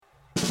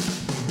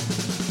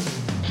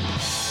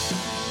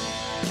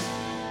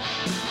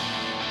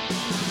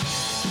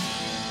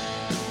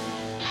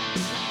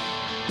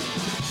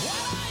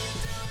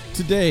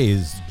Today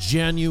is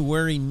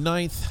January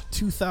 9th,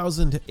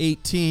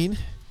 2018.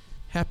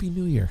 Happy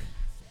New Year.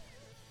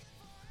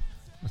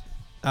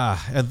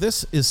 And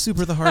this is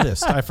super the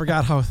hardest. I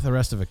forgot how the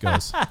rest of it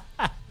goes.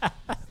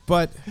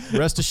 But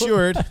rest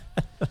assured,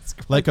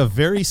 like a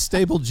very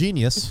stable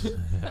genius,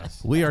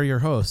 we are your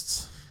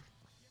hosts,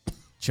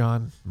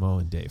 John, Mo,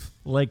 and Dave.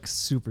 Like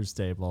super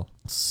stable.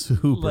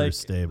 Super like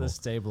stable. The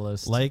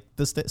stablest. Like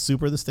the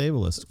super the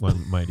stablest,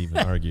 one might even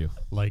argue.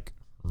 Like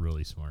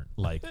really smart.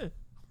 Like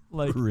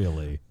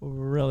really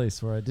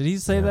smart. Did he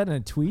say Yeah. that in a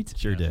tweet?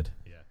 Sure Yeah. did.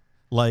 Yeah.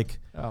 Like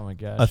Oh my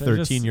gosh. a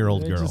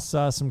 13-year-old I girl. just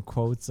saw some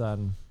quotes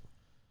on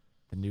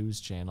the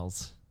news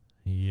channels.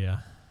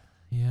 Yeah.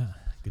 Yeah.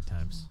 Good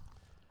times.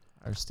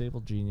 Our stable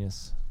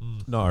genius,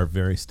 No, our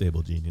very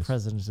stable genius.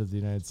 President of the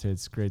United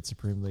States, great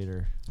supreme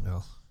leader.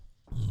 Well,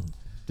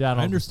 Donald.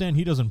 I understand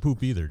he doesn't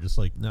poop either, just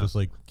like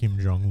Kim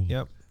Jong-un.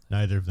 yep.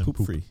 Neither of them Poop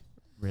poop. free.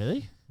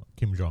 Really?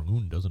 Kim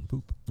Jong-un doesn't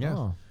poop. Yeah.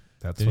 Oh.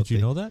 That's Didn't what you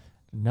they- know that?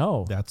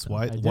 No. That's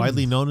I didn't.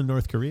 widely known in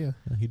North Korea.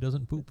 He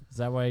doesn't poop. Is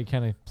that why he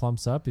kind of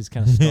plumps up? He's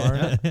kind of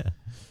snoring it.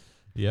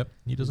 Yep.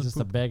 He He's doesn't just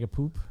a poop. bag of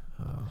poop.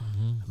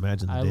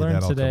 Imagine the I day learned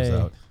that all today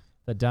comes out.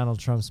 that Donald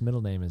Trump's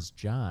middle name is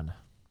John.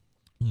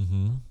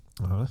 Mm-hmm.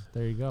 Uh-huh.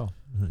 There you go.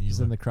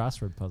 He's in the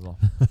crossword puzzle.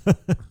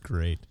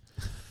 Great.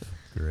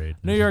 Great.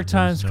 New York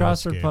Times no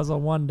crossword escape. puzzle,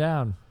 one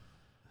down.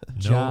 No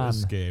John.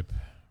 escape.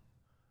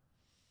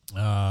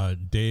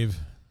 Dave,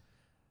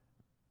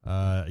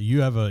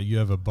 you have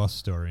a bus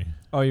story.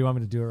 Oh, you want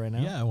me to do it right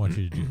now? Yeah, I want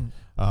you to do.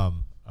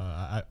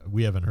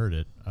 We haven't heard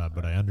it,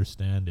 but I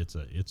understand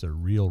it's a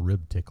real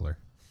rib tickler.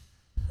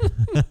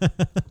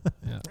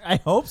 I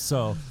hope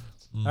so.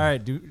 Mm. All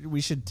right,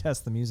 we should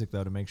test the music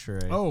though to make sure.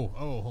 Oh,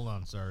 hold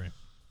on. Sorry.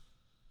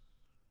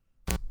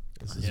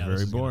 This is Yeah, very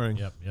this is boring.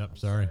 Yep.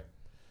 Sorry.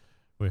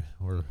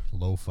 We're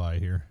lo-fi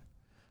here.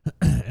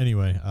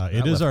 Anyway, That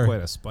it is left our.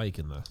 quite a spike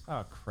in the.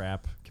 Oh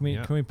crap! Can we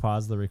Yeah.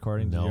 pause the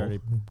recording? Did No. you already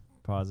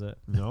pause it?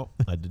 No,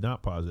 I did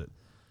not pause it.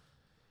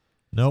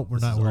 Nope, we're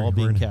This not. is We're all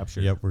being gonna-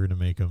 captured. Yep, we're gonna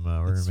make them.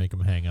 It's- Make them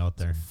hang out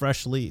there.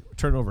 Fresh leaf.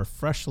 Turn over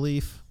fresh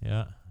leaf.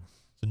 Yeah,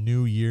 it's a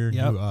new year,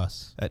 Yep. new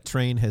us. That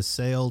train has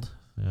sailed.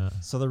 Yeah.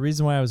 So the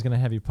reason why I was gonna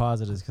have you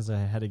pause it is because I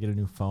had to get a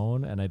new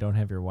phone and I don't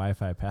have your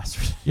Wi-Fi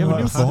password. You have a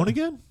new anymore. phone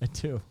again? I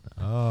do.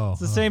 Oh, It's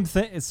the same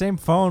thing. Same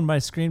phone. My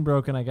screen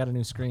broke and I got a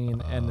new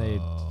screen, and they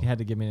Oh. had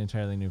to give me an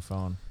entirely new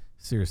phone.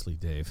 Seriously,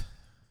 Dave.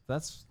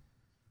 That's.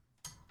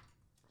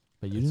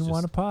 But you It's didn't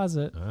want to just- pause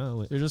it.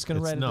 Oh, You're just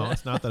gonna write it No, down.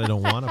 it's not that I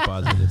don't want to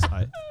pause it. It's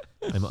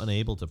I'm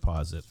unable to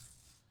pause it.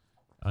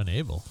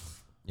 Unable.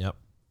 Yep.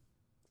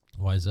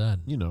 Why is that?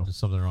 You know. Is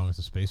something wrong with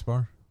the space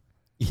bar?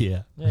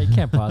 Yeah. Yeah, you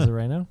can't pause it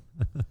right now.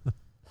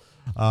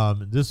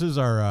 This is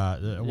our.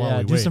 While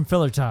we do wait, some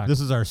filler talk. This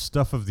is our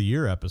Stuff of the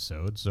Year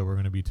episode, so we're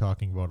going to be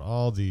talking about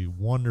all the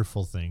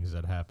wonderful things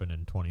that happened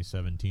in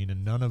 2017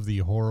 and none of the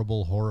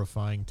horrible,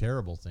 horrifying,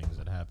 terrible things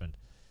that happened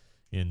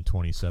in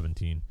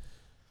 2017.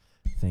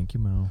 Thank you,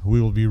 Mo.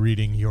 We will be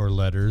reading your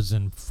letters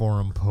and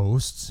forum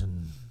posts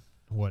and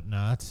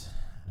whatnot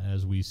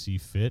as we see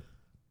fit.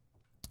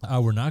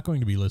 We're not going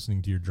to be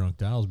listening to your drunk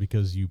dials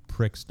because you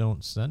pricks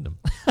don't send them.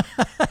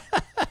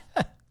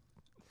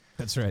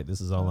 That's right. This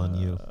is all on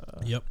you.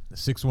 Yep.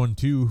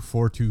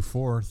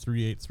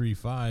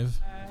 612-424-3835.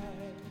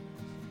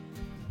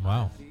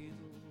 Wow.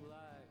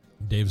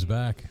 Dave's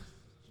back.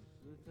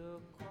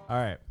 All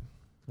right.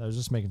 I was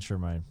just making sure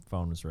my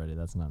phone was ready.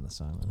 That's not the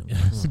song.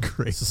 That's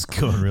great. This is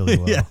going really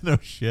well. Yeah, no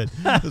shit.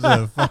 This is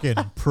a fucking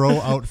pro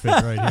outfit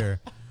right here.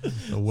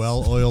 A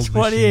well-oiled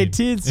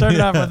 2018 started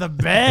off with a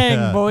bang,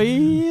 Yeah.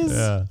 boys.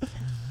 Yeah.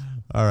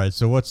 All right.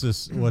 So what's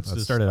this? It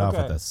started off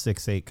Okay. with a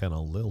 6'8" kind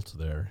of lilt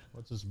there.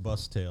 What's this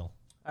bus tail?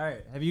 All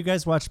right. Have you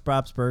guys watched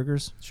Bob's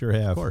Burgers? Sure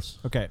have. Of course.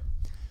 Okay.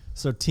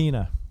 So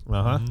Tina,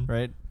 Uh-huh. Mhm.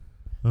 right?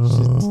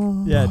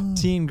 Oh. Yeah,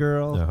 teen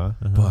girl. Uh-huh.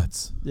 Uh-huh.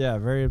 Butts. Yeah,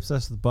 very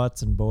obsessed with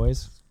butts and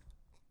boys.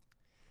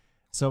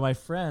 So my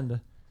friend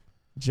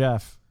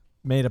Jeff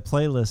made a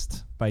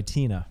playlist by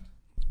Tina.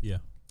 Yeah.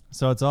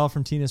 So it's all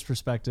from Tina's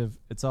perspective.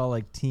 It's all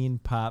like teen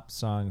pop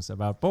songs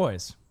about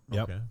boys.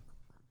 Yep. Okay.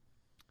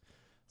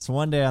 So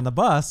one day on the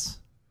bus,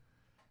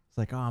 it's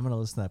like, oh, I'm going to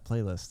listen to that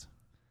playlist.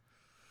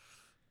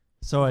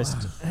 So I...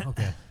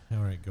 Okay. All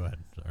right. Go ahead.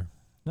 Sorry.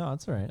 No,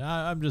 it's all right.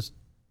 I'm just.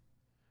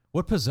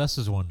 What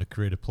possesses one to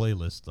create a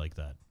playlist like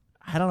that?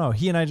 I don't know.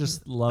 He and I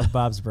just love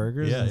Bob's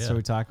Burgers, Yeah, and so yeah.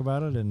 we talk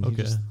about it, and he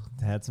Okay. just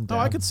had some Oh, down.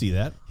 I could see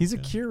that. He's a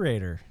Yeah.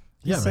 curator.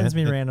 He Yeah, sends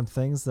man. me random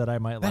things that I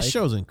might That like.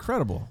 show's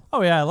incredible.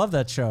 Oh, yeah, I love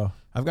that show.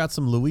 I've got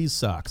some Louise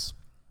socks.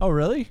 Oh,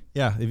 really?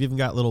 Yeah, they've even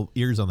got little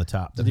ears on the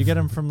top. Did you get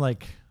them from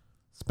like...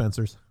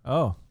 Spencer's.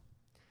 Oh.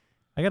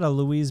 I got a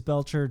Louise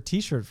Belcher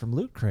t-shirt from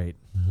Loot Crate.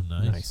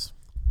 Nice.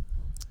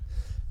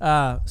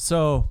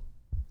 So,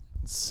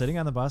 sitting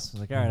on the bus, I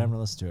was like, all right, I'm going to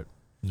listen to it.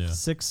 Yeah.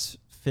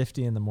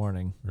 6:50 in the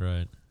morning.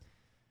 Right.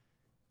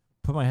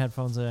 Put my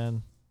headphones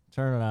in,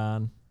 turn it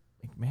on.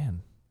 Like,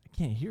 man, I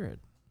can't hear it.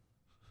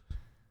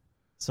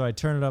 So I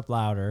turn it up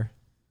louder.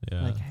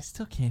 Yeah. Like, I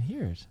still can't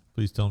hear it.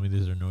 Please tell me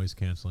these are noise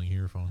canceling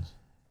earphones.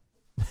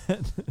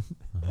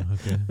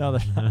 Okay. No,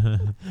 they're not.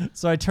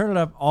 So I turn it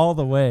up all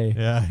the way,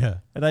 Yeah.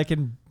 and I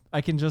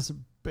can just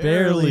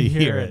barely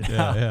hear it.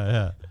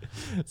 Yeah.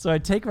 So I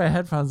take my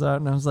headphones out,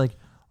 and I was like,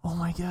 "Oh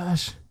my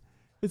gosh,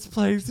 it's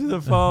playing through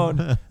the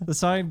phone." The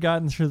song had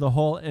gotten through the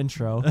whole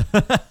intro.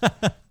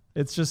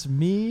 It's just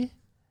me,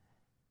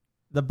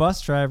 the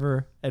bus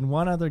driver, and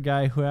one other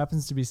guy who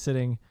happens to be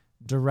sitting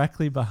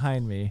directly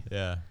behind me.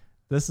 Yeah.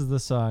 This is the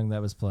song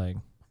that was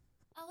playing.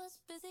 I was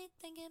busy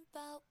thinking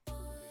about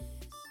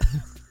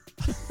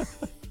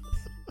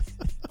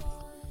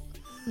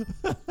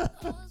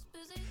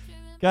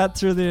Got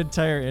through the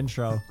entire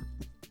intro.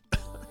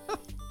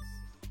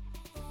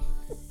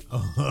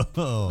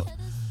 Oh.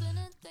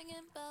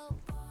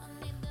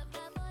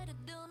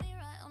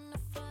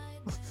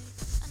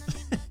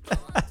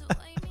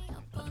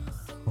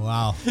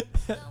 Wow.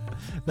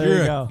 There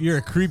you go. You're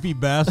a creepy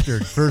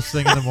bastard first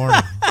thing in the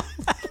morning.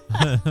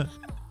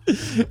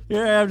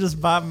 Here I am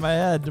just bobbing my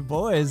head to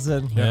boys.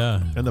 And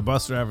Yeah. And the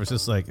bus driver's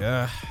just like,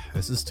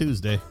 this is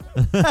Tuesday.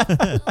 all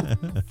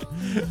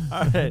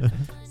right.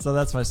 So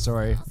that's my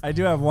story. I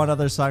do have one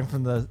other song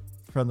from the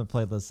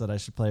playlist that I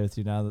should play with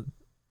you now.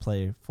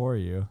 Play for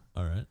you.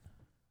 All right.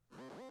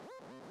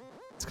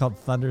 It's called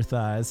Thunder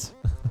Thighs.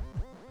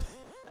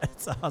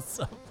 It's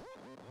awesome.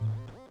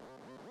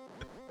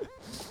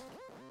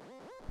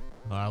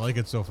 I like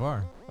it so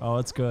far. Oh,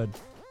 it's good.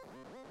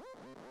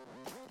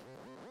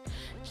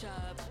 Chub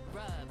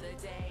rub,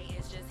 the day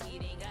is just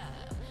heating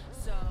up.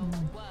 So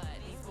what?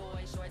 These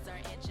boy shorts are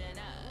inching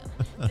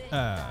up. Thick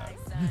thighs,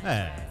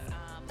 sundress,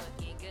 I'm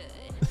looking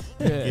good.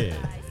 Good.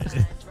 Thighs,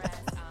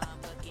 sundress,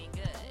 I'm looking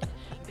good.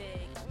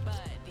 Big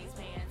butt, these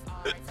pants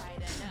are tight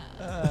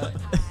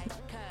enough. High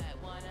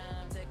cut, want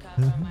 'em to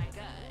cover my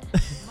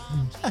gut.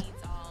 Mom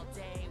jeans all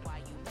day, why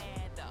you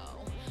mad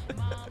though?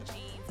 Mom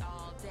jeans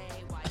all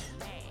day, why you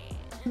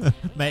mad?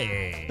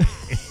 Man.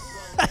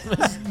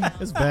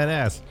 It's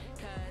badass.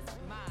 Cause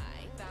my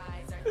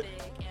thighs are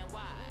thick and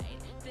wide.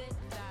 Thick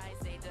thighs,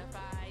 they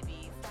defy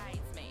these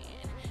tights,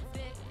 man.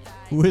 Thick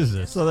thighs. Who is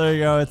this? So there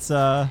you go. It's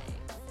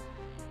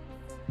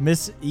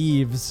Miss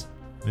Eves.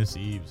 Miss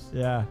Eves.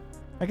 Yeah.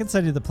 I can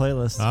send you the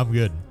playlist. I'm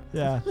good.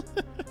 Yeah.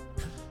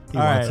 He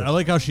All wants right. I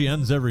like how she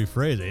ends every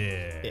phrase.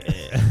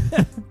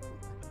 Yeah.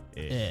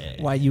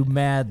 Why you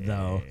mad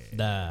though?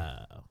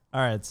 Nah.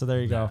 All right. So there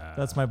you go. Nah.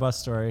 That's my bus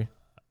story.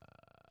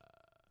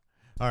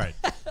 All right.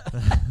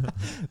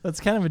 That's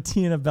kind of a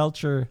Tina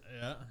Belcher.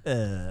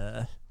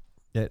 Yeah.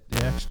 Yeah.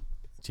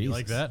 You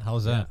like that?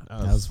 How's that?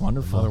 That was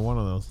wonderful. Another one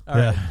of those. All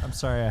right. Yeah. I'm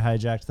sorry I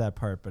hijacked that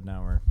part, but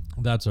now we're.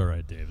 That's all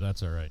right, Dave.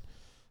 That's all right.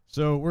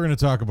 So we're going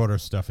to talk about our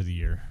stuff of the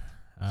year.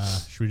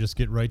 Should we just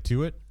get right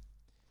to it?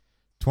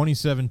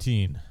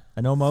 2017,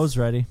 I know Mo's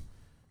ready.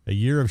 a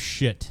year of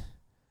shit,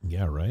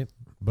 Yeah, right.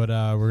 but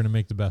we're going to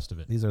make the best of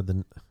it. These are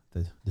the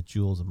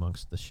jewels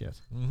amongst the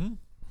shit. Mm-hmm.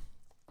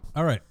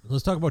 All right,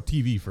 let's talk about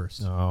TV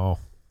first. Oh.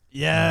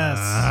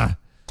 Yes.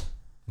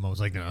 Mo's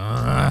like, All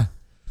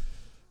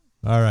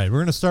right, we're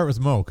going to start with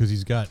Mo because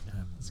he's got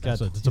it's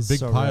a he's big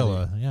so pile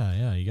ready. of,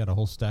 yeah, you got a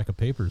whole stack of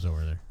papers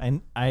over there.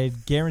 I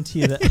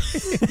guarantee that.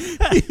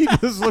 He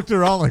just looked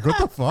around like, what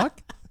the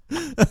fuck?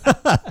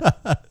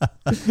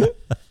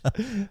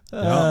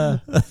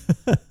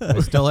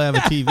 We still have a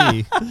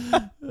TV.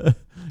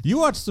 You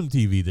watched some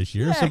TV this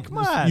year. Yeah, come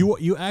on.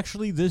 You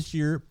actually this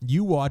year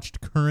you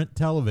watched current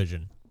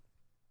television.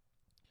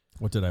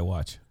 What did I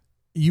watch?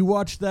 You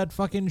watched that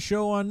fucking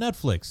show on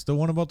Netflix, the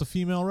one about the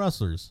female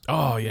wrestlers.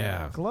 Oh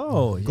yeah.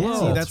 Glow. Yeah, Glow.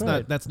 See, that's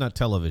that's not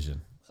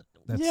television.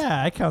 That's,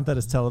 yeah, I count that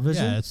as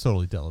television. Yeah, it's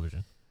totally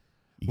television.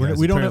 You guys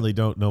we don't apparently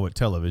don't know what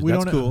television. We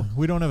That's don't cool.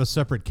 we don't have a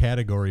seperate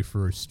category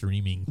for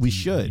streaming. We TV.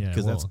 should, Yeah,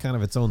 because that's well, kind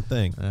of its own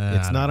thing. I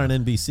It's don't not know.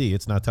 on NBC.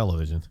 It's not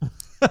television.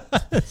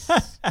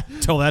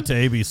 Tell that to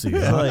ABC. So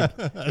huh? like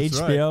That's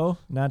HBO,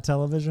 not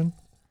television.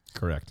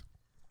 Correct.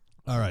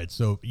 All right,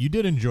 so you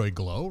did enjoy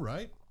Glow,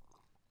 right?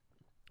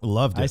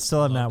 Loved it. I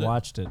still have not Loved it.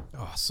 watched it.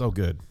 Oh, so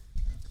good.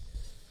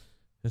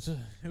 It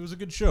was a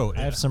good show.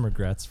 I have some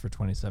regrets for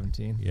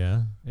 2017.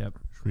 Yeah. Yep.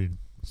 Should we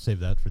save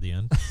that for the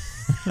end?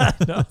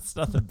 No, it's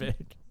nothing big.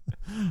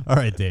 All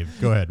right, Dave,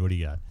 go ahead. What do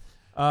you got?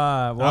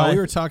 Well, we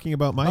were talking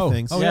about my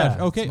things. Oh yeah.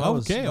 Yeah, Okay. it's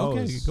Mo's. Okay.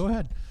 Mo's. Go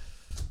ahead.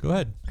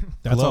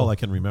 That's Glow. all I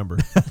can remember.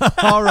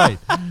 All right.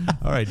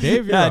 All right,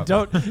 Dave. You're yeah, up.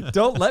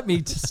 don't let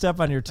me step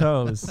on your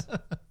toes.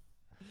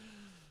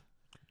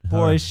 Boy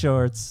All right.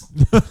 shorts,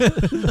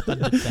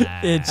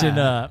 itching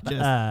up.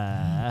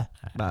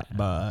 Not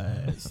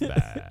buzz.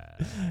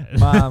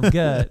 Mom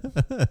gut.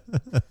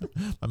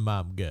 My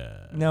mom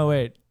good. No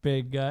wait,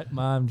 big gut.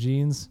 Mom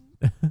jeans.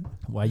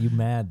 Why you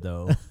mad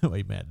though? Why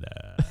you mad?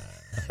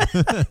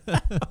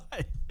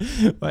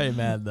 Why you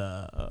mad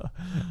though?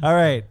 All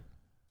right.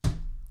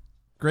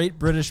 Great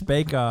British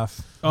Bake Off.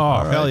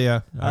 Oh, hell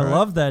yeah. I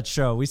love that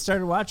show. We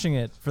started watching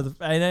it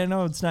I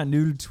know it's not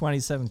new to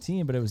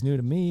 2017, but it was new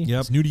to me. Yep.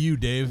 It's new to you,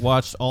 Dave.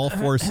 Watched all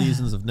 4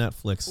 seasons of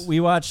Netflix. We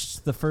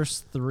watched the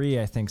first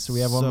 3, I think, so we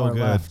have one So more good.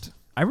 left.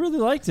 I really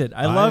liked it.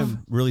 I I'm love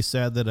really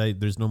sad that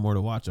there's no more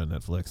to watch on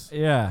Netflix.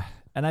 yeah.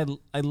 And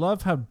I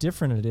love how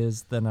different it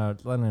is than an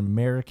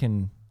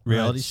American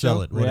reality Right, show.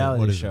 Sell it. Reality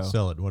what is show. it?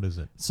 Sell it. What is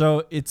it?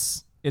 So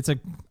it's a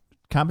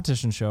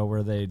competition show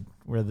where they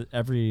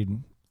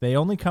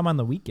only come on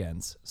the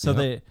weekends. So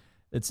Yep.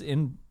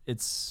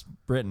 it's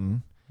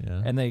Britain,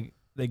 Yeah. and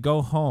they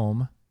go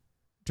home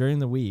during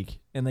the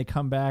week, and they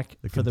come back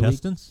The for the week.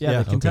 contestants? Yeah, Yeah,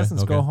 the okay,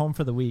 contestants go okay. home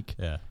for the week,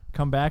 Yeah.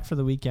 come back for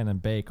the weekend,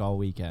 and bake all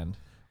weekend.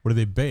 What do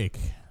they bake?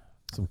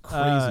 Some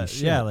crazy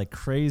shit. Yeah, like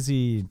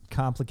crazy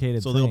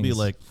complicated. So they'll be things.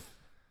 like,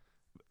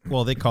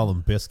 well, they call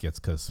them biscuits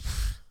because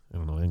I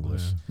don't know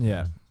English,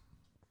 yeah,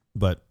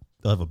 but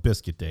they'll have a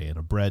biscuit day and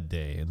a bread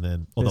day, and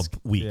then the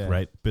week, yeah.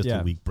 right? Biscuit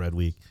Yeah. week, bread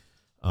week.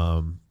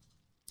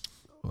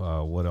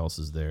 What else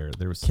is there?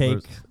 There was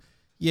cake.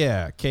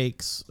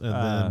 Cakes,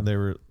 and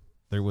then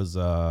there was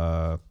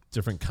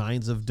different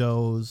kinds of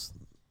doughs.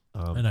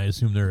 And I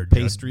assume there are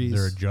pastries.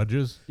 There are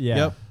judges. Yeah.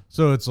 Yep.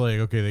 So it's like,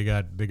 okay,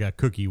 they got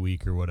cookie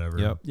week or whatever.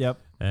 Yep. Yep.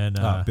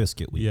 And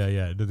Biscuit week.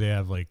 Yeah. Do they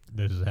have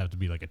does it have to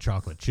be like a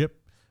chocolate chip?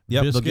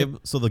 Yep.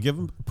 Biscuit? They'll give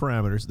them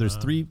parameters. There's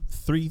three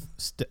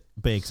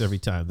bakes every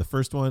time. The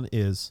first one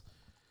is,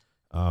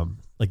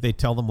 like they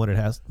tell them what it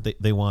has.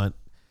 They want,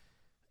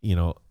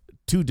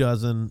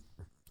 24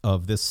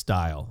 of this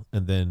style,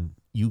 and then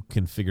you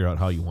can figure out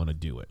how you want to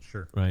do it.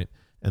 Sure. Right.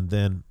 And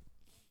then,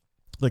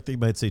 like they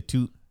might say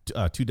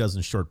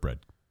 24 shortbread.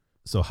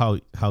 So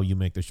how you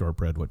make the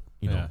shortbread?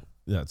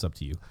 That's up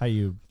to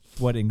you.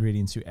 What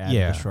ingredients you add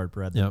Yeah. to the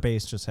shortbread. The Yep.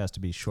 base just has to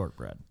be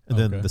shortbread. And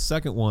then Okay. the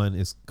second one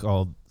is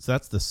called. So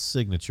that's the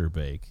signature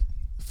bake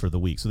for the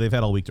week. So they've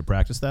had all week to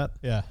practice that.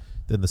 Yeah.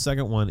 Then the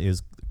second one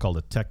is called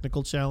a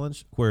technical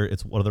challenge, where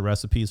it's one of the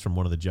recipes from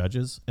one of the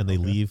judges, and they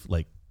leave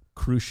like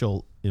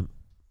crucial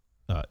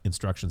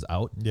instructions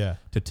out Yeah.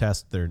 to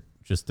test their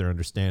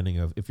understanding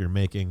of if you're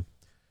making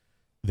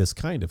this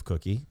kind of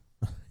cookie,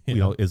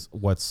 is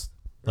what's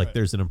like. Right.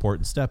 There's an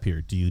important step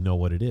here. Do you know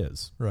what it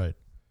is? Right.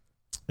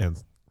 And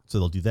so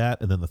they'll do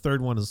that, and then the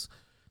third one is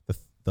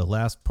the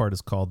last part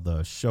is called the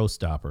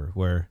showstopper,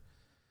 where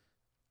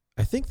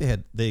I think they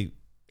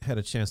had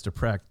a chance to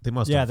practice. They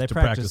must have They to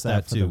practice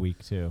that for too. the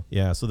week too.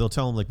 Yeah, so they'll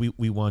tell them like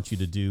we want you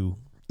to do.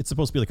 It's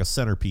supposed to be like a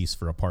centerpiece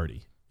for a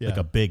party, like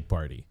Yeah. a big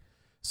party.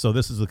 So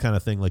this is the kind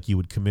of thing like you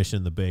would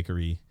commission the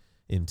bakery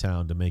in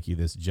town to make you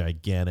this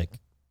gigantic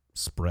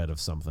spread of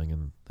something,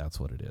 and that's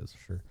what it is.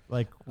 Sure.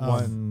 Like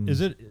one.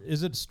 Is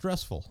it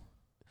stressful?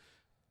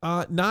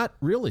 Not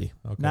really.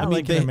 Okay. Not I mean,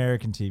 like an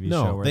American TV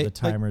no, show where they- the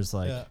timer's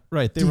like Yeah.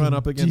 Right, they Ding, run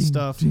up against ding,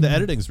 stuff. ding. The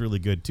editing's really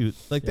good too.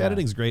 Like the Yeah.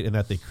 editing's great in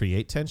that they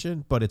create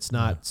tension, but it's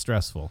not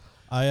stressful.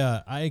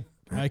 I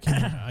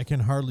can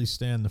hardly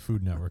stand the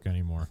Food Network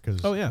anymore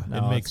because Oh, yeah. No, it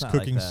it's makes not like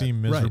cooking that.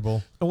 seem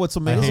miserable. And what's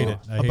hate amazing it.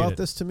 I hate about it.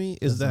 this to me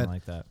is doesn't that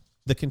like that.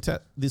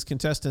 these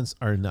contestants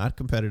are not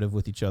competitive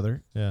with each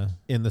other Yeah.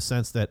 in the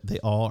sense that they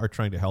all are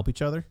trying to help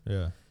each other.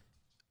 Yeah.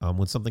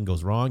 When something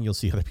goes wrong, you'll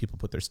see other people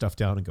put their stuff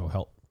down and go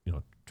help,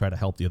 try to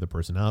help the other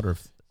person out. Or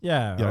if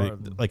Yeah.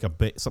 like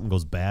something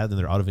goes bad and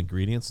they're out of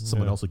ingredients,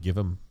 someone else will give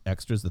them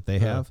extras that they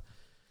Yeah. have.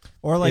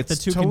 Or like the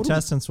It's two totally-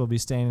 contestants will be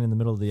standing in the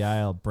middle of the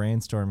aisle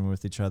brainstorming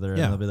with each other,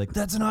 Yeah. and they'll be like,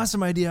 "That's an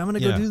awesome idea. I'm gonna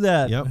Yeah. go do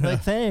that." Yep. I'm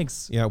like,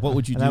 thanks. Yeah, what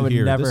would you And do that would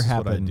here? never This is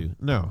what happen. I do.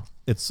 No,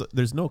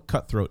 there's no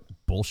cutthroat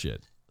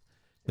bullshit.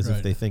 As if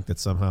Right. they think that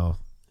somehow,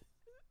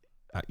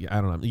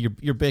 I don't know.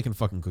 You're baking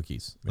fucking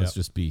cookies. Let's Yep.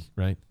 just be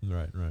right.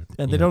 Right. And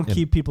You they know, don't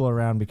keep people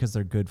around because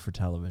they're good for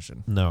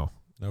television. No,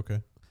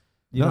 Okay.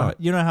 You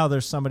know how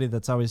there's somebody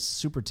that's always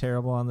super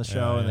terrible on the show,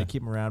 Yeah, and yeah. they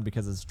keep them around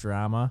because it's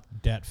drama.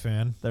 Dat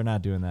fan. They're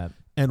not doing that.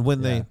 and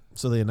when Yeah.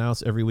 they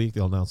announce every week,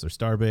 they'll announce their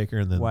star baker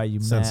and then Why you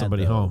send mad,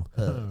 somebody though?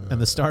 home. And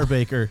the star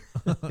baker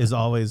is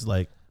always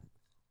like,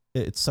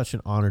 it's such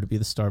an honor to be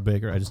the star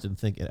baker. I just didn't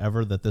think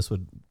ever that this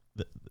would.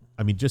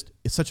 Just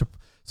it's such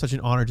an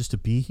honor just to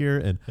be here,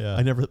 and Yeah.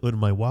 I never in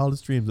my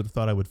wildest dreams would have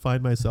thought I would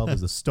find myself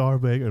as a star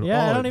baker. And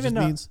Yeah, I it don't even just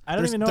know- means I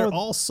don't even know They're what-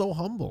 all so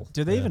humble.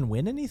 Do they Yeah. even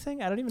win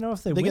anything? I don't even know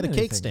if they They win get a cake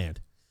anything.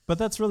 stand But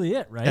that's really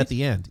it, right? at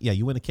the end. Yeah,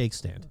 you win a cake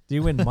stand. Do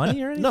you win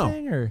money or No.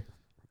 anything? Or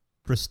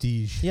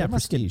Prestige. Yeah, they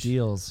must prestige. get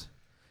deals.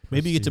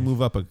 Maybe you get to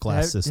move up a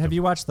class system. Have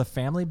you watched the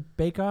Family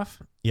Bake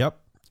Off? Yep.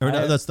 Or I-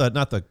 no, that's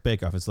not the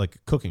Bake Off. It's like a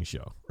cooking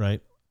show,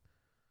 right?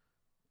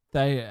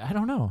 I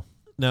don't know.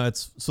 No,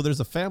 there's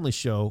a family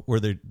show where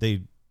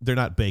they're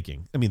not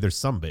baking. I mean, there's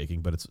some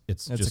baking, but it's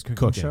It's just a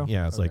cooking show?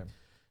 Yeah, it's Okay.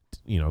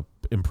 like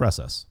impress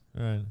us.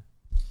 All right.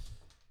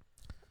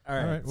 All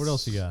All right. What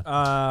else you got?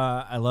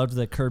 I loved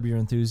that Curb Your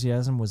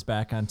Enthusiasm was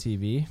back on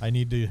TV. I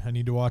need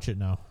to watch it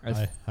now.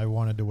 I've- I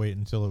wanted to wait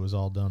until it was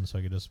all done so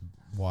I could just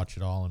watch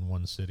it all in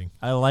one sitting.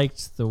 I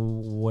liked the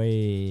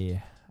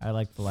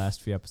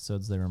last few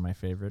episodes. They were my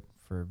favorite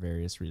for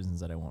various reasons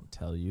that I won't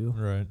tell you.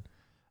 Right.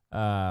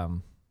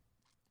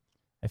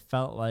 I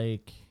felt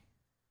like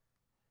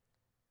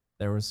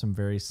there was some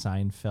very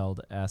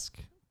Seinfeld-esque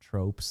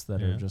tropes that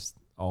Yeah. are just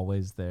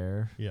always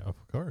there. Yeah, of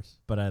course.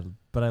 But I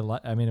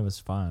mean, it was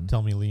fun.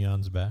 Tell me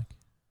Leon's back.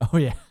 Oh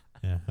yeah.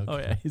 Yeah. Okay. Oh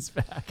yeah, he's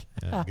back.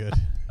 Yeah, good.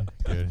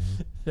 Good.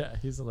 Yeah,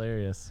 he's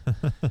hilarious.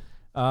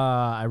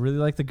 I really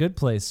like The Good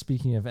Place.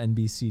 Speaking of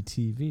NBC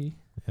TV,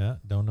 Yeah,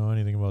 don't know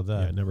anything about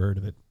Yeah, that. never heard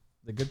of it.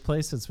 The Good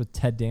Place. It's with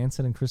Ted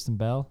Danson and Kristen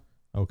Bell.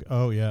 Okay.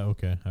 Oh yeah.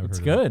 Okay. I've It's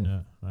heard good. Of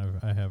that.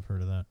 Yeah, I have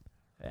heard of that.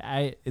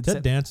 It's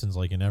Ted Danson's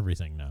like in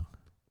everything now.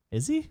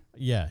 Is he?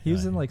 Yeah. He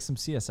was in like some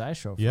CSI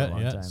show for a yeah,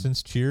 long yeah. time.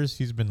 Since Cheers,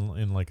 he's been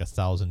in like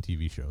 1,000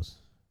 TV shows.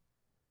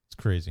 It's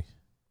crazy.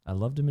 I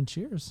loved him in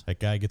Cheers. That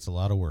guy gets a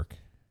lot of work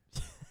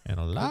and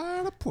a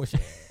lot of pussy.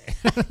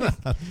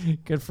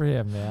 Good for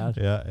him, man.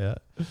 Yeah.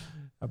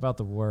 About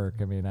the work.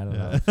 I mean, I don't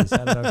know. I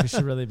don't know if you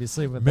should really be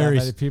sleeping with Mary,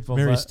 that many people.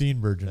 Mary but-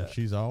 Steenburgen,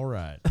 she's all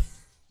right.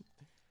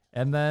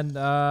 And then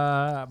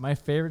my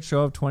favorite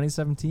show of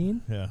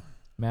 2017, Yeah.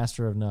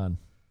 Master of None.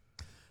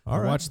 I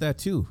watched that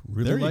too.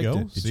 Really There you liked go.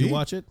 it. Did See? you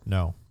watch it?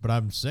 No, but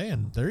I'm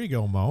saying, there you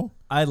go, Mo.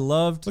 I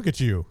loved. Look at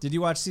you. Did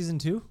you watch season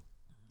 2?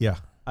 Yeah.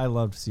 I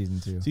loved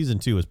season 2. Season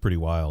 2 is pretty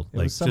wild. It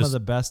was some of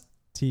the best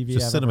TV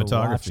just I've ever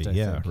cinematography. watched, I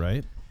Yeah, think.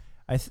 right.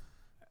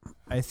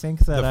 I think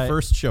that The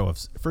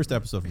first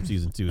episode from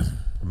season 2 is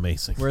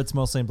amazing. where it's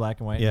mostly in black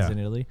and white Yeah. is in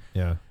Italy.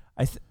 Yeah.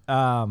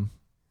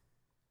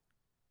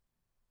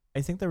 I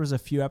think there was a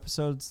few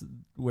episodes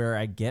where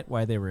I get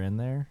why they were in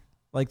there,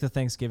 like the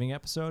Thanksgiving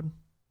episode,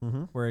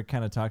 Mm-hmm. where it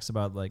kind of talks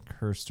about like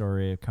her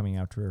story of coming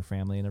out to her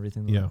family and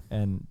everything. Yeah.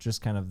 And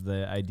just kind of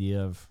the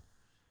idea of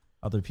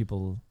other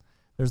people.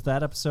 There's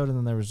that episode, and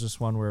then there was just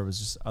one where it was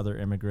just other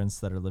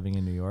immigrants that are living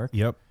in New York,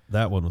 Yep.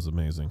 That one was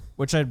amazing.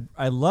 which I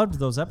loved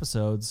those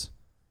episodes,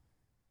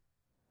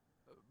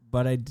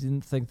 but I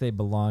didn't think they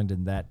belonged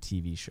in that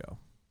TV show.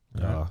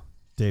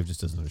 Dave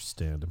just doesn't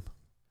understand him.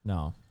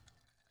 No.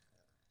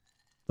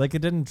 Like, it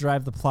didn't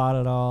drive the plot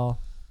at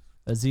all.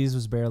 Aziz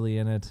was barely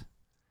in it.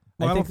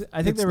 Well,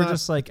 I think they were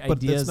just like But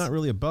ideas. it's not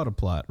really about a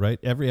plot, right?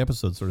 Every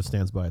episode sort of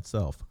stands by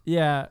itself.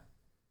 Yeah,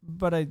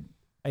 but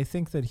I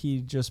think that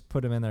he just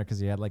put him in there because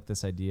he had like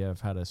this idea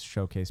of how to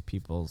showcase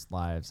people's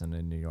lives and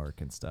in New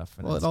York and stuff.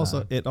 And Well,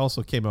 it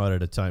also came out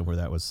at a time where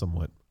that was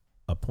somewhat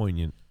a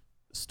poignant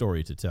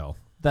story to tell.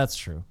 That's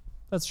true.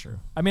 That's true.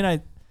 I mean,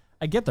 I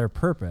get their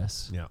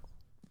purpose. Yeah.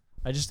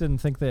 I just didn't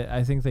think that.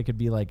 I think they could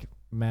be like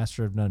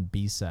Master of None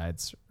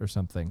B-sides or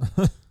something.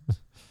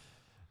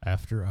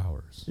 After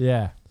Hours.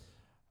 Yeah.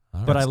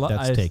 All But right.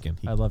 That's taken.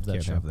 I love that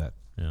Can't show. have that.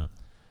 Yeah.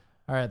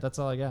 All right, that's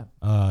all I got.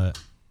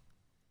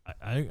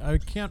 I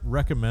can't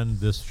recommend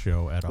this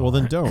show at all. Well,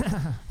 then don't.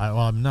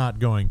 I'm not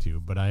going to,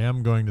 but I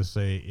am going to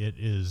say it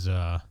is.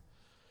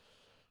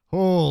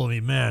 Holy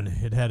man,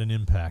 it had an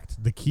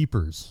impact. The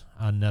Keepers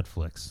on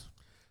Netflix.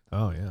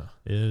 Oh, yeah.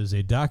 It is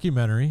a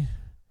documentary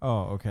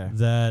Oh, okay.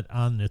 that,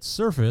 on its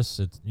surface,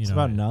 it's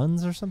about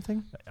nuns or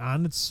something.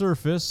 On its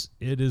surface,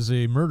 it is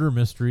a murder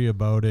mystery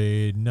about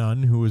a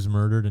nun who was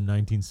murdered in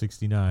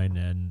 1969,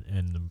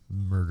 and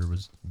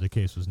the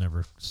case was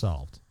never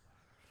solved.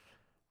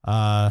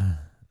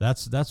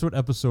 That's what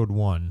episode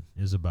 1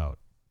 is about.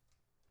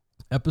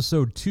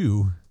 Episode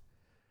 2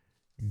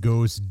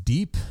 goes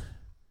deep,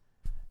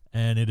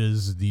 and it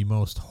is the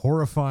most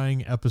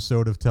horrifying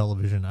episode of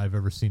television I've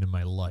ever seen in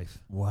my life.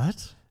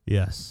 What?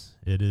 Yes,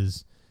 it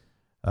is.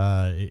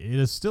 It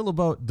is still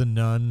about the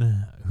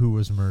nun who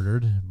was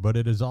murdered, but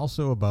it is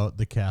also about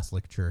the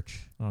Catholic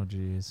Church Oh,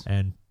 jeez.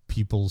 and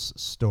people's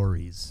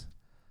stories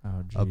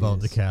Oh, jeez.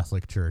 about the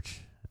Catholic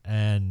Church.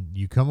 And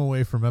you come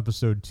away from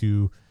episode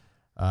 2,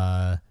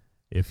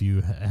 if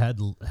you had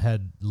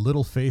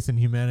little faith in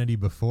humanity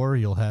before,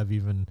 you'll have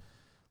even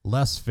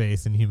less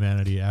faith in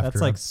humanity after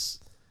That's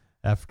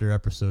like. after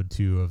episode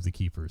 2 of The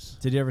Keepers.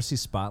 Did you ever see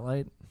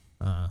Spotlight?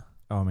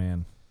 Oh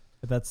man,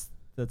 that's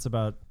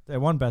about. It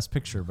won Best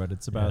Picture, but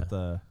it's about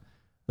the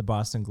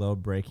Boston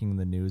Globe breaking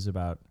the news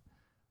about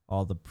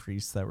all the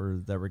priests that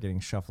were getting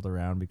shuffled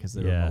around because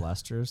they were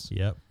molesters.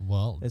 Yep.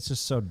 Well, It's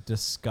just so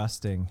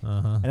disgusting.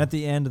 uh-huh. And at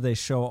the end, they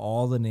show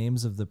all the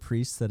names of the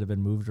priests that have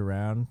been moved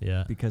around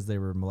Yeah. because they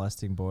were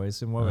molesting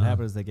boys. And what would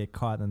happen is they get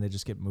caught and then they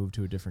just get moved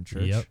to a different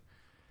church. Yep.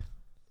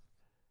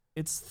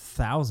 It's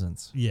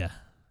thousands. Yeah.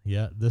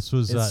 Yeah. This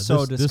was It's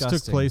so this took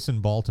disgusting. place in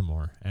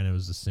Baltimore, and it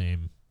was the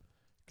same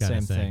kind Same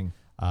of thing.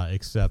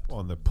 Except Well,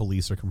 and the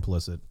police are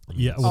complicit.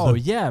 Yeah, well, Oh the-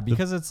 yeah,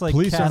 because it's like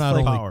police are not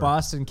Catholic, only-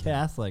 Boston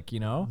Catholic, you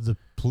know. the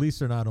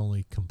police are not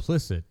only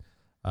complicit,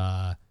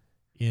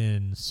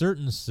 in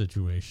certain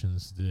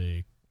situations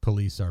the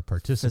police are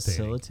participating.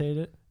 Facilitate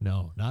it.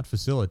 No, not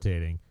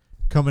facilitating.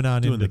 Coming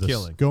on Doing into the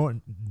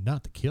killing.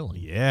 Not the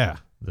killing. Yeah.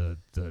 The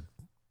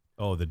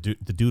Oh, the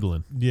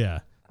doodling. yeah.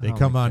 They Oh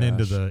come my on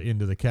into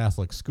gosh. the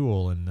Catholic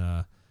school and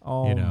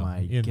Oh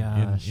my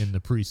gosh. in the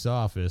priest's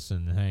office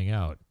and hang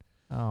out.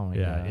 Oh my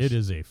Yeah, gosh. it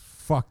is a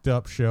fucked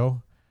up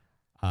show.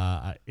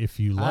 If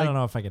you like, I don't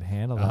know if I could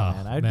handle that, Oh,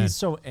 man. I'd be man.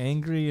 so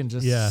angry and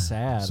just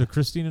sad. So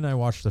Christine and I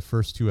watched the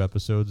first 2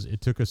 episodes.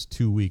 It took us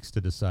 2 weeks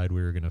to decide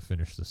we were going to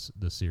finish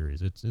the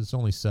series. It's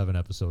only 7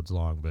 episodes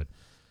long, but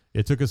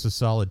it took us a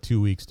solid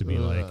 2 weeks to be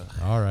like,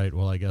 all right,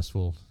 well, I guess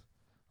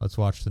let's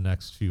watch the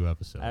next few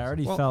episodes. I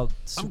already Well, felt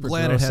I'm super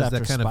glad it gross has after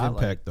that kind Spotlight. of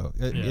impact, though.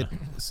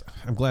 Yeah.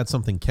 I'm glad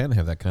something can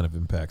have that kind of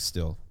impact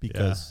still,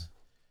 because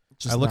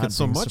Just I look not at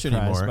so being much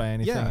surprised anymore. by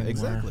anything Yeah, anymore.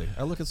 exactly.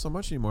 I look at so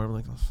much anymore. I'm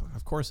like,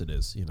 of course it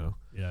is, you know.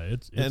 Yeah,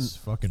 it's And-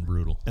 fucking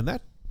brutal. And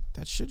that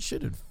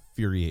should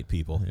infuriate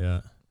people.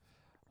 Yeah.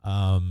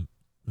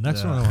 The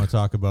next one I want to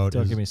talk about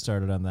Don't get me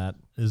started on that.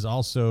 is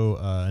also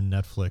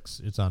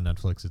Netflix. It's on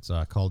Netflix. It's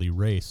called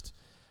Erased.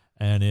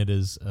 And it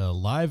is a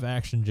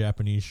live-action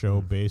Japanese show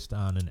based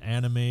on an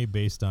anime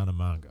based on a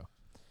manga.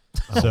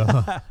 So,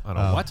 On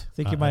a what? I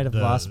think you might have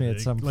lost me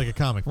at some like a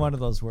comic one of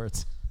those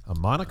words. A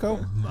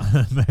Monaco?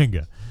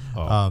 manga.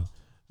 Oh.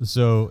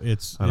 So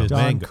it's On a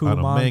mango. On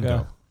a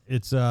mango.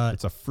 it's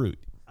It's a fruit.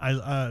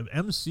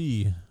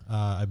 MC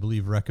I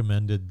believe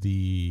recommended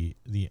the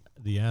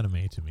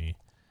anime to me,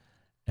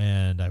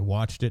 and I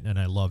watched it and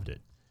I loved it.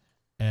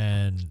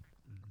 And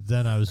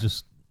then I was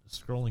just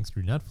scrolling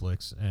through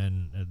Netflix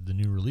and the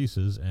new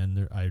releases,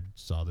 and I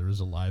saw there was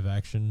a live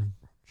action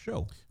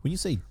show. When you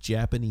say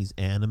Japanese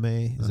anime,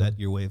 is that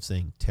your way of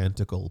saying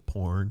tentacle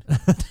porn?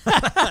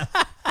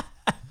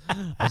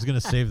 I was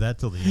gonna save that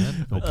till the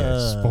end.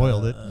 Okay,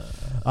 spoiled it.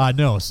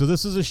 No, so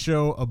this is a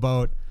show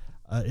about.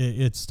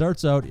 It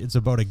starts out. It's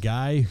about a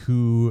guy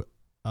who,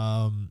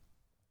 for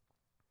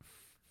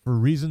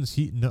reasons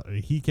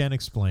he can't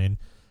explain,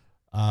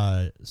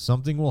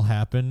 something will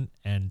happen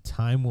and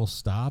time will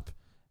stop,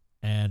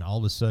 and all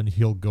of a sudden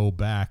he'll go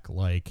back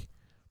like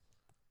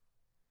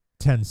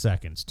 10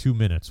 seconds, 2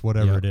 minutes,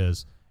 whatever it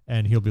is,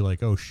 and he'll be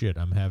like, "Oh shit,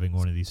 I'm having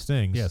one of these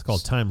things." Yeah, it's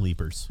called time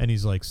leapers. And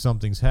he's like,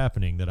 "Something's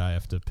happening that I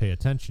have to pay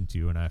attention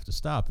to, and I have to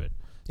stop it."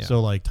 Yeah,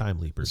 so like time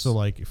leapers. So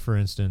like for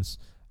instance.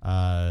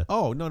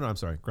 Oh no, I'm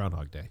sorry.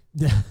 Groundhog Day.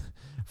 Yeah.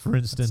 For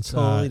instance, It's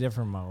totally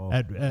different model.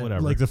 at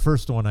whatever. like the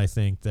first one, I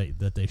think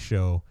that they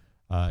show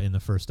in the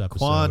first episode.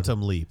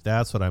 Quantum Leap.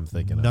 That's what I'm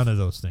thinking of. None of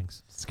those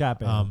things. Scott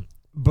Baio.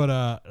 But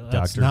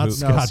that's Doctor not Who.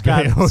 Scott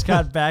Scott Baio.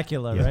 Scott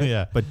Bakula, Yeah, right?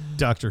 yeah. But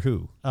Doctor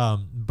Who.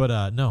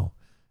 But no,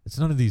 it's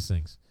none of these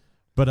things.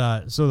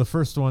 But so the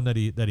first one that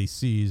he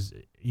sees,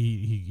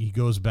 he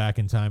goes back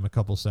in time a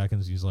couple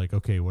seconds. He's like,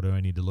 okay, what do I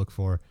need to look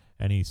for?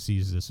 And he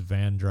sees this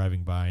van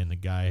driving by, and the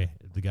guy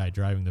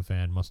driving the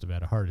van must have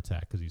had a heart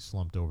attack because he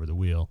slumped over the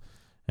wheel,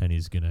 and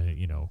he's gonna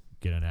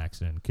get an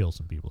accident and kill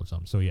some people or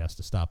something. So he has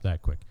to stop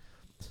that quick.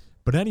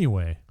 But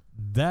anyway,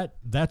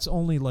 that's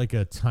only like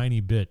a tiny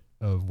bit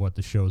of what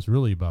the show's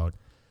really about.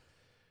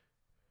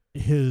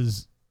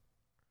 His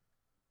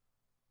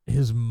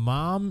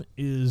mom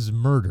is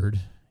murdered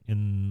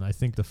in, I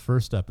think, the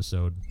first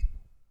episode,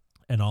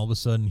 and all of a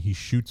sudden he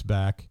shoots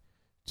back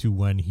to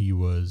when he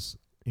was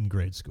in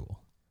grade school.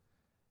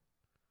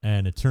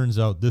 And it turns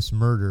out the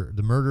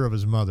murder of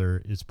his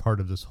mother, is part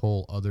of this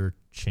whole other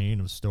chain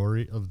of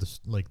story of this,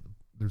 like,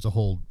 there's a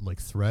whole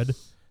like thread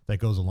that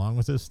goes along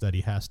with this that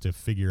he has to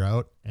figure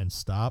out and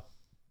stop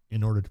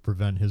in order to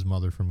prevent his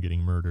mother from getting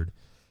murdered,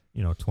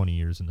 20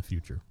 years in the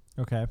future.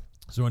 Okay.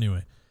 So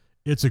anyway,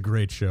 it's a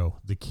great show.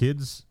 The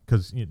kids,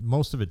 because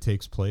most of it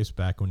takes place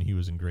back when he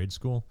was in grade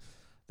school.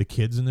 The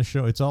kids in the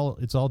show, it's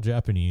all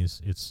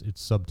Japanese. It's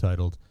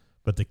subtitled,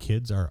 but the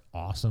kids are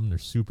awesome. They're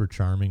super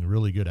charming,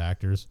 really good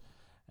actors,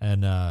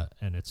 and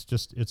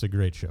it's a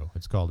great show.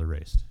 It's called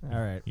Erased.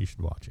 All right. You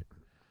should watch it.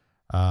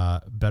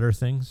 Better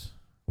Things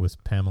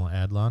with Pamela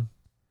Adlon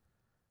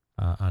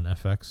on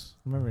FX.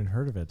 I've never even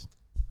heard of it.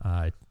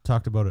 I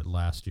talked about it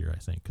last year, I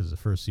think, because the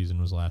first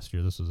season was last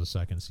year. This was the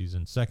second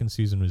season. Second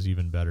season was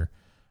even better.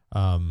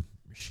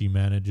 She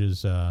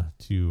manages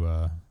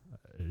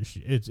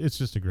it's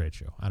just a great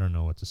show. I don't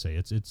know what to say.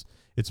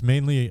 It's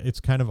mainly, it's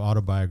kind of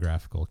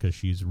autobiographical because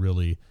she's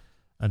really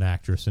an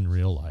actress in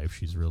real life.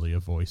 She's really a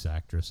voice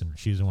actress, and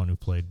she's the one who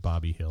played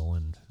Bobby Hill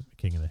in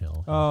King of the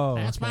Hill. Oh,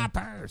 That's okay. my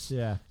purse.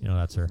 Yeah.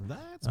 That's her.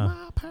 That's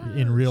my purse.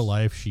 In real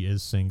life, she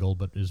is single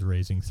but is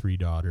raising 3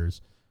 daughters.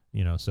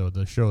 So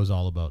the show is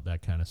all about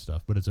that kind of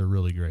stuff. But it's a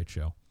really great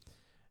show.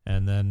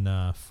 And then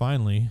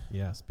finally,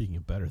 Yeah, speaking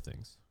of better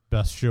things.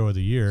 best show of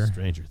the year.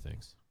 Stranger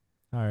Things.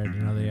 All right.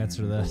 You know the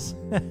answer to this.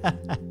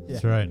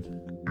 That's right.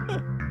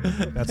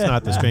 That's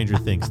not the Stranger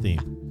Things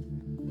theme.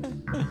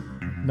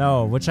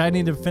 No, which I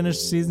need to finish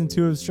season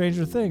 2 of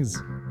Stranger Things.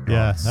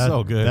 Yeah, it's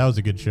so good. That was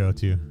a good show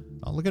too.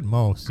 Oh, look at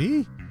Mo.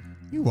 See,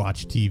 you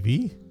watch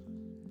TV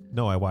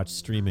No, I watch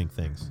streaming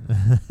things.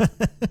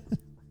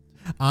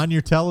 on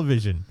your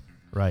television.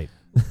 Right.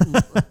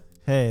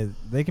 Hey,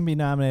 they can be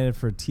nominated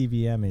for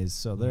TV Emmys,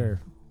 so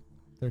they're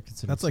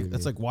considered. That's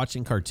like TV.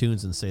 watching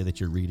cartoons and say that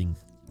you're reading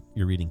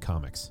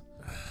comics.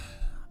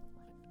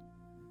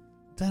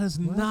 That is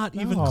not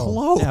even No.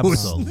 close.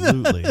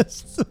 Absolutely.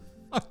 That's the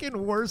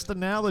fucking worst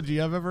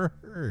analogy I've ever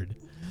heard.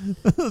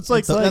 It's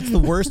like That's the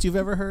worst you've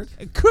ever heard?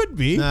 it could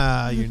be.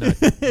 Nah, you're not.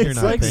 You're It's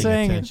not like paying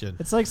saying attention.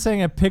 it's like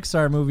saying a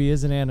Pixar movie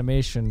is an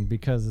animation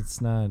because it's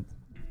not not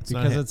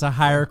because ha- it's a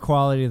higher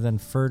quality than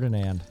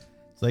Ferdinand.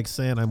 It's like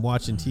saying I'm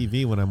watching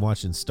TV when I'm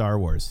watching Star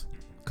Wars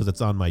because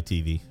it's on my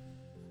TV.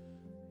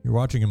 You're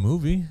watching a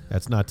movie.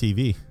 That's not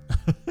TV.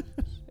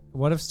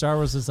 What if Star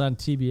Wars is on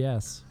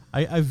TBS?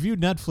 I view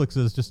Netflix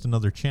as just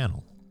another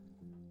channel.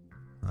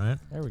 Right?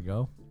 There we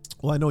go.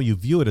 Well, I know you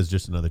view it as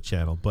just another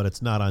channel, but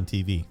it's not on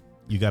TV.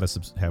 You got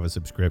to have a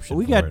subscription.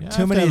 We for got it. Yeah, Too I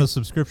have to many- have a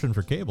subscription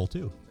for cable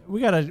too.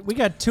 We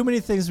got too many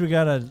things we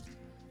gotta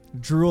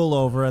drool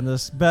over in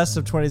this best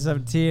of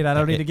 2017. I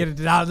don't need to get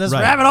it out of this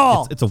Right. rabbit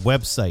hole. It's a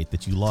website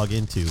that you log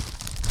into and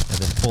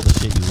then pull the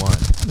shit you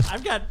want.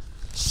 I've got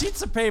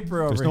Sheets of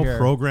paper over There's no here.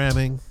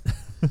 programming.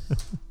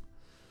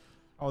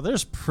 Oh,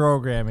 there's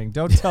programming.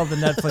 Don't tell the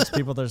Netflix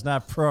people there's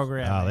not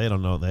programming. They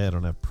don't know. They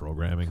don't have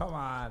programming. Come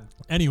on.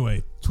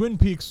 Anyway, Twin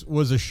Peaks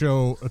was a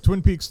show.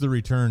 Twin Peaks: The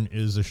Return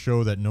is a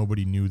show that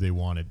nobody knew they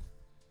wanted.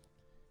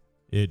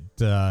 It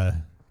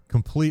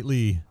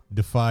completely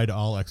defied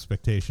all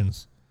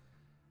expectations.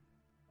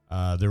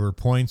 There were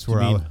points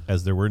where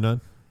as there were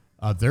none.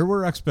 There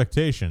were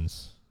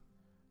expectations.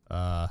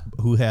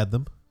 Who had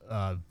them?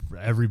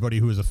 Everybody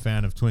who is a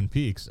fan of Twin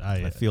Peaks.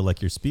 I feel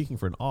like you're speaking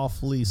for an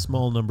awfully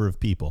small number of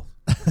people.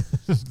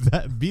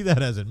 Be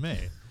that as it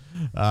may.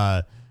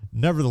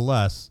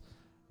 Nevertheless,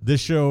 this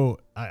show,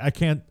 I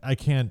can't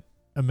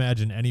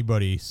imagine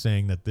anybody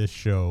saying that this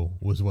show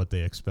was what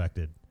they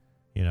expected.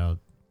 You know,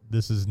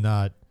 this is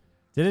not.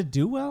 Did it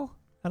do well?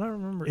 I don't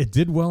remember. It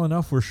did well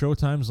enough where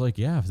Showtime's like,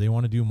 yeah, if they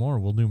want to do more,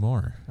 we'll do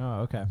more.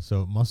 Oh, okay.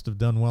 So it must have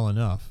done well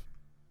enough.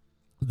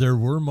 There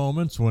were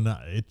moments when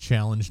it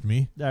challenged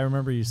me. I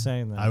remember you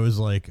saying that. I was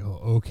like,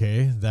 oh,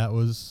 okay, that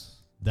was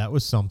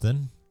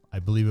something. I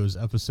believe it was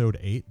episode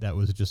 8. That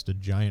was just a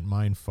giant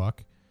mind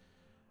fuck.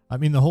 I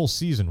mean, the whole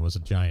season was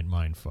a giant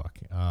mind fuck.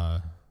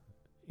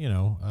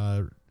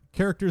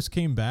 Characters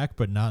came back,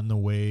 but not in a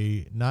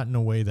way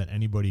that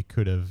anybody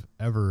could have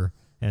ever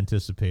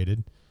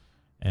anticipated.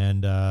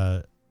 And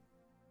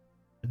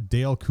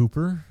Dale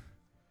Cooper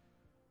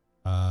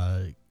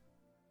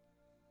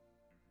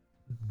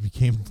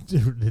became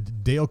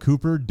Dale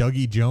Cooper,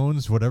 Dougie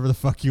Jones, whatever the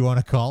fuck you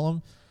want to call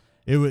him.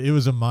 It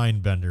was a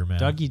mind bender, man.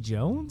 Dougie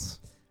Jones?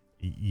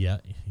 Yeah,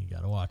 you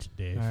got to watch it,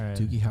 Dave. All right.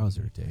 Doogie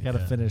Howser, Dave. Got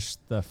to finish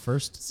the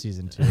first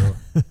season 2,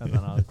 and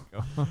then I'll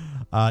go.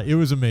 It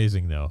was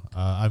amazing, though.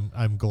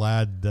 I'm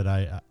glad that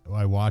I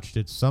watched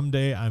it.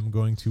 Someday I'm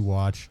going to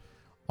watch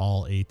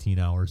all 18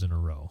 hours in a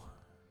row.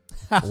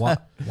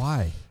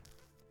 Why?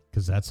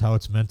 Because that's how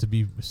it's meant to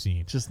be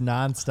seen. Just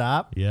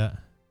nonstop? Yeah.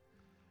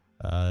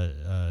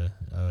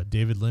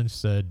 David Lynch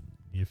said,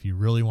 if you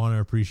really want to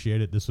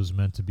appreciate it, this was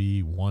meant to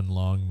be one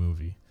long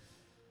movie.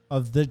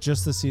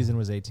 Just the season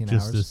was 18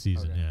 hours? Just this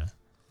season, okay.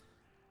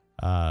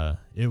 Yeah.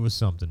 It was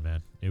something,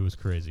 man. It was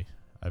crazy.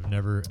 I've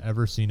never,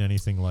 ever seen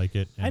anything like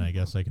it, and I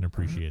guess I can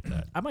appreciate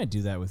that. I might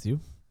do that with you.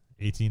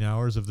 18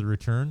 hours of The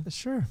Return?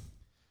 Sure.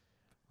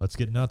 Let's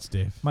get nuts,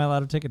 Dave. Am I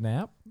allowed to take a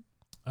nap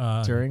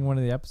during one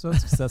of the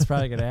episodes? Because that's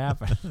probably going to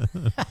happen.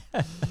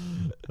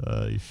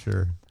 You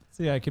sure?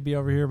 See, I could be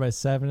over here by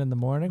 7 in the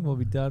morning. We'll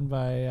be done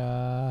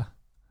by,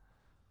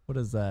 what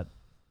is that?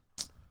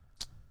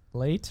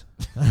 Late?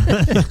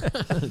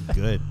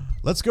 Good.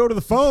 Let's go to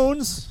the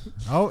phones.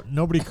 Oh,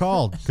 nobody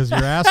called because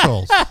you're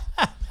assholes.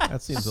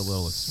 That seems a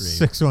little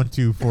extreme.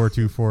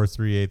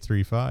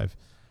 612-424-3835.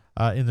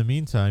 In the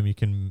meantime, you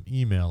can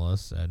email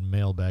us at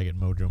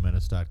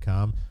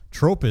mailbag@mojomenace.com.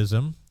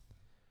 Tropism.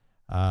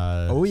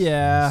 Oh,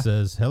 yeah.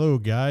 Says, hello,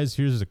 guys.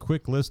 Here's a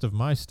quick list of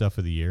my stuff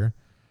of the year.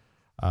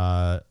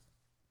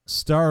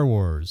 Star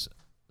Wars.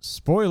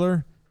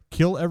 Spoiler,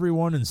 kill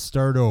everyone and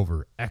start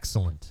over.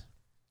 Excellent.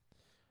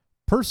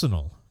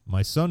 Personal.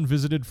 My son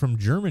visited from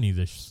Germany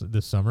this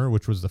summer,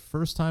 which was the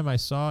first time I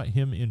saw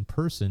him in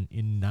person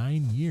in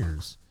 9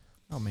 years.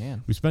 Oh,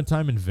 man. We spent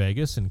time in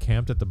Vegas and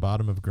camped at the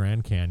bottom of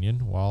Grand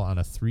Canyon while on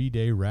a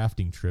 3-day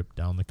rafting trip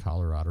down the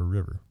Colorado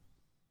River.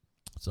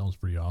 Sounds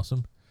pretty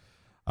awesome.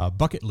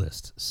 Bucket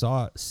list.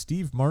 Saw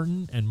Steve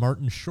Martin and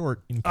Martin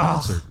Short in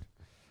concert.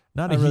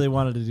 I really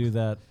wanted to do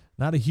that.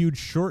 Not a huge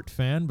Short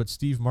fan, but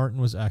Steve Martin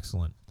was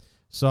excellent.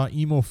 Saw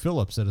Emo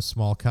Phillips at a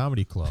small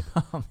comedy club.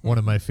 One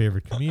of my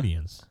favorite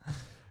comedians.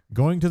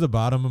 Going to the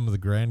bottom of the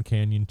Grand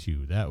Canyon,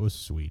 too. That was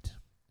sweet.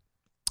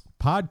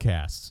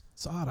 Podcasts.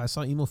 It's odd. I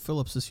saw Emo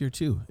Phillips this year,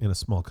 too, in a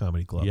small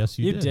comedy club. Yes,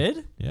 you did.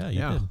 did? Yeah,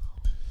 you did.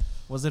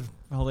 Was it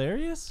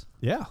hilarious?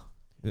 Yeah.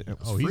 It was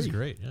Oh, free. he's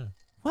great, yeah.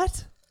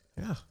 What?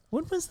 Yeah.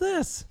 When was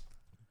this?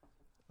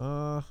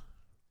 Earlier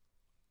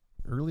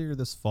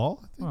this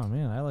fall, I think. Oh,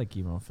 man. I like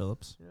Emo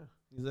Phillips. Yeah.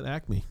 He's at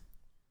Acme.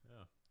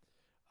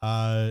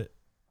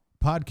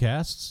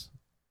 Podcasts.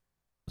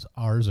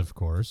 Ours, of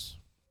course.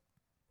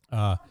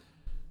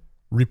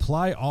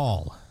 Reply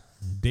All.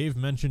 Dave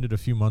mentioned it a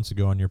few months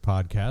ago on your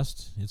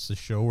podcast. It's the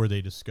show where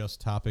they discuss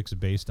topics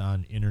based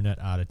on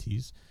internet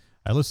oddities.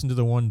 I listened to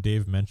the one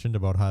Dave mentioned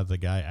about how the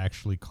guy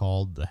actually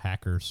called the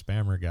hacker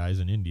spammer guys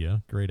in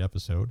India. Great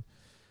episode.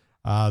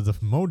 The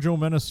Mojo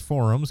Menace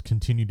forums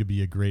continue to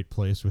be a great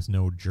place with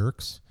no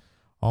jerks.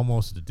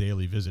 Almost a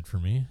daily visit for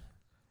me.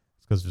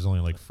 It's because there's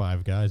only like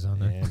 5 guys on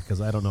there.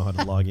 Because I don't know how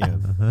to log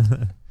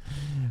in.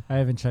 I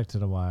haven't checked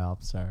in a while.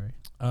 I'm sorry.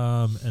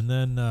 And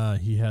then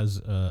he has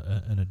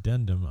an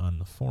addendum on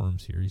the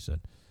forums here. He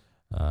said,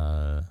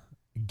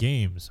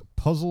 games,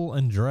 Puzzle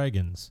and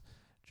Dragons.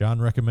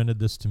 John recommended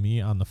this to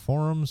me on the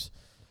forums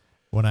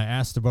when I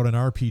asked about an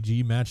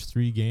RPG Match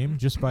 3 game.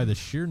 Just by the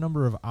sheer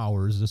number of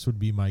hours, this would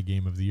be my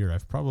game of the year.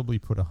 I've probably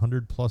put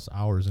 100+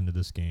 hours into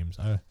this game.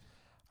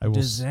 I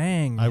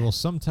will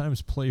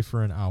sometimes play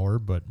for an hour,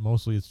 but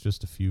mostly it's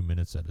just a few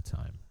minutes at a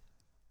time.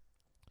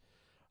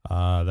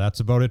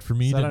 That's about it for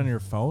me. Is that on your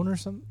phone or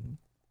something?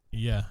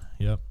 Yeah,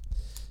 yep.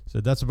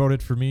 Said that's about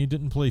it for me.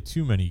 Didn't play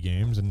too many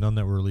games, and none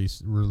that were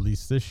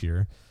released this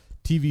year.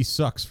 TV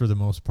sucks for the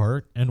most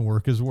part, and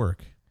work is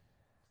work.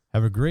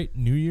 Have a great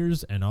New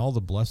Year's and all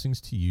the blessings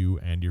to you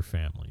and your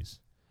families.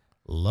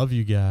 Love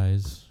you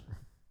guys.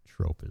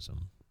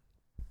 Tropism.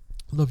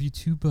 Love you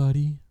too,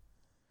 buddy.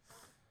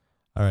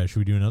 All right, should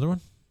we do another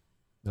one?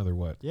 Another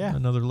what? Yeah.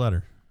 Another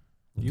letter.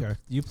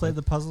 You played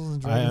the Puzzles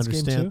and I Dragons game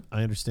understand. too?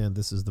 I understand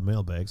this is the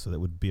mailbag, so that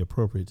would be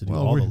appropriate to do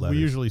Well, all the we letters.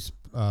 usually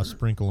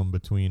sprinkle them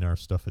between our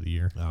stuff of the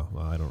year. Oh,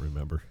 well, I don't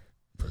remember.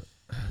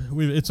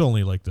 It's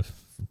only like the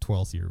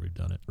 12th year we've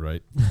done it.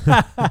 Right.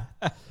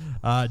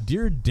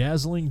 Dear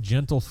dazzling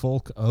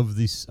gentlefolk of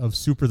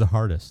Super the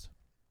Hardest.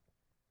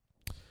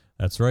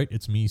 That's right.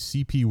 It's me,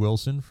 CP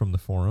Wilson from the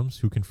forums,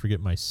 who can forget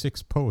my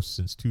 6 posts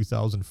since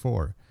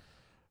 2004.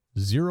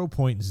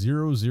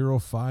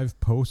 0.005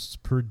 posts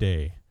per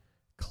day.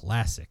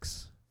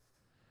 Classics.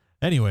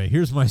 Anyway,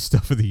 here's my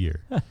stuff of the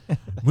year.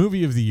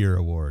 Movie of the Year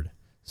award.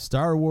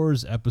 Star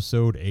Wars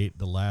Episode 8,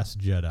 The Last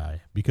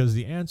Jedi, because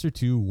the answer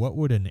to what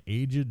would an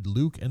aged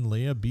Luke and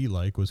Leia be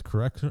like was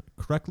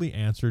correctly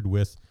answered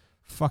with,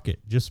 fuck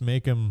it, just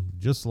make them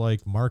just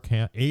like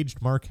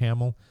aged Mark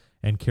Hamill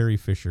and Carrie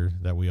Fisher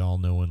that we all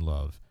know and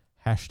love.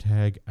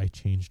 Hashtag I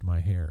changed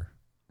my hair.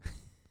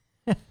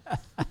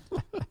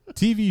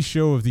 TV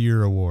Show of the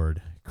Year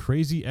award.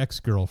 Crazy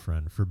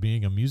Ex-Girlfriend for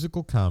being a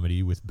musical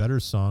comedy with better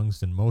songs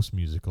than most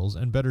musicals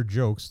and better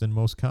jokes than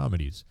most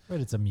comedies.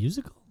 Wait, it's a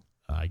musical?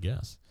 I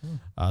guess.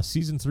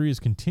 Season 3 has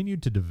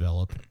continued to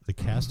develop the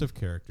cast of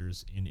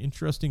characters in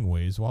interesting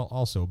ways while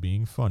also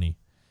being funny.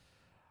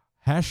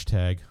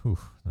 Hashtag, I'm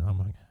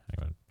going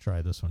to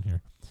try this one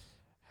here.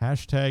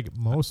 Hashtag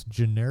most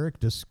generic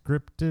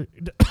descriptive.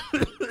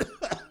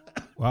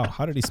 Wow,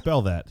 how did he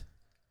spell that?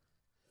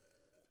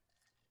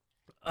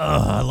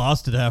 I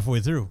lost it halfway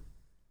through.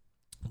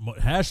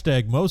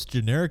 Hashtag most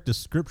generic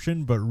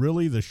description, but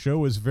really the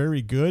show is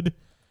very good.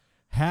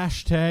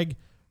 Hashtag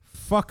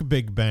fuck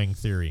Big Bang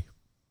Theory.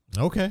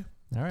 Okay.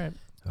 All right.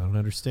 I don't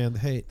understand the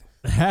hate.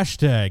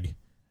 Hashtag,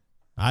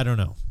 I don't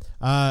know.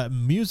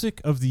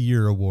 Music of the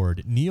Year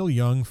award. Neil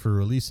Young for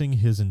releasing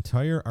his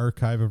entire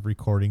archive of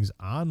recordings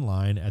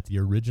online at the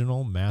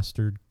original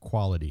mastered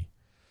quality.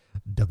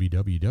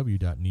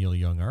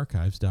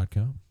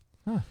 www.neilyoungarchives.com.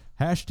 Huh.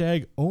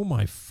 Hashtag, oh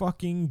my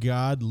fucking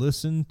God,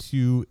 listen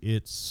to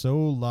it so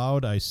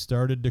loud I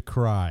started to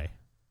cry.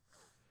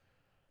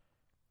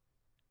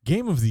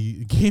 Game of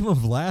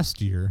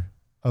this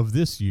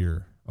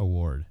year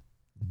award.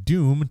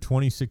 Doom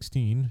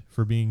 2016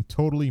 for being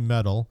totally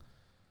metal,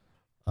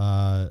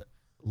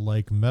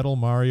 like Metal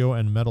Mario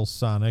and Metal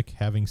Sonic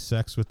having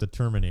sex with the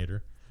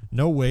Terminator.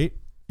 No, wait,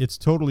 it's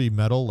totally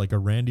metal like a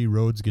Randy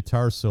Rhoads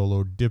guitar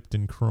solo dipped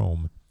in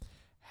chrome.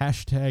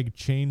 Hashtag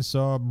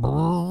chainsaw.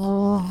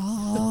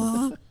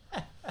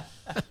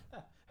 I don't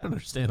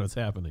understand what's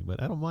happening,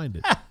 but I don't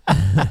mind it.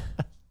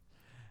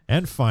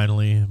 And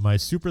finally, my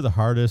Super the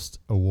Hardest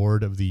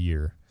award of the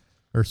year,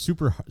 or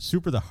Super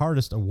the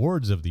Hardest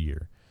awards of the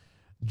year.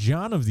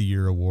 John of the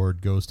Year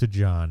award goes to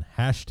John.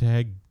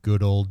 Hashtag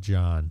good old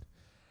John.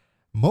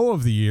 Mo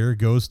of the Year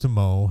goes to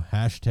Mo.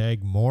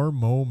 Hashtag more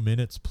Mo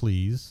minutes,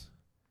 please.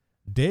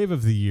 Dave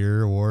of the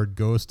Year award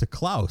goes to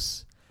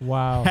Klaus.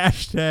 Wow.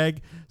 Hashtag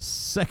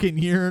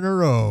second year in a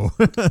row.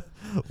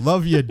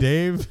 Love you,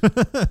 Dave.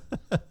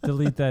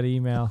 Delete that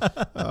email.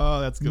 Oh,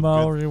 that's good.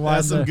 Mo, good. rewind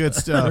That's some the- good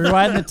stuff.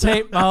 Rewind the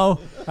tape, Mo.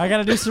 I got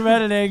to do some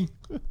editing.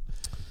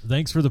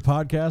 Thanks for the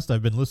podcast.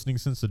 I've been listening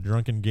since the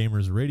Drunken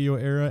Gamers radio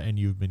era, and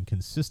you've been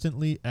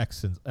consistently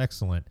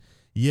excellent.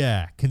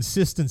 Yeah,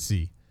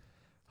 consistency.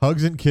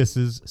 Hugs and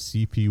kisses,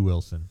 CP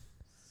Wilson.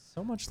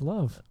 So much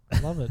love. I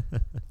love it.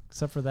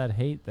 Except for that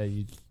hate that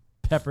you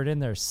peppered in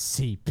there,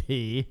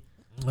 CP.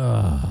 If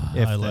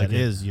I like that it.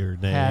 is your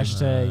name.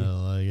 Hashtag I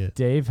like it.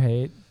 Dave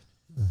hate.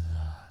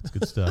 It's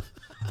good stuff.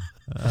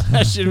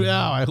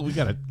 We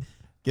got to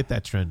get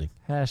that trending.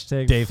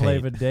 Hashtag Dave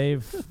Flava hate.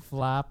 Dave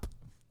flop.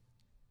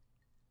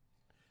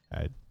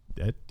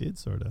 That did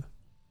sort of.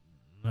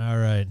 All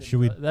right. Should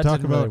we That talk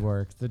didn't about really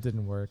work. That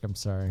didn't work. I'm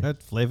sorry.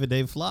 That Flava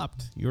Dave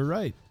flopped. You were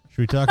right.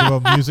 Should we talk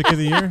about music of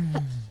the year?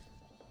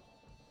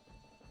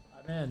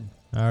 I'm in.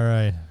 All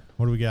right.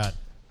 What do we got?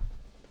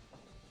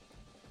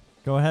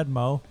 Go ahead,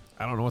 Mo.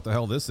 I don't know what the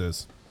hell this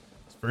is.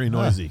 It's very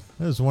noisy.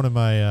 This is one of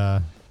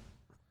my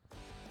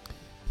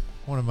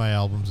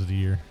albums of the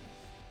year.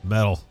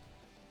 Metal.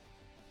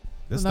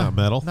 This is not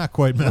metal. Not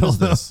quite What metal. is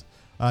this?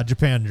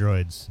 Japan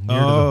Droids.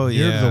 Near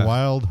yeah. to the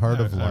wild heart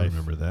of I life.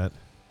 remember that.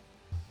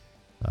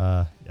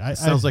 It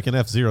Sounds like an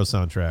F-Zero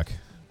soundtrack.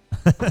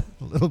 a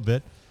little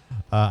bit.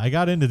 I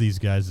got into these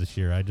guys this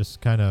year. I just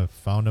kind of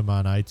found them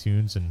on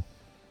iTunes, and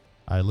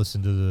I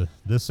listened to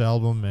this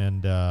album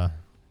and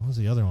what was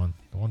the other one?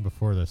 The one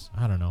before this?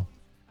 I don't know.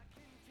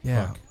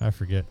 Yeah. Fuck, I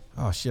forget.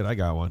 Oh, shit, I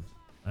got one.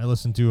 I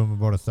listened to them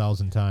about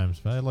 1,000 times,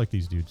 but I like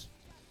these dudes.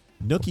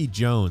 Nookie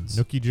Jones.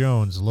 Nookie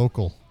Jones,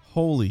 local.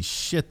 Holy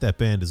shit, that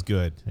band is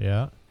good.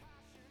 Yeah.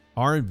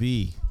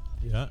 R&B.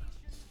 Yeah.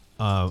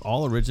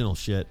 All original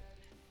shit.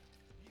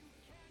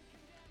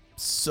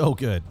 So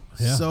good.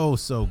 Yeah.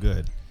 So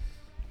good.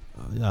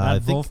 I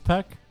Not think.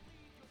 Wolfpack?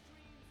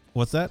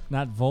 What's that?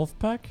 Not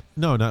Wolfpack?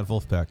 No, not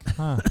Wolfpack.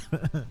 Huh.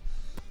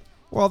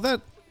 Well,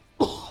 that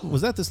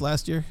was that this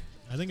last year.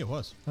 I think it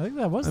was. I think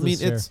that was I this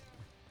mean, year. it's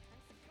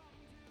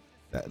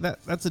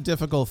that's a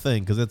difficult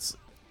thing because it's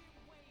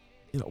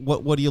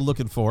what are you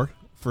looking for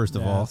first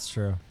of Yeah, all, that's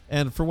true.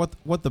 and for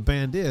what the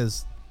band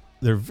is,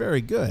 they're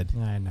very good.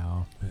 I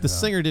know. The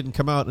singer didn't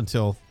come out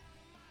until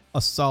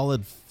a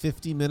solid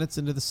 50 minutes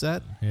into the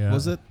set. Yeah.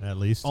 Was it? At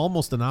least.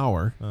 Almost an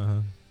hour.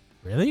 Uh-huh.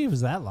 Really? It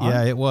was that long?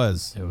 Yeah, it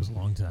was. It was a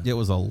long time. It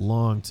was a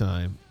long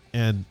time,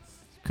 and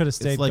Could have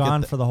stayed like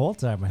gone at for the whole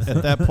time. I think.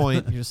 at that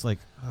point, you're just like,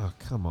 oh,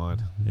 come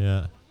on.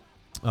 Yeah.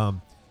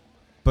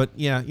 But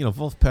yeah,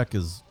 Wolfpack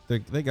is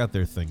they got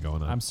their thing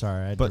going on. I'm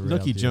sorry. I But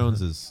derailed Nookie you.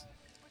 Jones is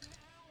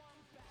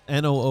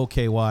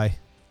Nooky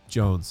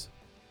Jones.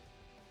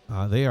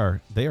 They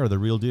are the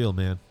real deal,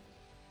 man.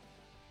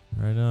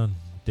 Right on.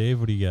 Dave,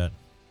 what do you got?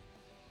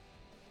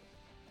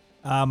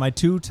 My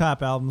 2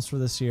 top albums for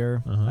this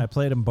year. Uh-huh. I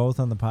played them both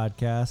on the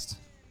podcast.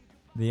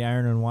 The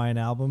Iron and Wine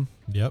album,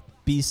 Yep.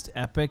 Beast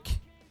Epic,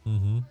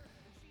 Mm-hmm.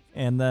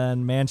 and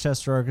then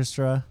Manchester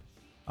Orchestra,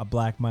 A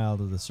Black Mile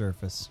to the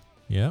Surface.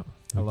 Yep.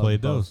 I We love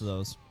played both those. of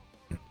those.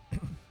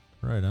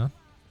 Right on.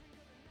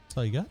 That's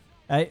all you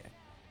got?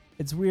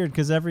 It's weird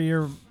because every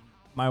year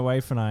my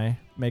wife and I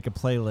make a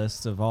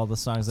playlist of all the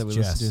songs that we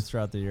listen to Jess.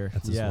 throughout the year.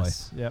 That's his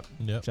yes. Yep.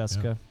 Yep.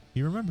 Jessica. Yeah.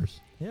 He remembers.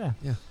 Yeah.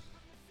 Yeah.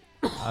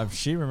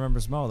 She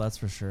remembers Mo, that's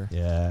for sure.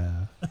 Yeah.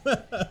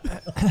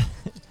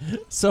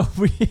 So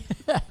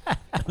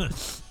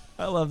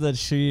I love that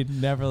she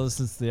never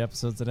listens to the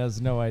episodes and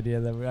has no idea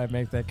that I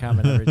make that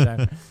comment every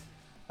time.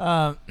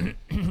 Well,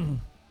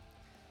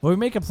 we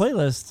make a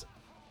playlist,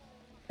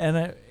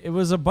 and it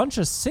was a bunch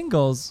of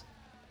singles,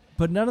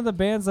 but none of the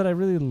bands that I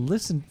really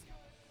listened.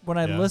 When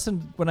I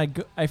listened,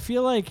 I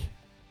feel like,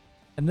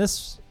 and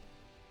this,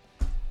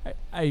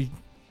 I'm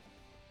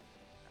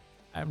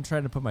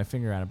trying to put my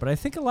finger on it, but I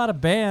think a lot of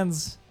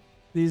bands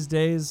these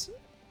days,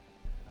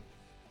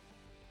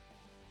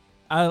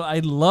 I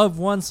love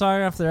one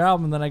song off their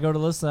album, and then I go to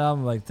listen to the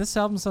album, like, this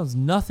album sounds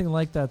nothing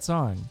like that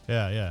song.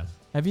 Yeah, yeah.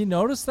 Have you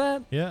noticed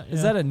that? Yeah.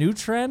 Is that a new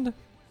trend?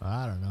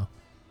 I don't know.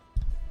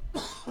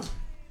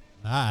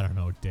 I don't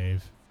know,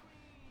 Dave.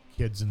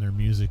 Kids and their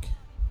music.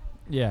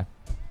 Yeah.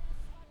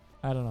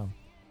 I don't know.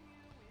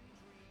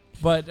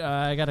 But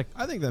I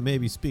think that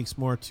maybe speaks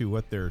more to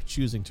what they're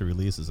choosing to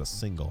release as a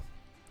single.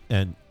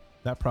 And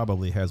that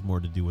probably has more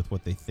to do with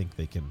what they think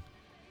they can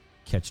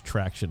catch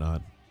traction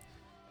on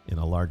in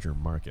a larger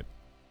market.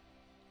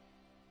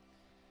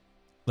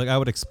 Like, I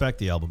would expect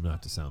the album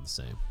not to sound the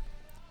same.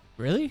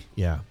 Really?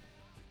 Yeah.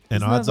 And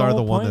Isn't that odds the are whole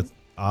the one point?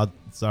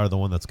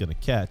 that's going to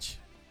catch.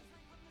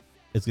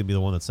 It's going to be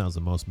the one that sounds the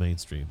most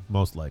mainstream,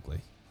 most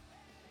likely.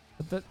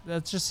 But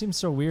that just seems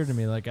so weird to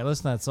me. Like, I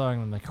listen to that song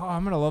and I'm like, oh,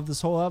 I'm going to love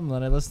this whole album.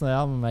 Then I listen to the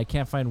album and I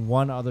can't find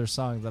one other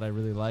song that I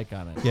really like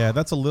on it. Yeah,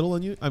 that's a little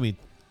unusual. I mean,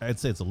 I'd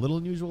say it's a little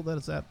unusual that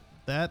it's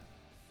that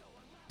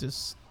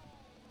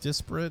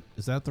disparate.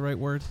 Is that the right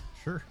word?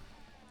 Sure.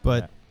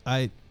 But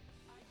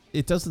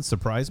it doesn't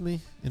surprise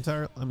me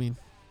entirely. I mean,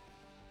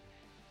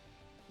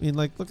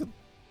 like, look at,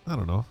 I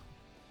don't know.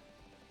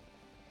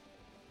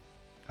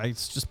 I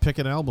just pick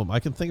an album. I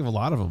can think of a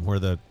lot of them where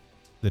the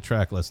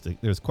track listing,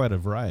 there's quite a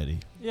variety.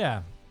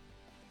 Yeah.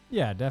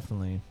 Yeah,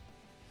 definitely.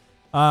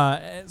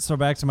 So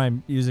back to my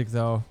music,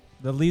 though.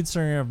 The lead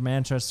singer of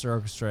Manchester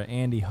Orchestra,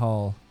 Andy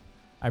Hull,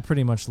 I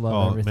pretty much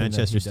love everything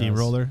Manchester that he does.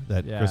 Steamroller,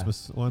 that Yeah.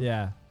 Christmas one?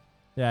 Yeah.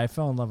 Yeah, I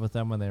fell in love with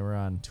them when they were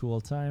on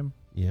Tool Time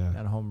Yeah.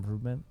 and Home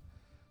Improvement.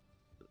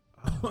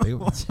 I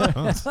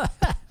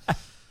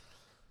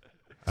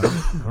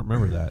don't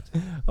remember that.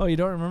 Oh, you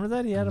don't remember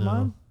that? He had him No.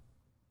 on?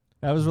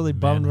 I was really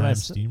bummed when I Mannheim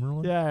saw.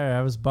 Steamroller? Yeah,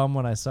 I was bummed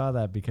when I saw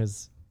that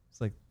because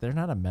it's like, they're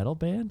not a metal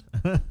band?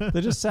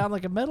 They just sound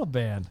like a metal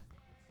band.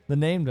 The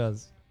name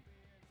does.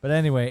 But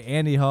anyway,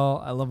 Andy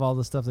Hull, I love all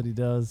the stuff that he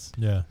does.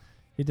 Yeah.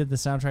 He did the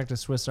soundtrack to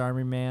Swiss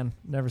Army Man.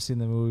 Never seen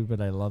the movie,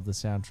 but I love the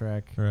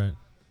soundtrack. Right.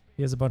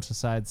 He has a bunch of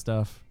side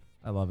stuff.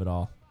 I love it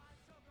all.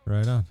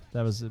 Right on.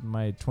 That was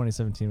my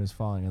 2017 was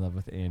falling in love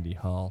with Andy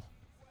Hull.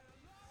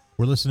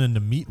 We're listening to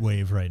Meat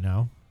Wave right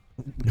now.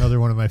 Another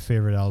one of my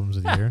favorite albums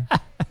of the year.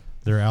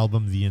 Their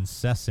album, The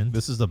Incessant.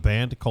 This is a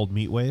band called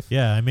Meatwave.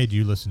 Yeah, I made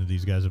you listen to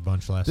these guys a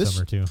bunch last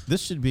summer, too.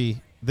 This should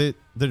be, their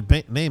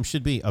name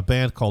should be A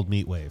Band Called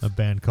Meatwave. A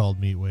band called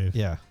Meat Wave.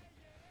 Yeah.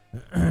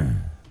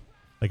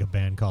 Like a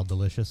band called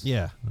Delicious.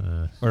 Yeah.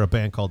 Or a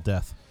band called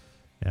Death.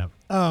 Yeah.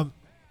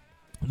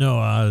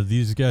 No,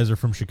 these guys are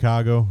from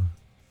Chicago.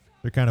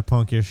 They're kind of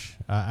punkish.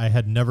 I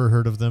had never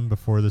heard of them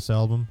before this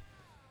album.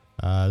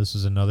 This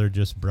is another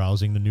just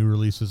browsing the new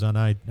releases on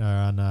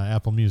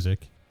Apple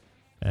Music.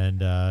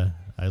 And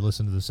I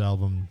listened to this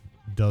album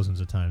dozens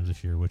of times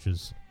this year, which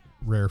is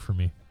rare for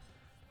me.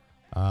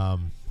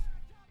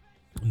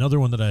 Another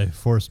one that I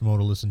forced Mo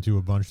to listen to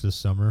a bunch this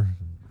summer,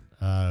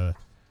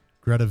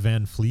 Greta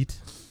Van Fleet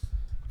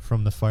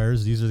from The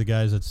Fires. These are the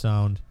guys that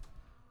sound,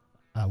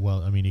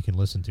 well, I mean, you can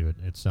listen to it.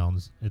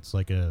 It's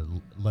like a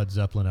Led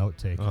Zeppelin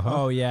outtake. Uh-huh.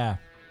 Oh, yeah.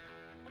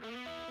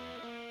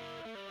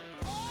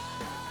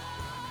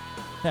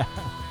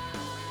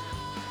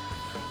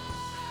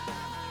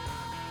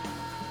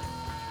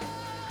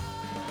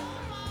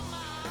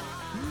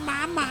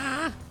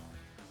 Mama.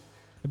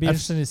 It'd be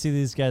interesting to see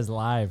these guys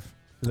live.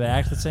 Do they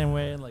act the same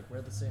way and like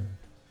wear the same?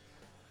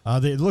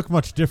 They look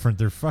much different.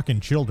 They're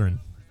fucking children.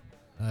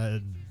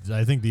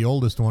 I think the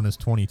oldest one is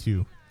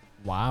 22.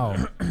 Wow.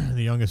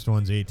 The youngest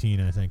one's 18,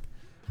 I think.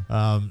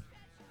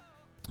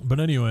 But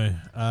anyway,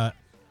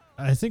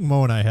 I think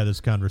Mo and I had this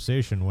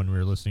conversation when we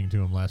were listening to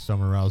him last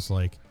summer. I was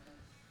like,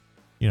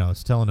 you know, I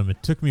was telling him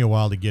it took me a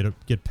while to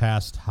get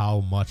past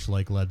how much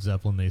like Led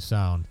Zeppelin they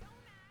sound.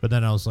 But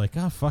then I was like,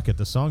 oh, fuck it.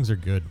 The songs are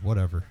good.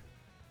 Whatever.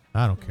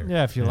 I don't care.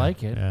 Yeah, if you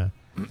like it.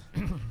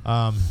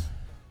 Yeah.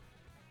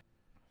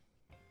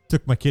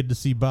 Took my kid to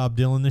see Bob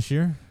Dylan this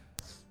year.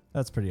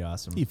 That's pretty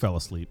awesome. He fell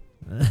asleep.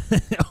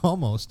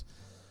 Almost.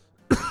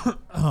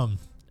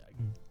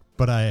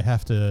 But I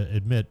have to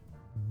admit,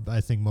 I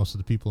think most of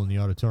the people in the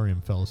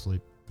auditorium fell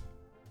asleep.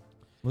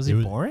 Was he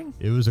boring?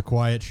 It was a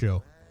quiet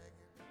show.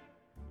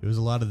 It was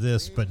a lot of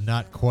this, but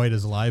not quite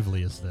as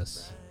lively as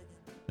this.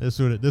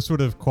 This would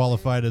have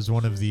qualified as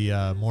one of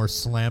the more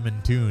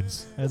slammin'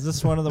 tunes. Is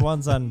this one of the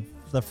ones on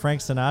the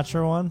Frank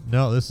Sinatra one?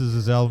 No, this is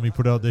his album he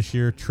put out this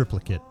year,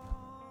 Triplicate.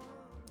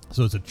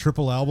 So it's a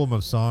triple album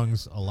of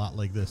songs a lot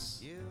like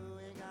this.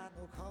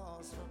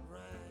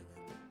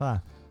 Huh.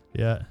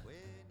 Yeah.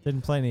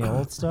 Didn't play any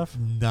old stuff?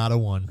 Not a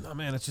one. Oh,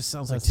 man, it just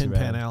sounds That's like too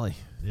Tin Pan bad. Alley.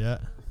 Yeah.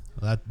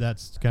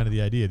 That's kind of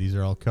the idea. These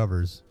are all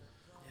covers.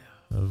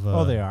 Of,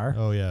 Oh, they are?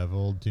 Oh, yeah, of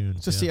old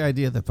tunes. Just yeah. the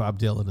idea that Bob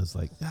Dylan is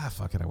like,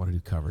 fuck it, I want to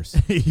do covers.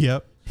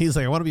 Yep. He's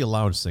like, I want to be a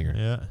lounge singer.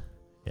 Yeah.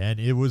 And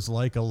it was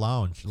like a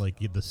lounge. Like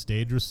the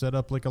stage was set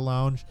up like a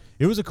lounge.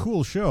 It was a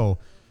cool show,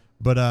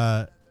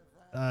 but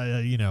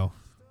you know.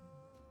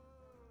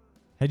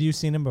 Had you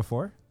seen him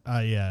before?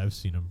 Yeah, I've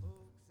seen him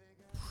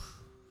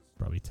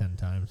probably 10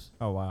 times.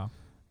 Oh, wow.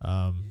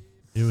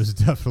 It was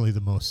definitely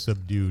the most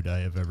subdued I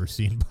have ever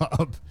seen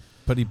Bob.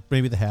 But he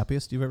maybe the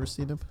happiest you've ever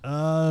seen him?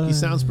 He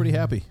sounds pretty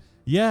happy.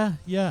 Yeah,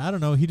 I don't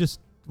know. He just,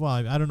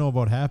 I don't know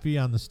about happy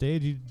on the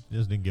stage. He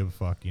just didn't give a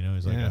fuck, you know.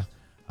 He's like, Yeah.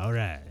 all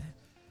right.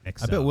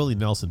 Next I bet up." Willie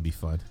Nelson would be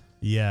fun.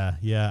 Yeah.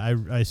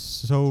 I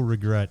so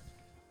regret.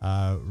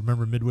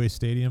 Remember Midway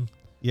Stadium?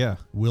 Yeah.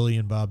 Willie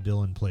and Bob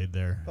Dylan played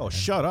there. Oh, and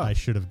shut up. I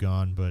should have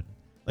gone, but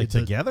Like it's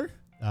a- together?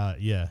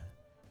 yeah.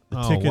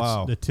 Oh,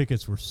 wow. The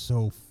tickets were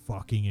so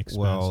fucking expensive.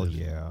 Well,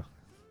 yeah.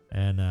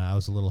 And I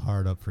was a little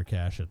hard up for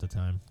cash at the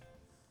time.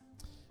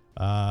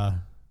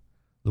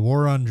 The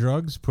War on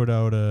Drugs put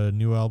out a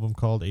new album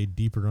called A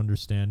Deeper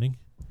Understanding.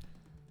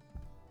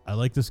 I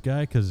like this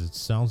guy because it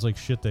sounds like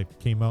shit that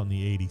came out in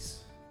the 80s.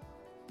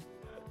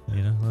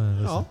 You know?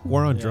 Oh,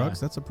 War on Yeah. Drugs,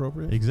 that's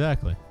appropriate.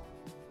 Exactly.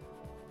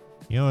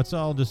 You know, it's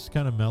all just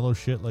kind of mellow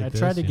shit like I this.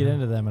 tried to you get know?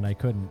 into them and I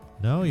couldn't.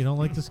 No, you don't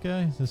like this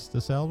guy?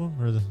 This album?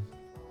 Or the...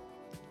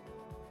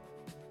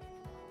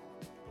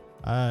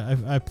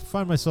 I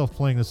find myself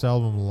playing this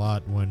album a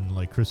lot when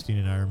like Christine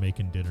and I are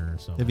making dinner or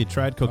something. Have you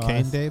tried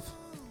cocaine, I- Dave?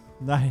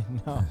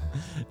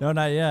 No,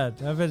 not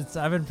yet. I've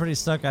been pretty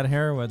stuck on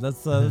heroin.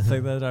 That's the other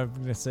thing that I'm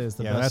gonna say is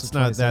the Yeah, best. that's of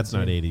not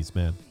 2017. 80s,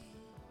 man.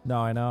 No,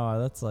 I know.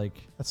 That's like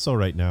That's so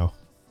right now.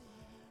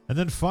 And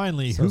then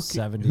finally, So who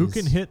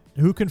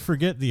 70s. can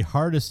forget the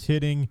hardest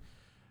hitting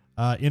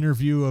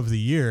interview of the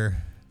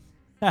year?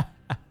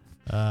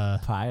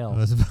 pile.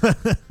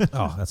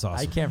 Oh, that's awesome.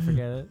 I can't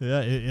forget it.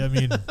 Yeah,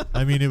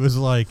 I mean, it was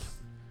like,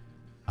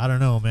 I don't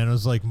know, man. It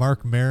was like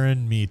Mark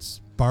Maron meets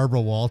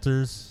Barbara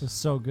Walters. It was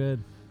so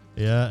good.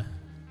 Yeah.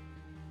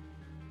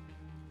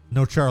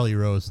 No Charlie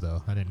Rose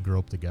though. I didn't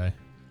grope the guy.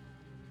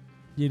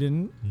 You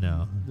didn't?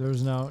 No.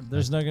 There's not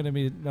going to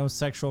be no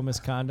sexual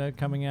misconduct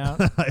coming out.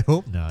 I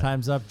hope not.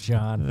 Time's up,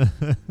 John.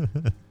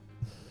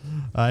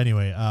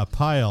 Anyway,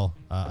 Pile,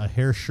 A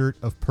Hair Shirt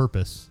of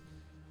Purpose.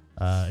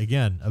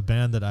 Again, a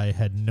band that I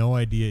had no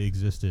idea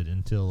existed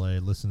until I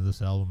listened to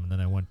this album, and then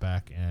I went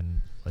back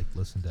and like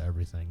listened to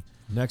everything.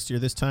 Next year,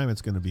 this time,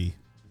 it's going to be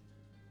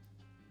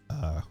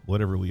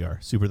whatever we are.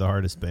 Super the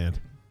hardest band.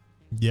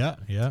 Yeah.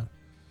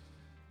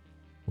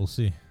 We'll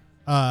see.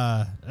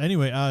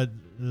 Anyway,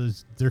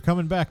 they're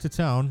coming back to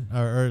town,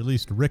 or at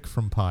least Rick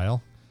from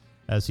Pile,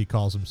 as he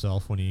calls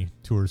himself when he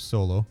tours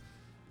solo.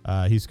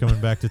 He's coming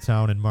back to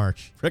town in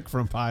March. Rick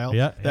from Pile.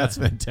 Yeah, That's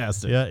yeah.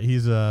 fantastic. Yeah,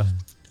 he's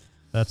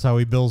that's how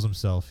he bills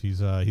himself.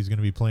 He's going to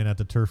be playing at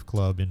the Turf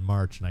Club in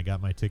March, and I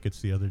got my tickets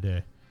the other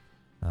day.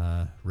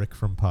 Rick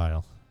from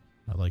Pile.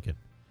 I like it.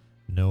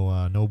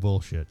 No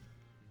bullshit.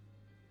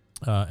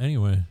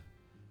 Anyway,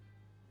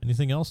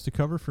 anything else to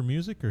cover for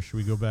music, or should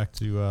we go back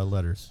to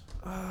letters?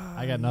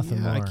 I got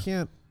nothing more. I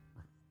can't.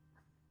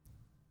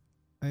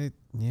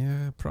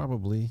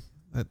 Probably.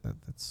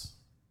 That's.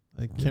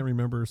 I can't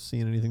remember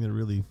seeing anything that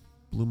really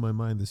blew my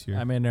mind this year.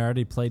 I mean, I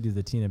already played you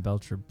the Tina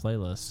Belcher It's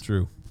playlist.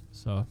 true.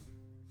 So,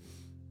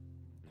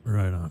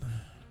 Right on.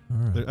 All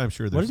right. I'm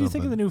sure there's what did you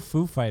think something. of the new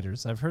Foo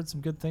Fighters? I've heard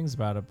some good things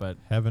about it, but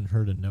Haven't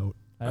heard a note.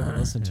 I haven't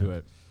listened to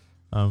it.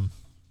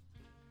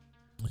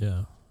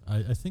 Yeah.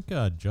 I think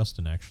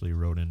Justin actually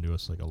wrote into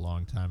us like a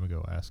long time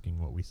ago asking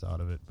what we thought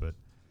of it, but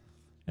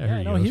Yeah,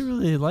 he no, goes. he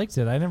really liked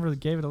it. I never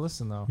gave it a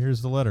listen, though.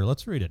 Here's the letter.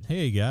 Let's read it.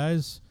 Hey,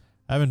 guys.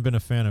 I haven't been a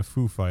fan of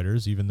Foo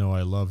Fighters, even though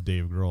I love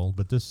Dave Grohl,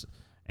 but this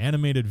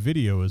animated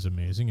video is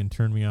amazing and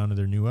turned me on to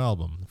their new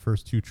album. The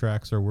first 2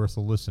 tracks are worth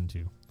a listen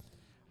to.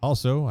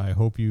 Also, I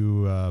hope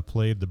you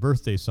played the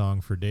birthday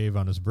song for Dave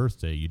on his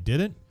birthday. You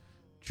didn't?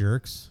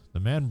 Jerks. The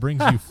man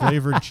brings you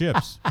flavored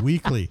chips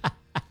weekly.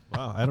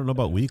 Wow, I don't know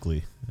about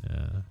weekly.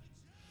 Yeah.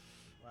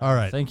 All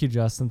right. Thank you,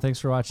 Justin. Thanks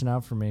for watching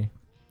out for me.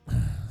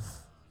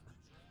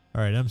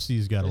 All right,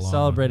 MC's got a They long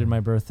celebrated my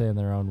birthday in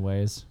their own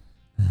ways.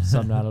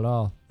 Some not at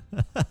all.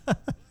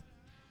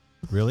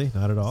 Really?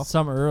 Not at all?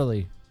 Some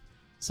early.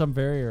 Some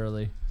very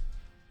early.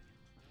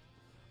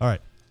 All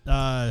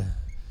right.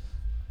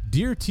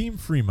 Dear Team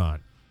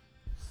Fremont,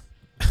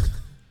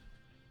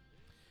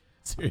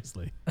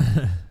 Seriously.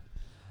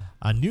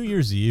 on New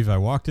Year's Eve, I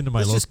walked into my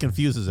This local... just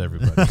confuses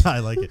everybody. I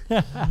like it.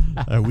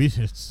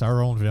 It's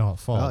our own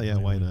fault. Oh, yeah,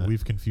 why not?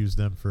 We've confused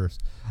them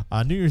first.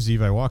 On New Year's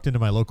Eve, I walked into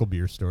my local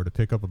beer store to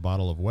pick up a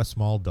bottle of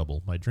Westmalle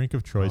Double, my drink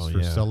of choice for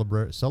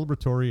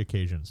celebratory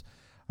occasions.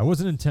 I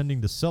wasn't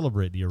intending to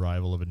celebrate the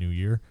arrival of a new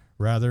year.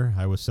 Rather,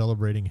 I was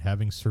celebrating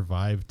having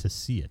survived to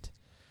see it.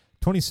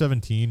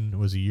 2017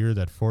 was a year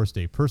that forced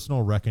a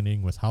personal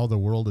reckoning with how the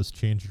world has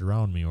changed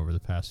around me over the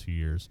past few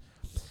years.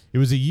 It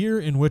was a year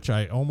in which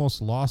I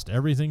almost lost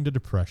everything to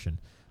depression.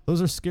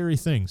 Those are scary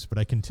things, but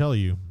I can tell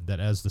you that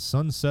as the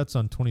sun sets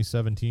on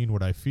 2017,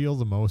 what I feel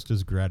the most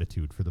is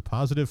gratitude for the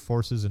positive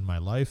forces in my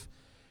life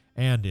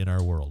and in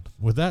our world.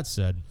 With that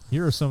said,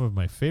 here are some of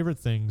my favorite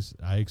things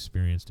I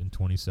experienced in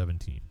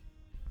 2017.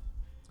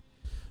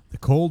 The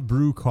cold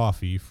brew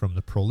coffee from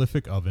the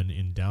prolific oven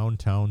in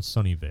downtown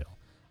Sunnyvale.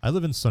 I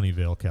live in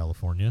Sunnyvale,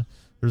 California.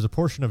 There's a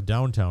portion of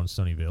downtown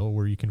Sunnyvale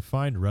where you can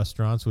find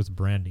restaurants with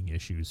branding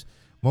issues.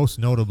 Most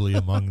notably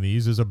among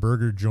these is a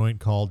burger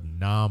joint called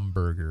Nom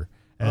Burger,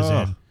 as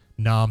in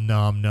nom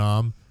nom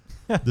nom.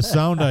 The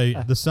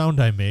sound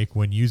I make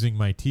when using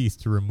my teeth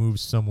to remove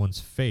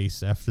someone's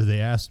face after they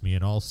ask me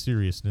in all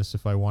seriousness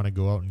if I want to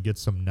go out and get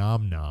some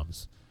nom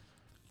noms.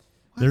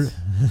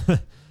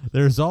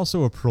 There's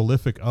also a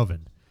prolific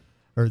oven.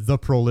 Or the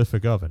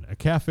Prolific Oven, a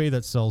cafe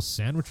that sells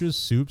sandwiches,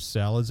 soups,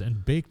 salads,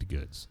 and baked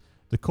goods.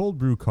 The cold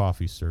brew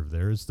coffee served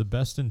there is the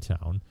best in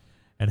town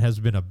and has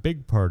been a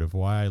big part of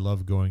why I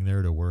love going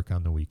there to work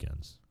on the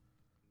weekends.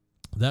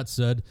 That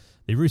said,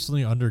 they've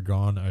recently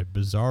undergone a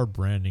bizarre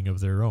branding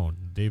of their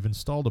own. They've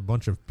installed a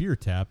bunch of beer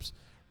taps,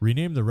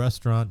 renamed the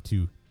restaurant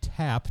to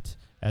Tapped,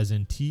 as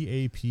in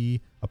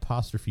T-A-P'-T,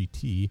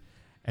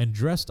 and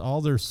dressed all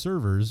their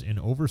servers in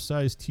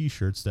oversized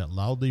T-shirts that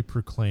loudly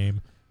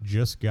proclaim,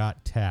 "Just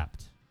got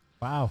tapped."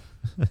 Wow.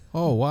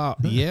 Oh, wow.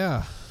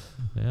 Yeah.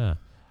 Yeah.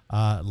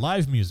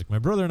 Live music. My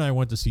brother and I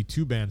went to see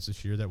 2 bands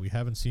this year that we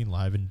haven't seen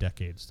live in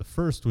decades. The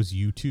first was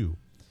U2.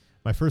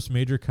 My first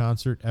major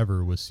concert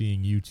ever was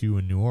seeing U2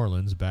 in New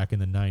Orleans back in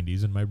the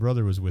 90s, and my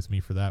brother was with me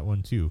for that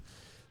one too.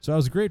 So I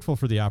was grateful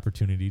for the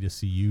opportunity to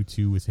see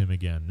U2 with him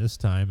again, this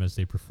time as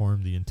they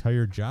performed the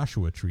entire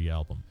Joshua Tree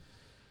album.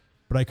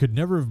 But I could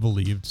never have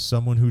believed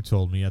someone who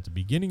told me at the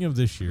beginning of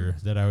this year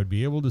that I would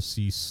be able to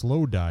see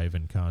Slow Dive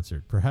in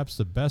concert, perhaps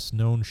the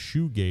best-known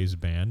shoegaze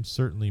band,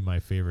 certainly my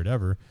favorite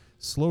ever.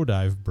 Slow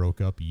Dive broke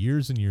up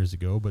years and years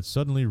ago, but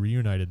suddenly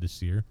reunited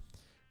this year,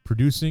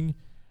 producing...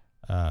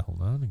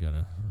 hold on,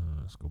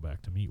 let's go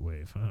back to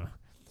Meatwave.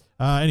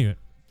 Anyway,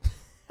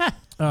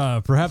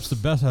 perhaps the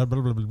best...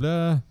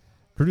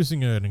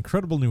 producing an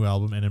incredible new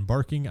album and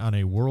embarking on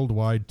a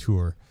worldwide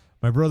tour.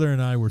 My brother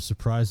and I were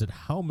surprised at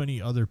how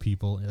many other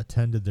people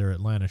attended their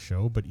Atlanta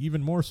show, but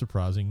even more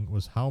surprising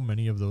was how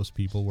many of those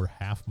people were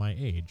half my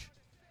age.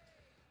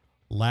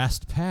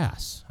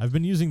 LastPass. I've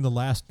been using the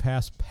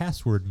LastPass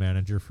password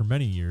manager for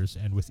many years,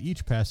 and with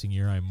each passing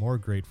year, I'm more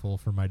grateful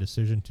for my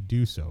decision to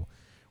do so.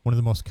 One of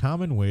the most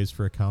common ways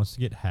for accounts to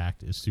get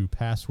hacked is through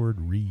password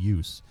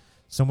reuse.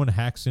 Someone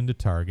hacks into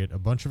Target, a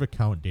bunch of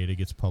account data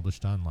gets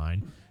published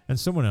online, and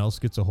someone else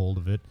gets a hold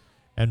of it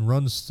and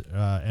runs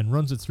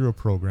it through a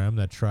program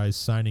that tries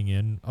signing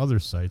in other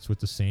sites with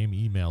the same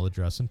email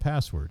address and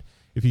password.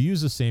 If you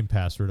use the same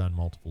password on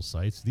multiple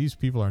sites, these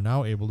people are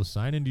now able to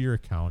sign into your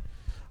account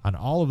on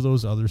all of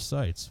those other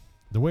sites.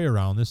 The way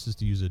around this is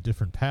to use a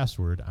different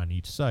password on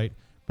each site,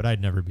 but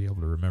I'd never be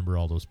able to remember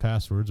all those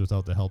passwords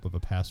without the help of a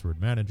password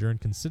manager, and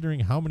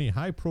considering how many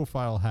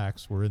high-profile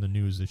hacks were in the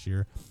news this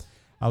year,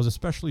 I was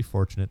especially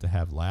fortunate to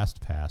have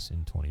LastPass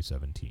in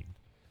 2017.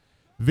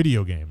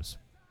 Video games.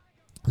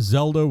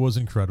 Zelda was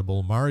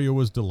incredible, Mario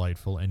was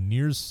delightful, and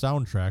Nier's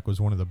soundtrack was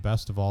one of the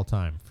best of all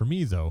time. For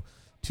me, though,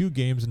 2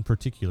 games in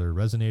particular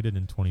resonated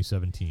in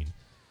 2017.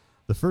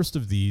 The first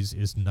of these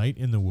is Night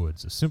in the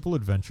Woods, a simple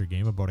adventure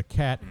game about a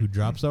cat who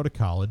drops out of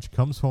college,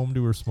 comes home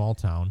to her small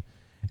town,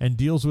 and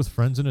deals with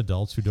friends and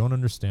adults who don't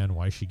understand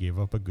why she gave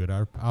up a good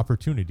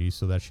opportunity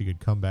so that she could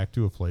come back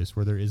to a place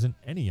where there isn't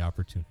any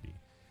opportunity.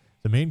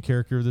 The main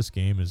character of this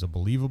game is a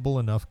believable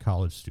enough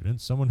college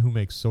student, someone who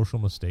makes social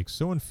mistakes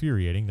so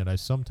infuriating that I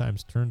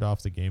sometimes turned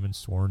off the game and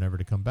swore never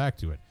to come back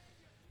to it.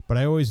 But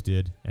I always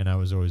did, and I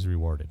was always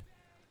rewarded.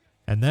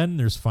 And then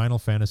there's Final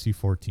Fantasy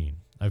XIV.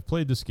 I've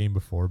played this game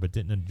before, but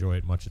didn't enjoy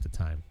it much at the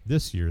time.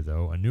 This year,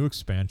 though, a new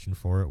expansion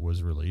for it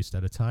was released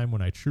at a time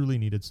when I truly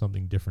needed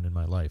something different in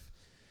my life.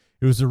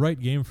 It was the right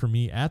game for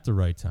me at the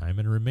right time,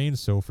 and remained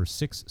so for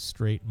 6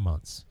 straight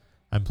months.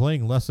 I'm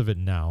playing less of it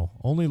now,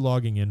 only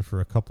logging in for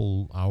a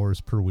couple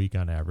hours per week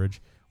on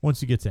average.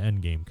 Once you get to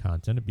endgame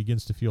content, it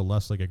begins to feel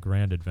less like a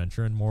grand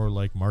adventure and more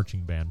like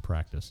marching band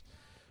practice.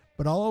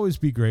 But I'll always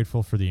be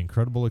grateful for the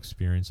incredible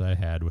experience I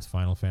had with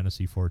Final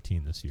Fantasy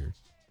XIV this year.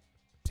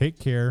 Take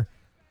care,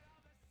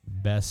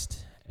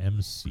 Best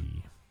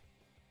MC.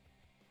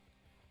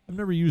 I've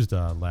never used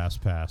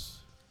LastPass.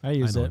 I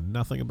use I know it.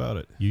 nothing about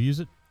it. You use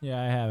it? Yeah,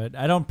 I have it.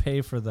 I don't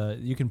pay for the.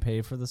 You can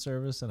pay for the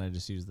service, and I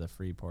just use the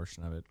free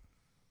portion of it.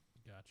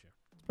 Gotcha.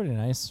 It's pretty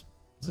nice.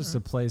 It's just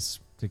a place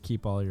to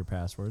keep all your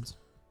passwords.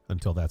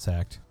 Until that's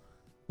hacked.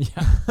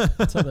 Yeah,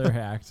 until they're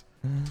hacked,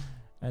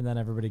 and then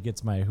everybody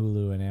gets my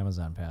Hulu and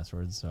Amazon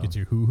passwords. So Get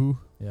your hoo-hoo?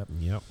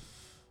 Yep.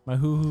 my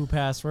Hulu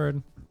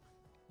password.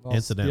 I'll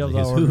Incidentally, be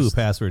his able to order Hulu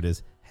password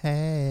is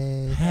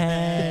hey.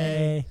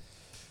 Hey.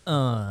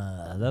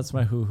 That's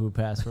my Hulu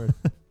password.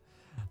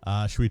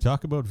 Should we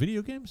talk about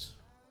video games?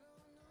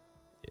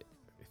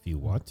 If you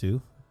want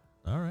to.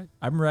 All right.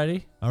 I'm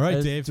ready. All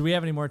right, Dave. Do we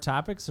have any more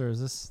topics, or is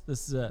this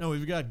is No,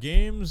 we've got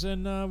games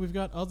and we've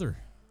got other.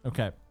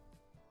 okay?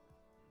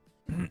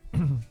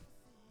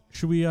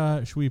 Should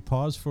we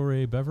pause for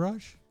a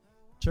beverage?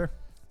 Sure.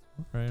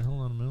 All right,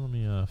 hold on a minute. Let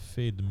me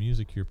fade the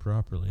music here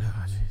properly.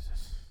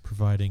 Jesus.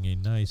 Providing a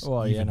nice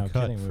even no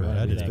cut kidding. We for wanna do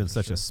editing. It's that been for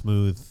such sure. a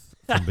smooth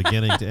from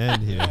beginning to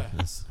end here.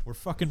 It's- We're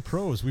fucking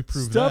pros. We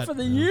proved Stuff that. of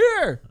the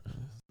year.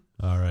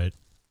 All right.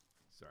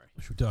 Sorry.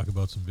 Should we talk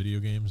about some video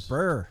games?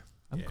 Brr.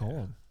 I'm Yeah.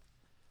 cold.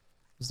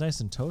 It's nice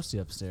and toasty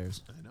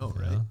upstairs. I know,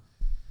 Yeah. right?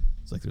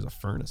 It's like there's a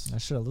furnace. I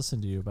should have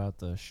listened to you about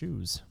the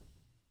shoes.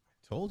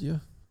 Told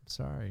you.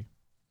 Sorry.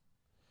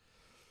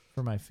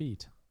 For my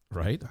feet.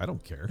 Right? I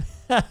don't care.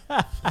 Should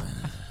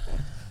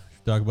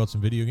we talk about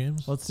some video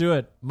games? Let's do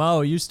it.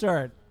 Mo, you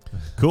start.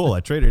 Cool. I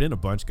traded in a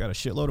bunch. Got a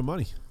shitload of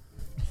money.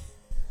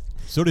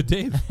 So did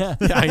Dave. Yeah,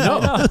 I know.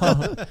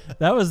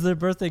 That was the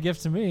birthday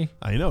gift to me.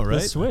 I know, The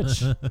right?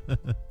 Switch.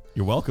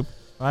 You're welcome.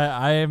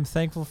 I am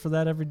thankful for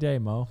that every day,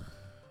 Mo.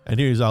 And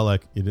here he's all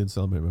like, you didn't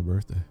celebrate my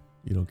birthday.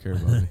 You don't care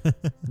about me.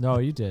 No,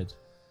 you did.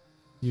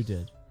 You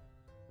did.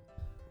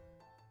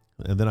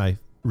 And then I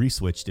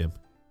re-switched him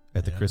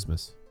at the Yeah.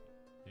 Christmas.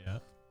 Yeah.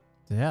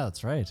 Yeah,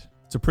 that's right.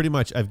 So pretty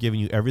much I've given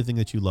you everything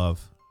that you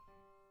love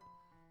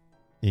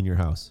in your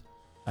house.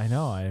 I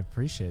know. I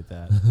appreciate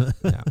that.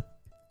 Yeah.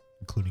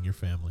 Including your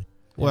family.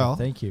 Yeah, Well,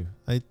 thank you.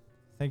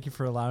 Thank you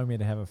for allowing me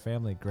to have a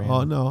family.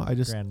 Oh no, I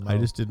just Grand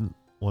didn't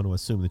want to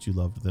assume that you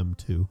loved them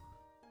too.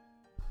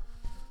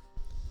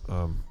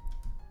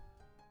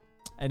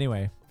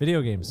 Anyway,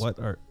 video games. What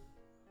are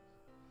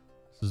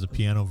This is a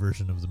piano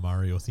version of the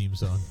Mario theme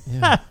song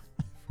yeah.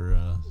 for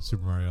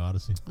Super Mario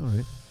Odyssey. All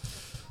right.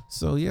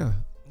 So yeah.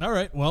 All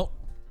right. Well,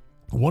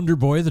 Wonder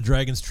Boy: The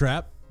Dragon's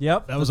Trap.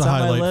 Yep. That was that's a on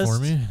my highlight for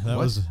list. me. That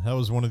What?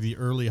 was one of the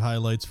early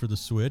highlights for the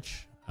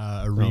Switch.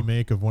 A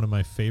remake of one of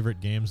my favorite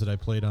games that I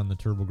played on the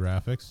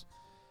TurboGrafx.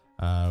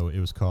 It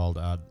was called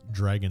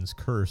Dragon's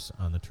Curse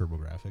on the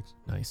TurboGrafx.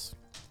 Nice.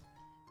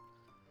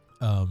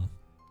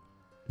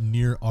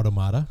 Near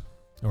Automata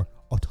or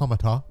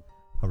Automata,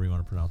 however you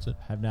want to pronounce it.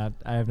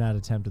 I have not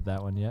attempted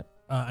that one yet.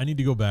 I need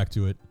to go back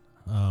to it.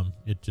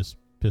 It just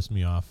pissed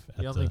me off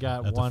at You only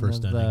got at the one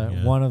first of the ending.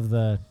 Yeah. one of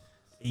the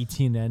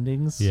 18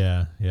 endings.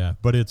 Yeah, yeah,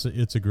 but it's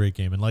a great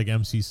game, and like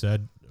MC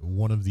said,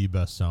 one of the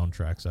best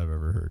soundtracks I've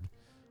ever heard.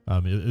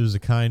 It was a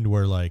kind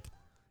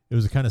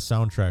of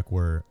soundtrack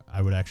where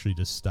I would actually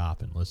just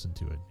stop and listen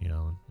to it. You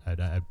know,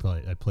 I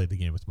played the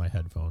game with my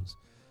headphones,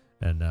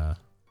 and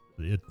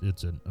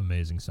it's an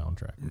amazing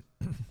soundtrack.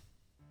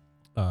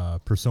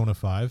 Persona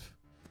 5,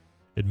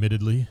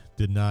 admittedly,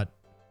 did not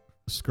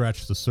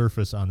scratch the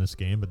surface on this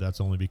game, but that's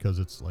only because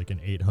it's like an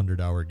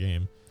 800-hour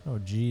game. Oh,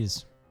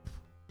 geez.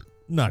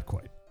 Not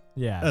quite.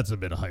 Yeah. That's a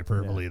bit of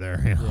hyperbole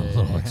there. You know, Yeah, a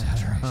little yeah, yeah.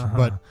 exaggeration.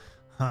 But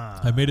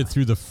I made it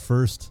through the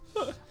first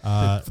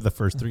For the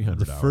first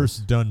 300 the hours.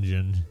 first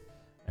dungeon,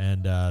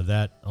 and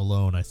that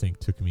alone I think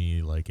took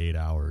me like 8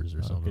 hours or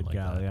Oh, something good like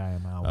golly, that. I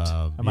am out.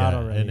 I'm yeah, out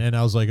already. and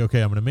I was like,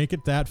 okay, I'm gonna make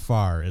it that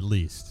far at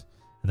least,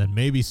 and then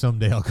maybe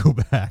someday I'll go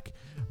back.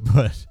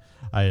 But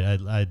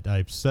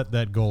I set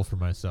that goal for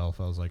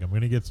myself. I was like, I'm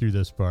gonna get through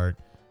this part,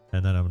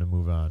 and then I'm gonna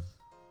move on.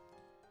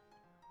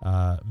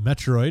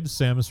 Metroid: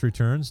 Samus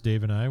Returns.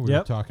 Dave and I we were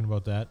Yep. talking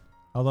about that.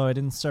 Although I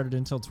didn't start it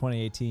until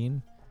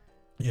 2018,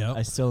 Yeah,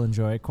 I still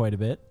enjoy it quite a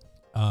bit.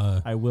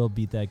 I will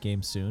beat that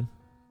game soon.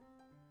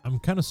 I'm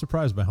kind of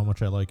surprised by how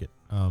much I like it.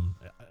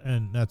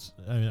 And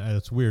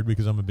that's weird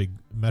because I'm a big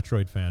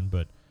Metroid fan,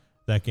 but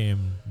that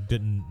game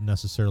didn't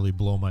necessarily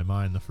blow my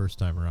mind the first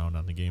time around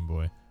on the Game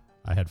Boy.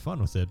 I had fun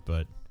with it,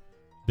 but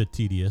a bit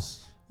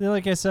tedious. Yeah,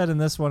 like I said, in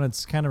this one,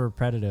 it's kind of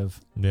repetitive.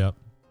 Yep.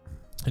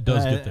 It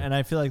does get there. And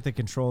I feel like the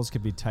controls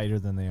could be tighter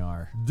than they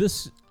are.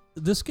 This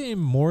game,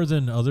 more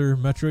than other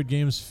Metroid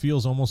games,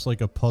 feels almost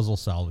like a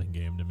puzzle-solving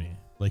game to me.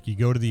 Like, you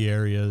go to the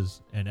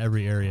areas, and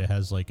every area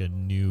has, like, a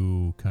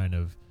new kind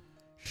of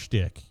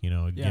shtick,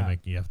 a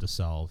gimmick you have to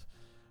solve,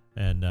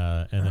 and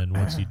then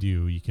once you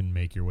do, you can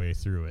make your way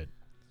through it.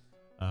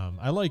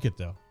 I like it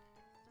though.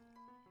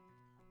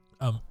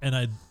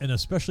 And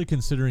especially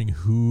considering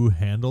who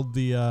handled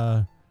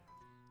the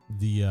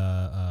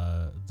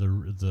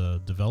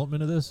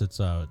development of this, it's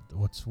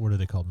what are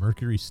they called?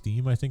 Mercury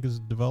Steam, I think, is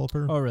the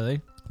developer. Oh,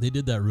 really? They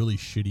did that really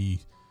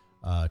shitty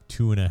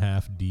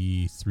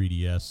 2.5D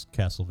 3DS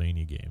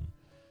Castlevania game.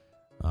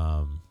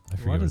 I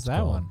forget What is it's that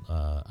called. one?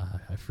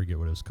 I forget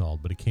what it was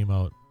called, but it came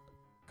out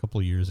a couple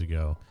of years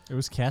ago. It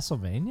was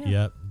Castlevania?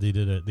 Yep, they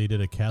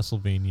did a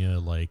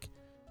Castlevania like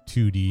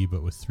 2D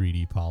but with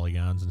 3D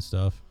polygons and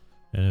stuff.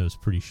 And it was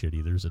pretty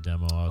shitty. There's a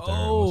demo out there.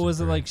 Oh,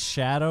 was it like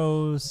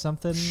Shadow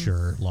something?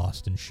 Sure,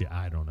 Lost in shit.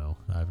 I don't know.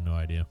 I have no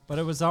idea. But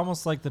it was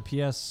almost like the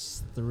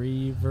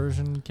PS3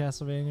 version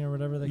Castlevania or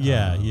whatever they call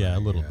Yeah, it. yeah, a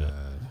little bit.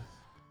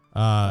 That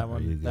Are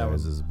you one, that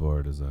guys one. as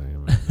bored as I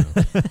am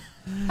right now?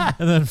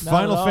 And then Not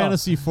Final at all.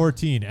 Fantasy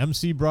 14.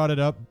 MC brought it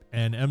up,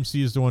 and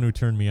MC is the one who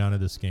turned me on to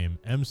this game.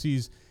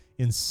 MC's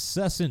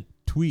incessant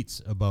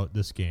tweets about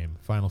this game,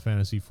 Final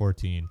Fantasy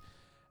 14,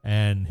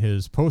 and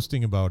his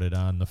posting about it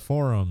on the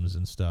forums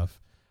and stuff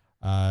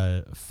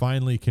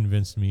finally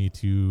convinced me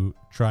to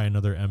try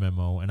another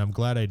MMO, and I'm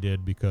glad I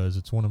did because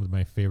it's one of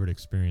my favorite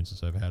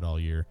experiences I've had all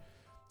year.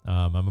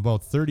 I'm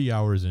about 30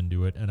 hours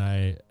into it, and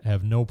I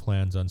have no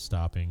plans on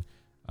stopping.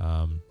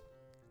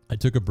 I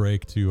took a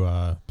break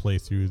to play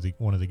through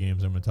one of the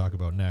games I'm going to talk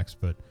about next,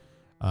 but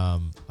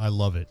I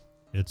love it.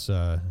 It's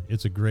a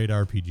great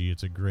RPG.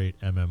 It's a great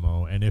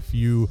MMO, and if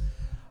you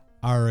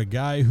are a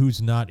guy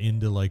who's not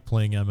into like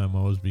playing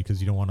MMOs because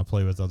you don't want to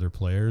play with other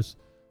players,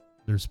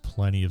 there's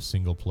plenty of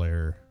single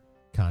player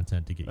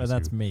content to get you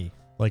That's through. me.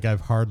 Like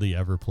I've hardly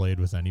ever played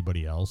with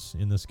anybody else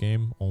in this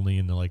game, only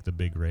in the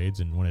big raids.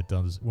 And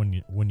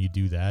when you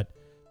do that,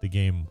 the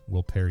game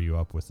will pair you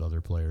up with other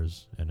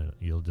players, and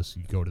you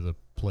go to the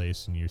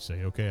place and you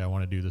say, okay, I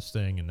want to do this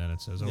thing, and then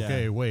it says,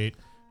 okay, wait,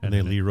 And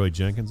they Leroy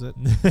Jenkins it?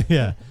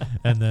 yeah,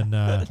 and then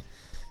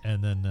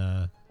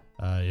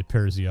it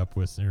pairs you up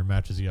with or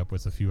matches you up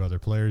with a few other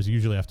players. You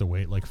usually have to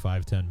wait like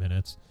 5-10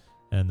 minutes,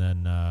 and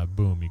then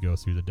boom, you go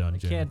through the I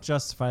dungeon. can't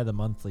justify the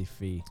monthly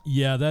fee.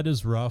 Yeah, that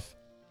is rough.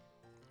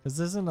 Because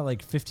isn't it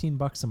like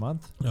 $15 a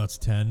month? No, it's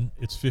 10.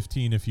 It's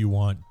 15 if you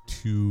want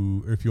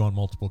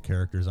multiple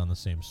characters on the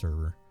same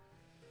server.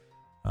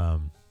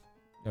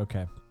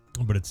 Okay.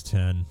 But it's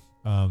 10.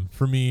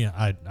 For me,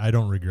 I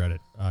don't regret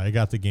it. I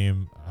got the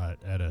game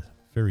at a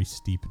very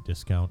steep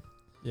discount.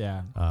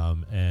 Yeah.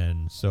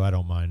 And so I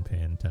don't mind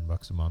paying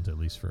 $10 a month, at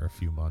least for a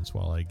few months,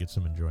 while I get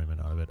some enjoyment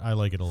out of it. I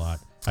like it a lot.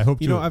 I hope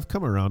I've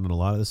come around on a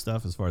lot of this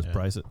stuff as far as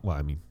price. Well,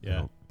 I mean, I Yeah.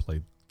 don't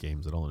play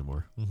games at all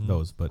anymore. Mhm.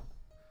 Those, but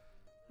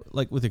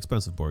like with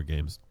expensive board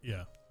games.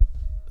 Yeah.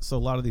 So a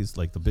lot of these,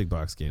 like the big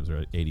box games, are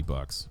at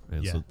 $80,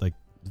 and Yeah. so like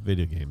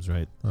video games,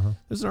 right? Uh-huh.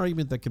 There's an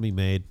argument that can be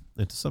made,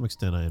 and to some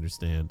extent, I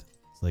understand.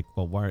 It's like,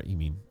 well, why? You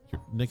mean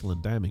you're nickel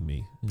and diming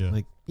me? Yeah.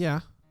 Like, yeah,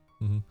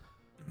 Mm-hmm.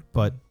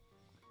 but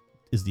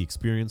was the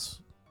experience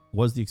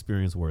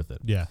worth it?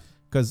 Yeah.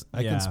 Because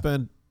I Yeah. can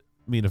spend.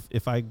 I mean,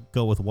 if I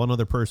go with one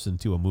other person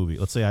to a movie,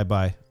 let's say I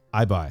buy,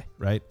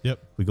 right?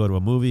 Yep. We go to a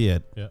movie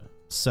at Yeah.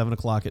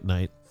 7:00 at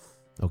night.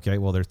 Okay,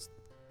 well, that's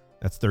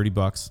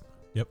 $30.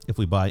 Yep. If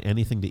we buy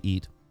anything to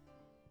eat,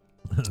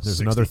 there's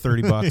another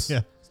 $30.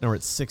 Yeah. So now we're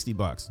at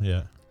 $60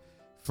 Yeah.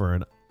 for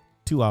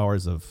 2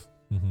 hours of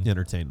Mm-hmm.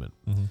 entertainment.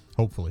 Mm-hmm.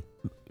 Hopefully.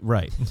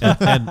 Right.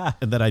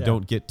 And then I Yeah.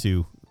 don't get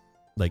to,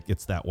 like,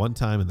 it's that one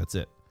time and that's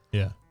it.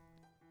 Yeah.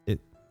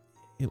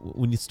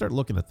 When you start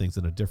looking at things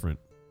in a different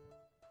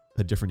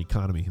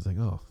economy, it's like,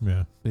 oh,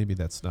 Yeah. maybe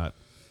that's not.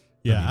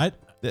 Yeah.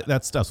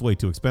 That stuff's way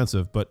too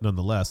expensive, but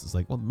nonetheless, it's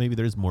like, well, maybe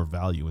there's more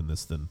value in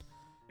this than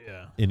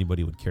yeah.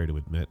 anybody would care to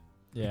admit.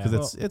 Yeah.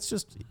 Because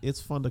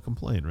it's fun to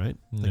complain, right?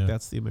 Like Yeah.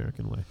 that's the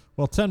American way.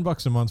 Well,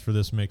 $10 a month for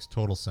this makes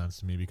total sense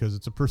to me because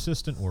it's a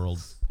persistent world.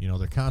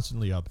 They're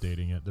constantly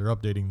updating it. They're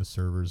updating the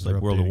servers. Like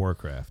They're World of updating-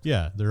 Warcraft.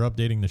 Yeah, they're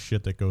updating the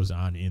shit that goes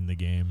on in the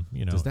game.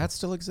 Does that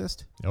still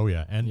exist? Oh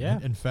yeah, and Yeah.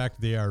 in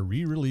fact, they are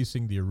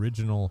re-releasing the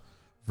original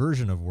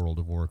version of World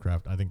of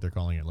Warcraft. I think they're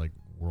calling it like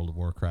World of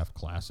Warcraft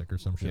Classic or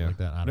some shit like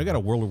that. I got a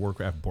World of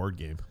Warcraft board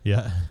game.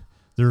 Yeah,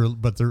 they're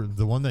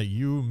the one that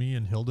you, me,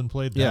 and Hilden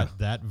played. Yeah.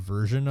 That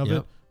version of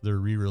Yep. it. They're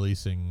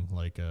re-releasing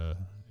like an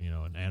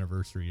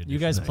anniversary edition. You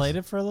guys Nice. played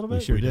it for a little We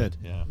bit? sure did.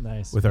 Yeah.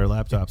 Nice. With our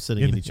laptops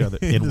sitting in each other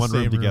in in the one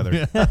same room room.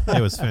 together. Yeah.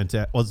 It was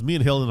fantastic. Well, it's me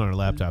and Hilden on our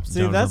laptops.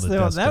 See, John that's on the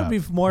the that would be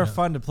desktop. more Yeah.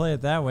 fun to play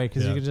it that way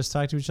because Yeah. you could just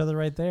talk to each other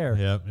right there.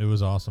 Yeah, it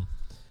was awesome.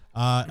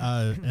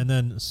 And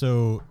then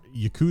so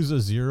Yakuza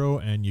 0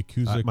 and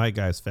Yakuza. My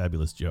guy's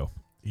Fabulous Joe.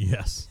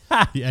 Yes,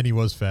 and he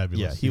was fabulous.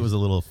 Yeah, he was a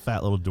little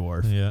fat little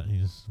dwarf. Yeah,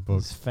 he's about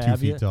He's 2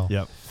 feet tall.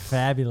 Yep,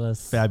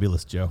 Fabulous.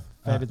 Fabulous Joe.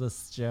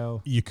 Fabulous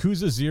Joe.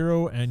 Yakuza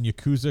 0 and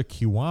Yakuza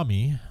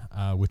Kiwami,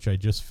 which I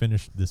just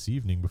finished this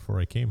evening before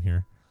I came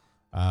here.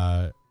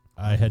 I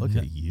had Look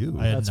at you.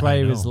 That's why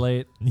he was know.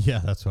 late. Yeah,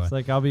 that's why. It's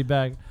like, I'll be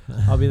back.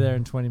 I'll be there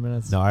in 20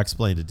 minutes. No, I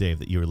explained to Dave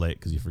that you were late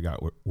because you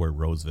forgot where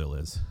Roseville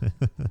is.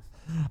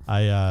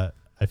 I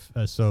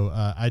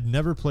I'd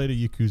never played a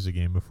Yakuza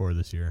game before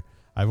this year.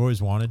 I've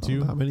always wanted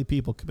to. Not many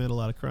people commit a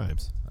lot of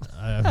crimes.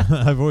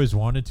 I've always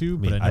wanted to,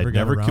 but I never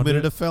got around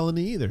committed to it. a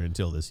felony either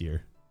until this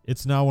year.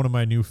 It's now one of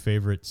my new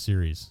favorite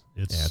series.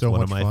 It's It's so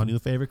one much of my fun. new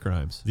favorite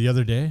crimes. The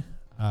other day,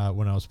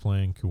 when I was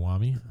playing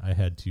Kiwami, I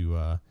had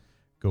to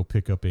go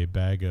pick up a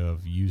bag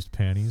of used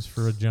panties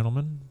for a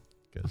gentleman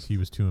because he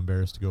was too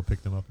embarrassed to go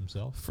pick them up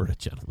himself. For a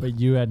gentleman. But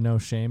you had no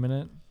shame in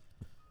it.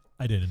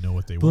 I didn't know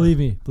what they were. Believe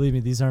me,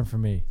 these aren't for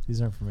me.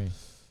 These aren't for me.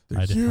 They're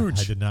I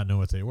huge. did not know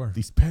what they were.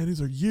 These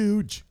panties are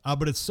huge.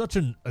 But it's such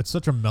a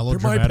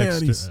melodramatic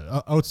panties.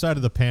 outside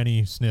of the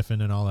panty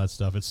sniffing and all that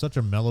stuff. It's such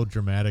a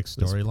melodramatic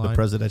The storyline.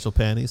 presidential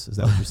panties. Is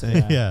that what you're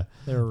saying? Yeah.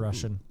 They were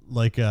Russian.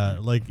 Like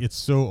it's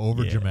so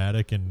over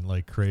dramatic and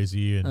like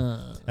crazy,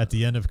 and at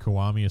the end of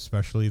Kiwami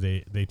especially,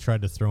 they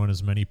tried to throw in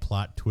as many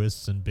plot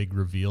twists and big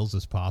reveals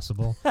as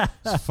possible.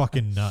 It's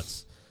fucking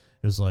nuts.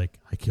 It was like,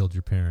 I killed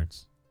your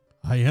parents.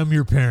 I am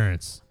your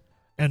parents.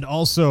 And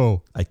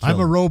also, I'm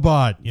a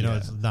robot. You know,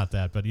 it's not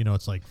that, but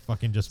it's like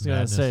fucking just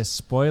I was madness. gonna say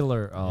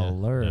spoiler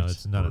alert. No,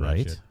 it's none of that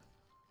Right. shit.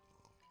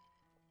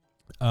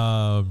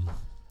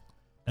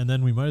 And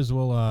then we might as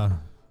well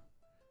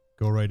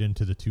go right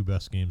into the 2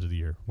 best games of the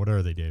year. What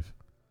are they, Dave?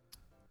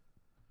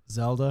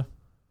 Zelda,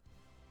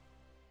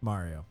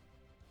 Mario.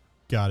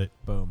 Got it.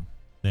 Boom.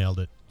 Nailed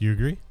it. Do you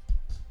agree?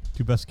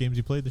 2 best games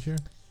you played this year?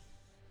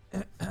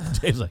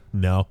 Dave's like,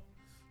 no.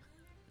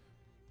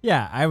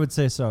 Yeah, I would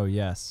say so.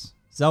 Yes.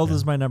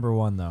 Zelda's my number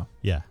 1 though,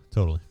 Yeah,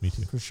 totally. Me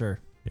too. for sure.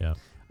 Yeah.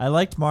 I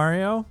liked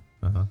Mario,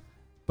 Uh-huh.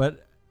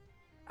 but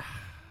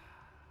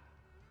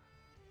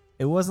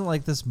it wasn't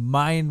like this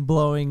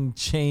mind-blowing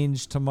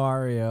change to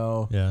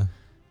Mario Yeah.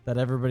 that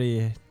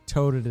everybody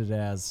toted it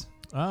as.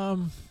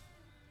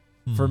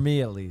 For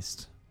me, at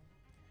least.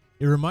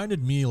 It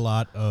reminded me a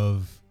lot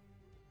of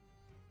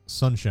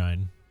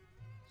Sunshine.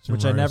 Super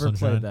Which I Mario never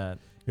Sunshine. played that.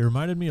 It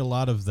reminded me a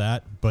lot of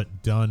that,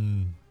 but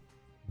done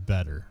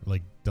better,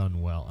 like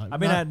done well. I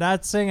mean, I'm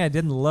not saying I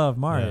didn't love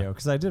Mario, Yeah.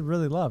 because I did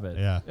really love it.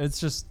 Yeah. It's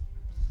just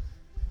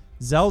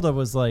Zelda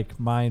was like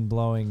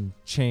mind-blowing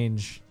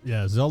change,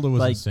 yeah, Zelda was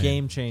like insane.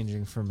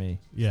 game-changing for me.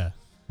 Yeah,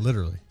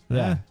 literally.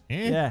 Yeah.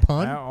 Yeah.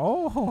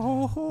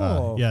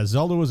 Pun? Yeah,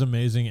 Zelda was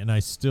amazing, and I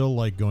still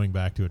like going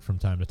back to it from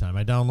time to time.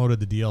 I downloaded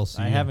the DLC.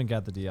 I haven't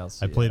got the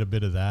DLC. I played yet. a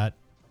bit of that.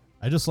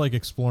 I just like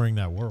exploring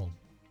that world.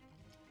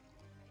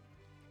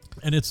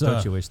 And it's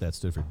Don't you wish that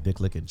stood for dick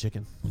licking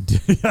chicken?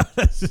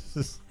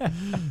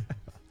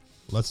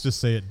 Let's just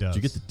say it does.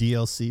 Did you get the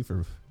DLC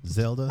for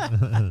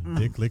Zelda?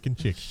 Dick licking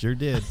chick? Sure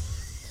did.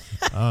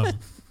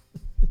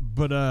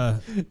 But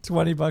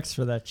 $20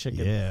 for that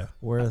chicken. Yeah.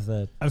 Worth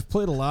it. I've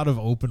played a lot of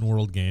open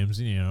world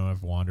games.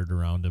 I've wandered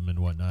around them and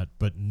whatnot.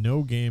 But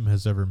no game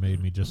has ever made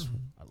me just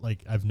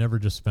like I've never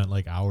just spent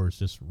like hours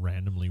just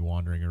randomly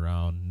wandering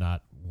around,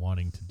 not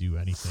wanting to do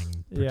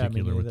anything Yeah, me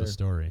particular with the neither.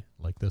 story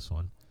like this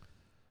one.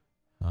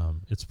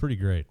 It's pretty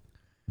great.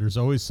 There's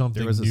always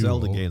something. There was a new.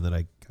 Zelda game that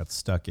I got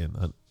stuck in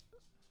on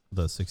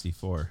the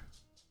 64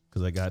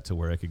 because I got to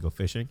where I could go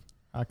fishing.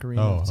 Ocarina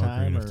Oh, of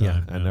Time. Ocarina of or-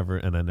 Time.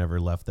 I Yeah. never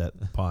left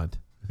that pond.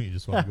 You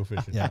just want to go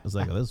fishing. Yeah, I was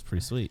like, oh, this is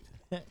pretty sweet.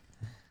 And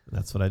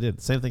that's what I did.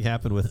 Same thing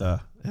happened with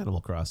Animal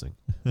Crossing.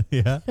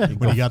 Yeah.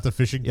 When you got the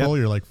fishing Yep. pole,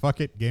 you're like,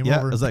 fuck it, game Yeah,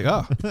 over. I was like,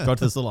 oh, go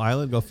to this little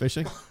island, go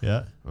fishing.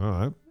 Yeah. Oh,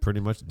 I'm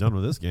pretty much done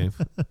with this game.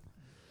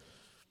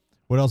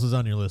 What else is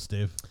on your list,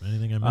 Dave?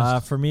 Anything I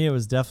missed? For me, it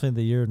was definitely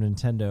the year of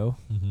Nintendo,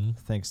 Mm-hmm.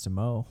 thanks to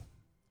Mo.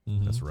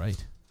 Mm-hmm. That's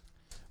right.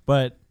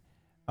 But,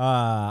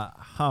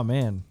 oh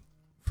man,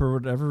 for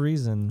whatever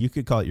reason, You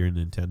could call it your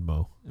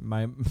Nintendo.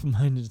 my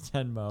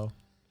Nintendo,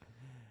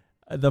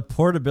 the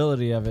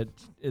portability of it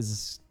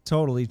is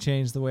totally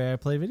changed the way I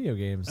play video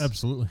games.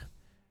 Absolutely.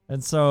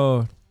 And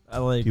so I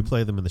like, Do you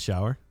play them in the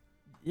shower?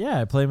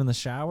 I play them in the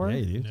shower. Yeah,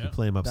 you do. Yeah. You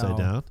play them upside No.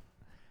 down.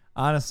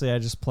 Honestly, I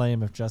just play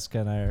them if Jessica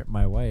and I,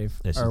 my wife,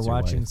 Yeah, she's are your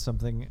watching wife.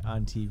 something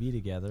on TV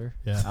together.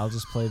 Yeah. I'll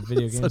just play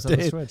video So games on the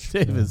Dave, Switch.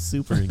 Dave is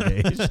super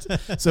engaged.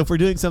 So if we're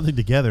doing something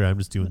together, I'm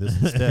just doing this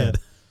instead.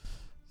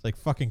 It's like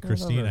fucking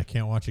Christine. Whatever. I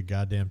can't watch a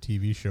goddamn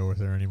TV show with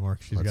her anymore.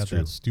 She's That's got true.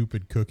 that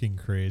stupid cooking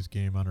craze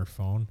game on her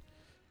phone.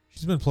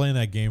 She's been playing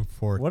that game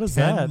for What is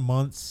 10 that?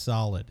 months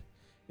solid.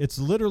 It's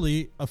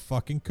literally a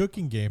fucking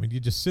cooking game, and you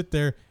just sit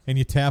there and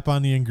you tap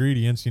on the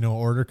ingredients.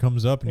 Order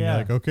comes up, and Yeah. you're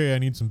like, okay, I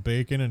need some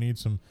bacon, I need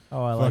some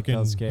Oh, I like fucking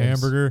those games.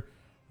 hamburger.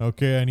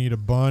 Okay, I need a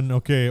bun.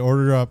 Okay,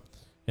 order up.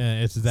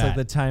 And it's It's that. like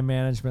the time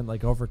management,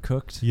 like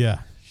Overcooked. Yeah,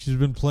 she's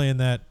been playing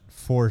that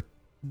for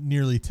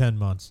nearly 10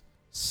 months.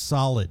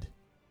 Solid.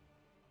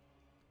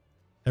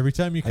 Every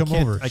time you come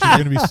can't- over, I she's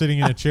can't- going to be sitting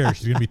in a chair.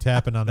 She's going to be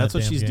tapping on That's that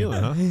what damn she's game.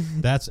 doing, huh?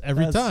 That's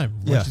every That's- time.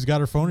 When yeah. she's got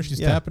her phone and she's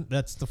Yeah. tapping,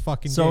 that's the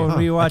fucking So game. when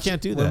we Huh, I watch,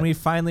 can't do when that. we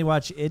finally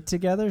watch it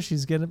together,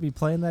 she's gonna be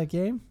playing that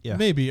game. Yeah.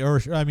 Maybe,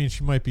 or I mean,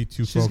 she might be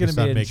too She's gonna focused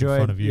be on making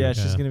enjoying. fun of you. Yeah,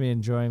 she's gonna be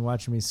enjoying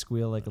watching me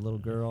squeal like a little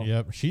girl.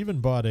 Yep. She even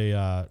bought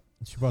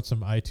she bought some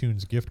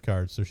iTunes gift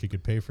cards so she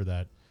could pay for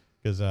that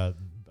because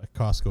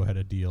Costco had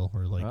a deal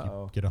where like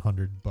Uh-oh. you get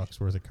 $100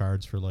 worth of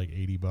cards for like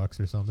 $80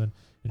 or something,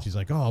 and she's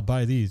like, "Oh, I'll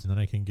buy these, and then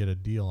I can get a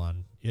deal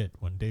on it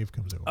when Dave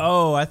comes over."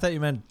 Oh, I thought you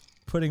meant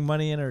putting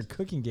money in her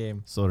cooking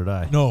game. So did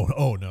I. No.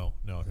 Oh no.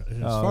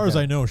 As far as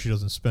I know, she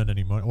doesn't spend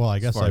any money. Well, I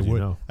guess far I as you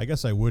would. know. I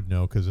guess I would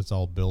know because it's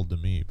all billed to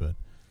me. But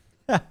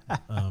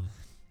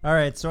All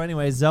right. So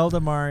anyway, Zelda,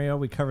 Mario,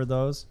 we covered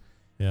those.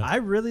 yeah. I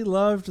really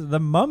loved The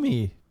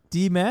Mummy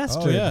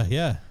Demastered. Oh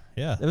yeah.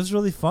 It was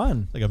really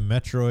fun. Like a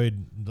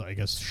Metroid, I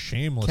guess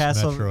shameless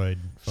Castle- Metroid.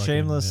 fucking,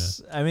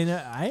 Shameless. I mean,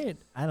 I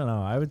don't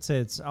know. I would say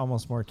it's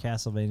almost more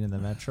Castlevania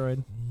than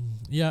Metroid.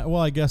 Yeah,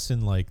 well, I guess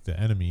in like the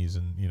enemies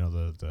and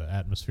the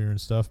atmosphere and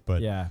stuff,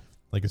 but Yeah,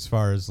 like as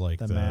far as like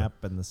the map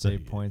and the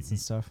save points and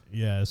stuff.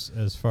 Yeah,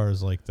 as far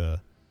as like the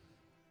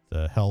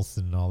health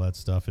and all that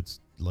stuff, it's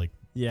like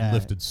Yeah,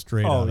 lifted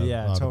straight Oh, out of,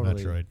 yeah, out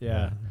totally. of Metroid.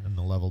 Yeah. And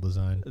the level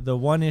design. The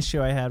one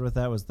issue I had with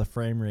that was the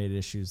frame rate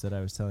issues that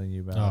I was telling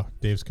you Oh, about.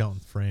 Dave's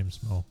counting frames.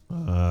 Mo.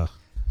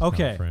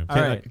 Okay, frame.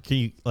 all right. Can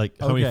you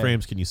how many Okay.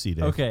 frames can you see,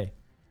 Dave? Okay,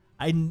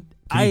 Can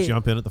you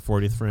jump in at the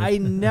 40th frame? I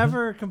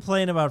never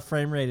complain about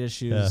frame rate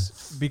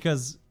issues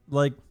because,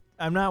 like,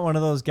 I'm not one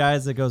of those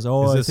guys that goes,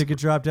 "Oh, Is I this- think it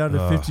dropped down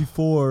to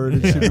 54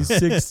 and it should be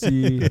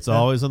 60." It's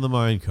always on the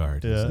mind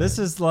card. Yeah. This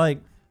is like,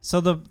 so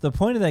the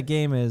point of that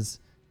game is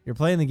you're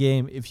playing the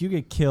game. If you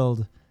get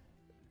killed,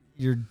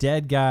 your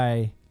dead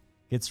guy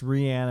gets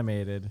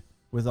reanimated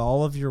with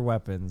all of your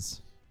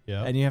weapons,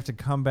 Yeah. and you have to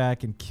come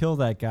back and kill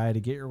that guy to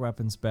get your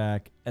weapons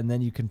back, and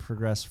then you can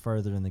progress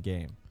further in the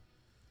game.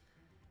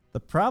 The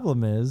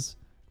problem is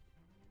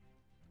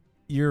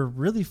you're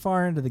really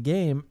far into the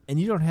game and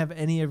you don't have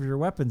any of your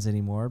weapons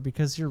anymore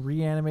because your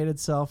reanimated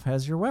self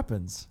has your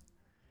weapons.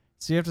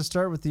 So you have to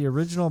start with the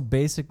original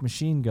basic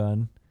machine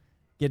gun,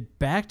 get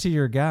back to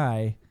your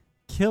guy,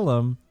 kill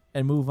him,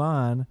 and move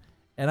on.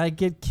 And I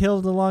get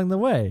killed along the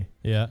way.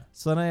 Yeah.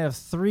 So then I have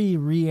 3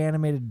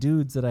 reanimated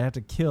dudes that I have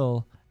to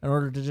kill in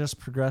order to just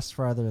progress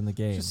farther in the It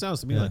game. just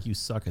sounds to me like you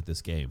suck at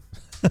this game.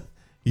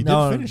 You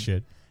No, did finish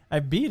it. I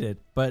beat it,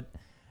 but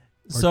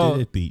Or so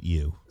did it beat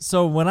you?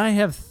 So when I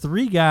have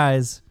 3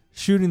 guys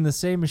shooting the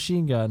same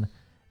machine gun,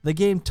 the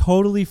game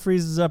totally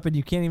freezes up and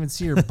you can't even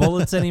see your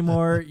bullets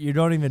anymore. You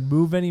don't even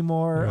move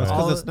anymore. Right. It's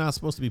All, because it's not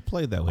supposed to be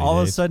played that way, all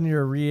of a Dave. sudden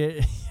you're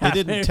They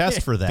didn't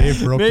test for that. Dave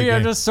broke the Maybe I'm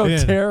game. just so They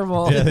didn't-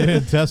 terrible. Yeah, they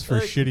didn't test for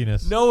Like,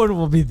 shittiness. No one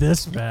will be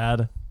this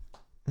bad.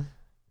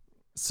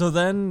 So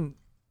then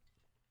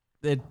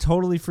it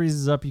totally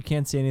freezes up. You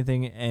can't see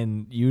anything,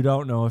 and you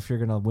don't know if you're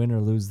going to win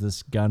or lose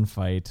this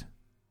gunfight.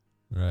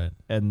 Right.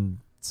 And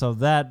so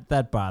that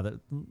bothered.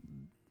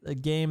 A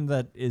game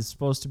that is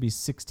supposed to be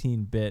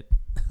 16-bit,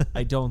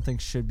 I don't think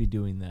should be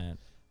doing that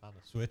On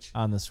the Switch.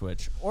 on the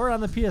Switch or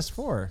on the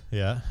PS4.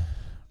 Yeah.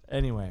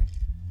 Anyway,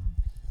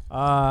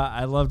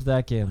 I loved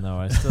that game though.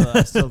 I still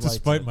liked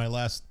Despite it. my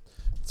last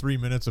 3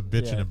 minutes of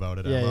bitching about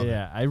it, Yeah, I love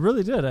yeah. I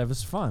really did. It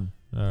was fun.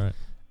 it. All right.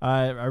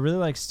 I really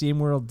like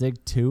SteamWorld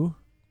Dig 2.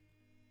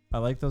 I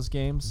like those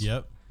games.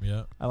 Yep.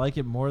 I like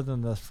it more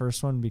than the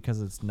first one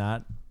because it's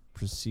not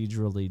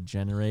procedurally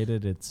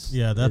generated. It's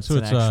Yeah, that's it's an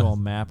what's, actual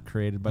map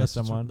created by That's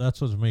someone. That's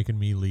what's making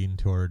me lean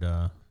toward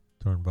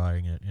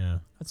buying it. Yeah.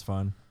 That's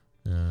fun.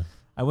 Yeah.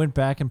 I went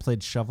back and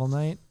played Shovel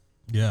Knight,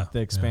 Yeah. the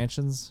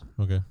expansions.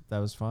 Yeah. Okay. That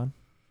was fun.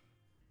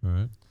 All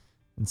right.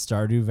 And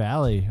Stardew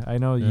Valley. I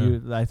know Yeah.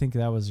 you. I think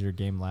that was your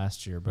game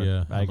last year, but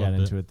Yeah, I I got loved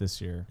into it. it this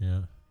year.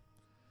 Yeah.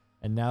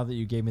 And now that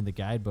you gave me the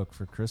guidebook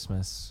for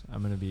Christmas,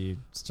 I'm going to be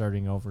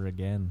starting over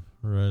again.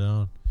 Right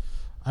on.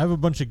 I have a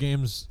bunch of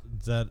games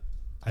that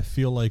I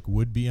feel like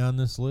would be on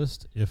this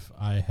list if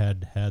I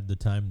had had the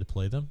time to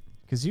play them.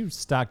 Because you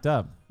stocked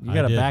up. You I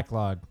got a did.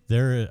 backlog.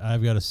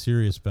 I've got a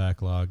serious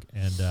backlog,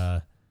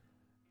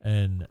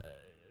 and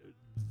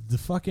the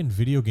fucking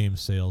video game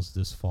sales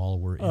this fall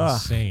were Ugh,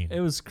 insane. It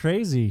was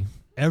crazy.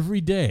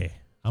 Every day,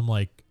 I'm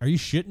like, "Are you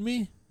shitting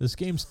me? This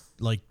game's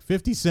like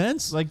 50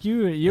 cents." Like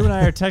you and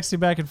I are texting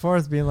back and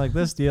forth, being like,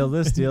 "This deal,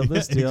 this deal,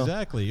 this Yeah, deal."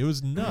 Exactly. It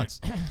was nuts.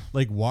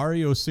 Like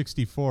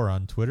Wario64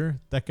 on Twitter.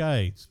 That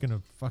guy is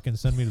gonna fucking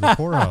send me to the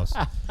poorhouse.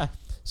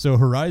 So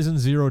Horizon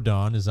Zero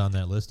Dawn is on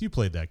that list. You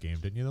played that game,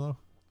 didn't you, though?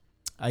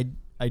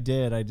 I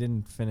did. I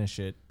didn't finish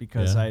it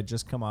because Yeah. I had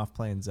just come off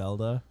playing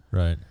Zelda,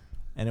 Right.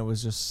 and it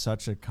was just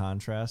such a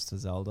contrast to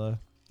Zelda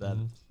that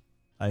Mhm.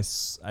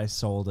 I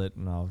sold it,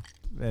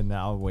 and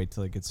I'll wait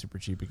till it gets super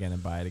cheap again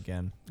and buy it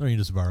again. Or you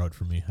just borrow it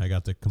from me. I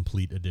got the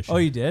complete edition. Oh,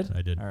 you did?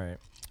 I did. All right.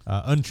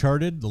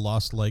 Uncharted: The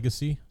Lost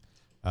Legacy.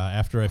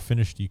 After I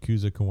finished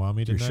Yakuza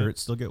Kiwami Your tonight. shirt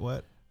still get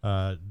wet?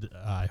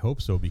 I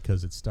hope so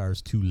because it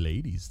stars 2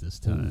 ladies this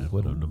time.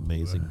 What an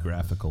amazing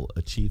graphical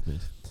achievement.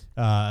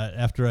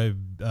 After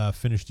I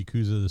finished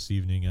Yakuza this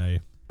evening, I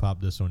popped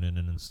this one in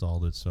and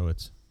installed it, so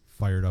it's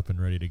fired up and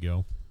ready to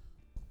go.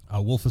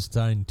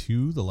 Wolfenstein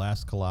 2: The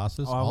Last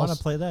Colossus. Oh, I want to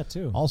play that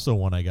too. Also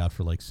one I got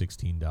for like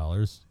 $16.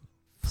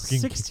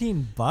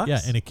 $16?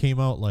 Yeah, and it came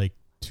out like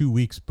 2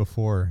 weeks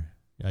before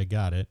I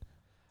got it.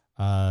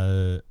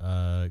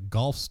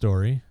 Golf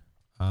Story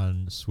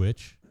on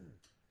Switch.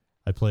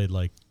 I played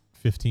like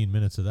 15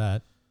 minutes of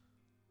that.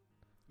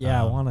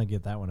 Yeah, I want to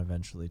get that one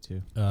eventually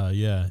too.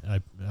 Yeah,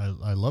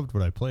 I loved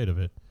what I played of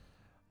it.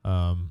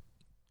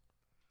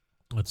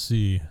 Let's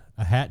see,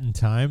 A Hat in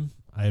Time.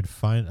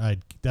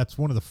 That's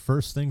one of the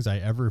first things I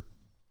ever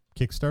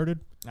kickstarted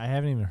I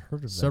haven't even heard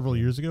of that. several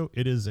game. years ago.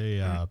 It is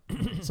a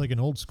it's like an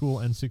old school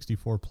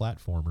N64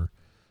 platformer,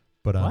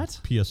 but on What?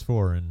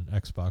 PS4 and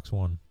Xbox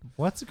One.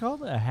 What's it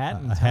called? A Hat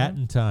in A Time? Hat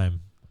in Time.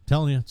 I'm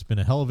telling you, it's been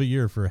a hell of a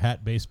year for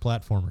hat-based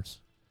platformers.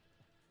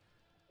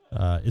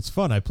 It's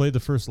fun. I played the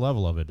first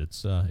level of it.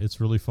 It's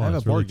really fun. I have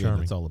It's a board really game charming.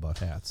 that's all about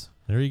hats.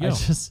 There you go.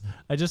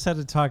 I just had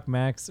to talk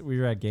Max. We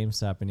were at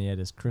GameStop and he had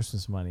his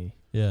Christmas money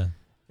Yeah.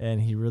 and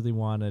he really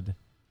wanted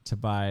to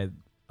buy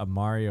a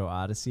Mario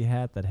Odyssey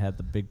hat that had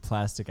the big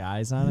plastic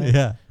eyes on it.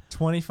 Yeah.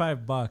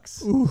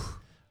 $25.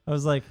 I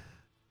was like,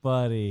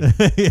 buddy,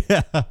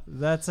 Yeah.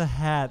 that's a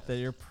hat that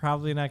you're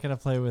probably not going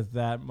to play with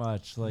that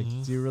much. Like,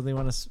 do you really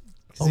want to?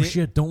 Oh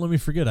shit! Don't let me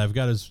forget. I've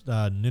got his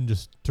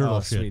Ninja Turtle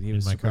shit sweet. He in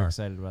was my super car.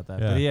 excited about that.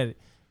 Yeah. But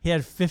he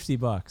had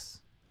 $50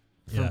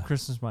 from Yeah.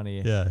 Christmas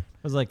money. Yeah. I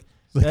was like,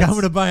 Like, that's- I'm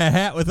gonna buy a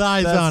hat with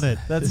eyes on it.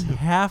 That's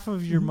half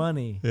of your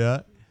money.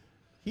 Yeah.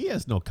 He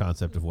has no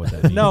concept of what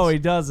that means. No, he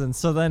doesn't.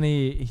 So then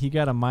he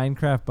got a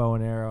Minecraft bow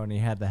and arrow and he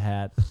had the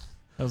hat.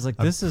 I was like,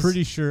 this I'm is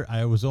pretty sure.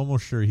 I was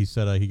almost sure he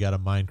said he got a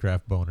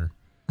Minecraft boner.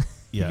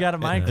 Yeah. You got a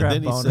And Minecraft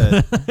then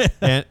boner. he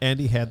said, and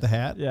he had the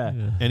hat. yeah.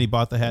 And he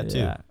bought the hat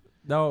Yeah. too.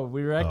 No,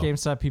 we were at Oh.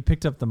 GameStop. He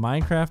picked up the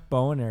Minecraft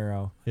bow and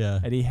arrow Yeah.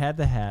 and he had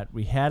the hat.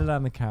 We had it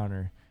on the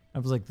counter. I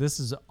was like, this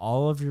is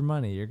all of your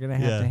money. You're going to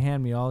have to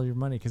hand me all your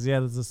money because he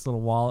had this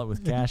little wallet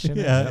with cash in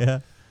it. Yeah.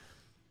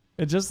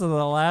 And just in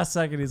the last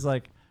second, he's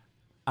like,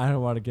 I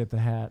don't want to get the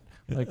hat.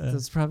 Like,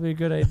 that's probably a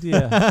good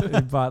idea.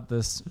 He bought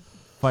this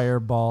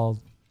Fireball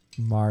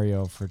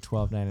Mario for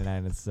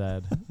 $12.99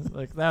 instead.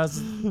 Like, that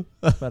was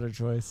a better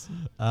choice.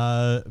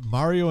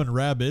 Mario and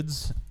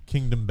Rabbids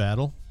Kingdom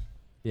Battle.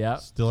 Yeah.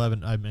 Still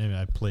haven't.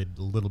 I played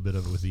a little bit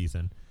of it with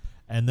Ethan,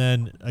 and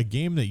then a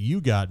game that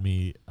you got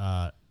me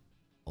a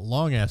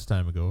long ass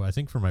time ago. I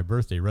think for my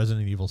birthday,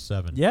 Resident Evil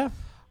 7. Yeah.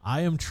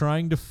 I am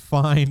trying to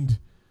find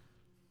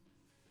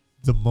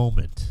the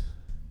moment.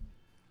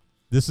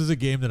 This is a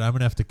game that I'm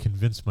gonna have to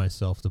convince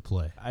myself to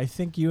play. I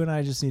think you and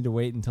I just need to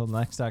wait until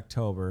next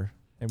October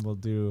and we'll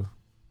do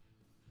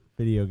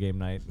video game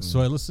night.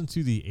 So I listened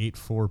to the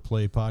 8-4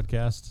 Play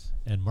podcast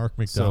and Mark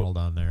McDonald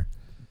on there.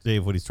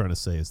 Dave, what he's trying to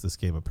say is this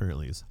game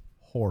apparently is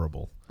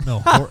horrible.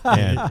 No,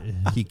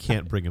 And he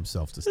can't bring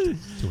himself to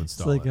it's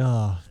install like, it.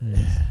 oh,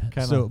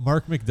 kind so of.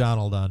 Mark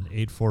McDonald on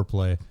 8-4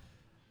 Play,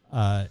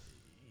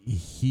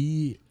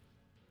 he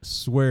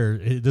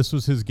swears this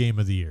was his game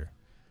of the year,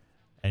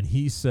 and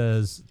he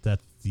says that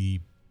the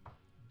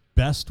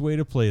best way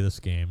to play this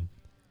game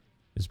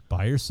is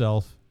by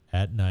yourself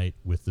at night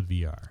with the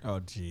VR. Oh,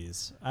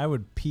 jeez. I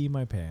would pee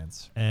my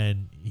pants.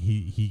 And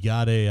he's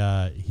got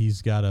a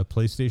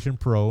PlayStation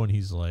Pro, and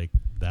he's like,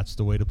 that's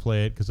the way to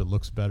play it because it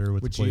looks better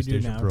with Which the you do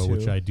PlayStation now, Pro,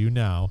 which too. I do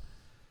now.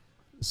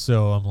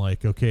 So I'm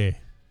like, okay,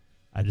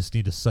 I just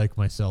need to psych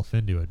myself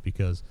into it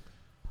because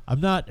I'm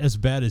not as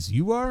bad as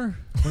you are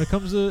when it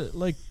comes to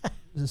like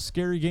the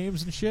scary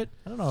games and shit.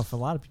 I don't know if a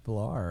lot of people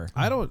are.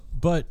 I don't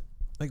But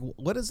like.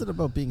 What is it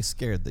about being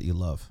scared that you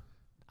love?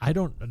 I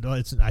don't.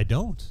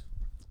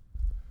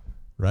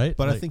 Right?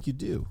 But I Like, think you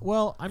do.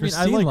 Well, I mean,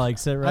 Christine I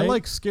likes it, right? I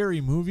like scary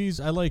movies.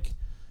 I like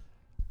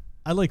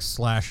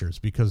slashers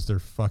because they're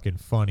fucking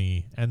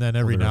funny, and then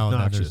every they're now and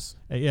obnoxious.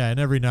 then and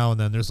every now and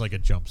then there's like a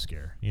jump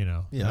scare. You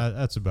know, Yeah.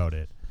 That's about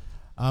it.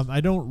 I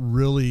don't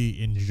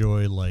really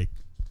enjoy like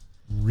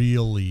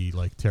really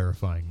like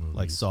terrifying movies.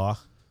 Like Saw.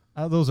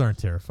 Those aren't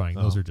terrifying.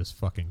 Those Oh. are just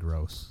fucking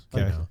gross.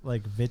 Okay. You know?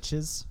 Like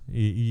Vitches.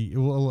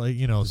 Well, like,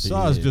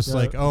 Saw is just The-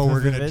 like, oh,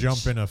 we're gonna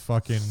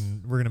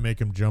Vivitch. we're gonna make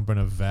him jump in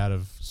a vat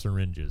of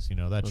syringes. You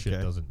know, that shit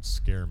Okay. doesn't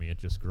scare me. It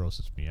just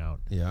grosses me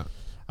out. Yeah.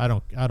 I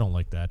don't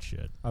like that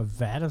shit. A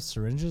vat of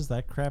syringes?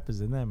 That crap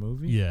is in that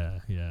movie? Yeah.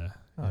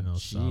 Oh, I know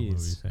Saw jeez.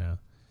 movies. Yeah.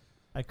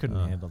 I couldn't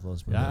handle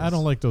those movies. Yeah, I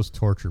don't like those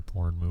torture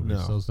porn movies.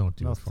 No. Those don't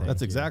do No it for me.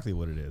 That's you. exactly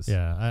what it is.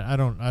 Yeah, I'm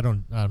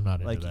not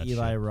into like that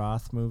Eli shit.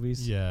 Roth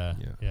movies. Yeah,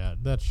 Yeah. yeah,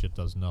 that shit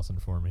does nothing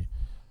for me.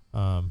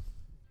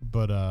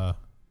 But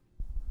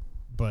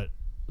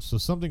so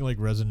something like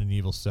Resident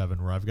Evil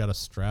 7 where I've got to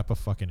strap a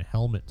fucking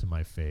helmet to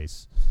my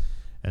face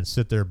and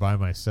sit there by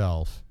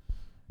myself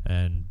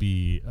and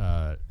be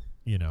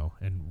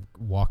and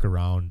walk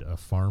around a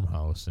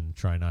farmhouse and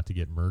try not to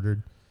get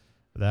murdered.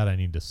 That I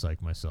need to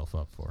psych myself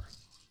up for.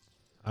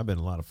 I've been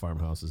in a lot of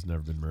farmhouses,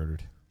 never been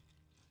murdered.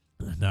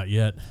 Not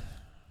yet.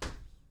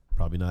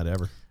 Probably not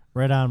ever.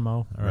 Right on,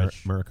 Mo. All right.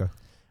 America.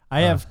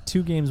 I have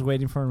 2 games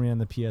waiting for me on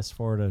the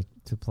PS4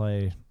 to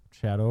play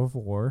Shadow of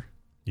War.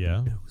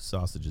 Yeah. Whose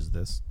sausage is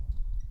this?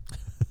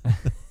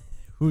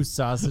 Whose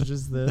sausage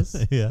is this?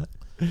 Yeah.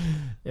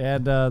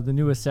 And the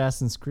new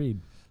Assassin's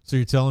Creed. So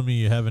you're telling me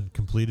you haven't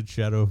completed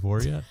Shadow of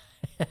War yet?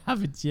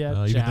 Haven't yet.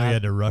 Even though you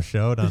had to rush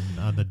out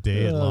on the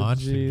day it Oh,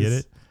 launched and get jeez.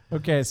 it?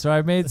 Okay, so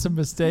I made some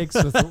mistakes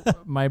with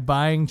my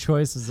buying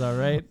choices, all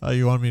right? Oh,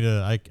 you want me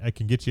to? I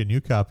can get you a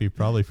new copy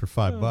probably for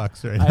 $5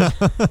 right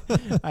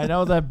now. I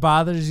know that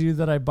bothers you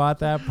that I bought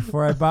that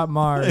before I bought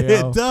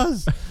Mario. It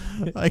does.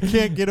 I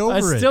can't get over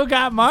I it. still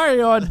got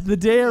Mario on the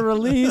day of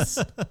release.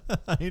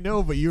 I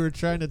know, but you were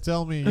trying to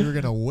tell me you were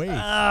going to wait.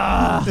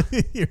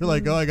 You're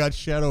like, oh, I got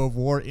Shadow of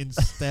War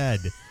instead.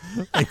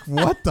 Like,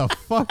 what the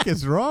fuck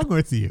is wrong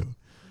with you?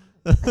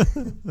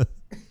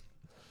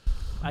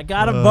 I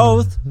got them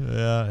both.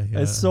 Yeah.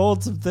 I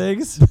sold some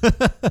things,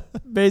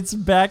 made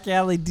some back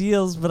alley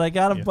deals, but I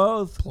got them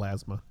both.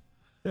 Plasma.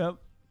 Yep.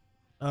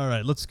 All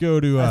right, let's go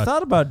to. I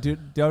thought about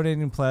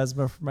donating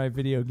plasma for my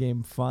video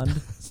game fund.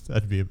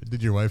 That'd be.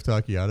 Did your wife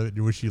talk you out of it?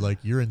 Was she like,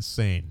 "You're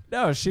insane"?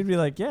 No, she'd be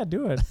like, "Yeah,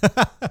 do it.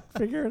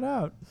 Figure it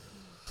out."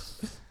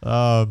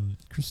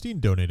 Christine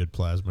donated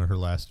plasma her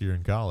last year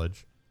in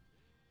college.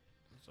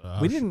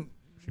 We didn't.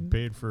 She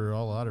paid for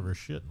a lot of her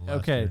shit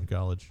last year in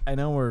college. I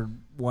know we're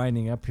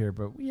winding up here,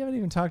 but we haven't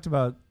even talked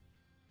about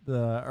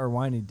or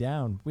winding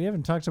down. We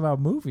haven't talked about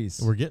movies.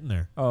 We're getting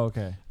there. Oh,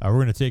 okay. We're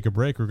going to take a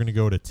break. We're going to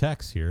go to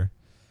Tex here.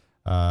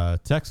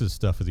 Texas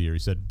stuff of the year. He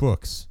said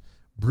books.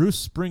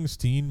 Bruce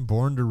Springsteen,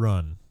 Born to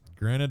Run.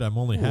 Granted, I'm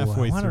only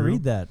halfway I want to through.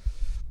 read that.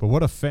 But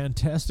what a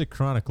fantastic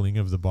chronicling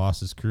of the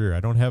boss's career. I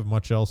don't have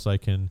much else I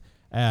can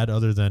add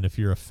other than if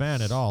you're a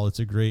fan at all, it's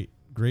a great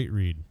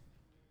read.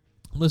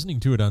 Listening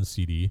to it on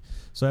CD,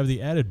 so I have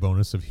the added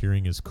bonus of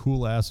hearing his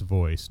cool-ass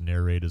voice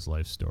narrate his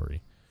life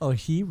story. Oh,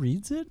 he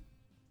reads it?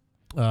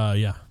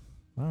 Yeah.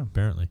 Wow.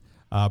 Apparently.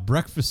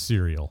 Breakfast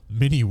cereal,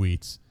 mini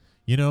wheats.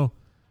 You know,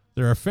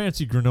 there are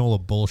fancy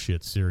granola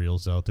bullshit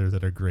cereals out there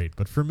that are great,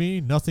 but for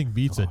me, nothing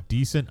beats a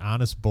decent,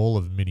 honest bowl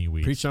of mini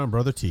wheats. Preach on,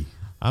 Brother T.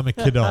 I'm a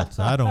kidult.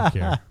 I don't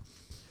care.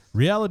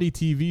 Reality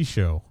TV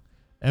show.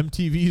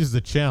 MTV is the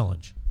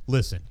challenge.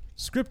 Listen,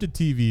 scripted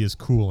TV is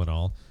cool and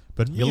all,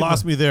 but You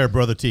lost me there,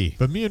 Brother T.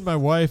 But me and my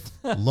wife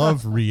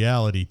love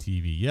reality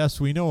TV. Yes,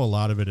 we know a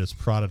lot of it is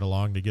prodded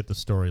along to get the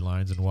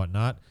storylines and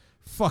whatnot.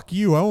 Fuck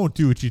you. I won't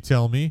do what you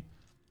tell me.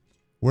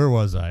 Where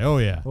was I? Oh,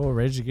 yeah. Oh,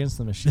 Rage Against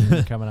the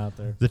Machine coming out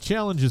there. The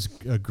Challenge is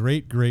a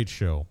great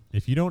show.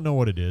 If you don't know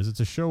what it is,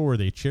 it's a show where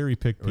they cherry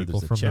pick people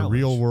from the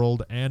real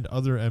world and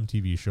other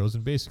MTV shows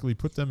and basically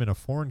put them in a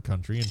foreign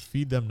country and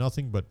feed them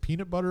nothing but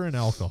peanut butter and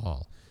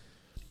alcohol.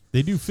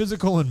 They do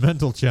physical and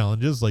mental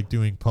challenges like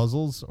doing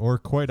puzzles or,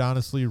 quite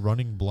honestly,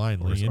 running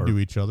blindly into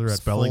each other at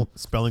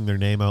spelling their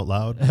name out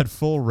loud at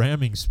full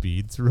ramming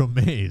speed through a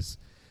maze.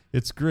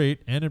 It's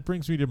great, and it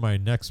brings me to my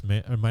next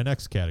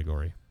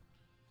category.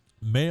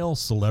 Male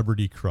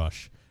celebrity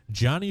crush.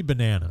 Johnny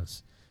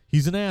Bananas.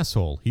 He's an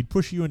asshole. He'd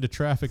push you into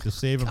traffic to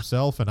save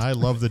himself, and I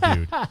love the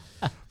dude.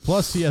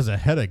 Plus, he has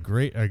a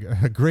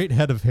great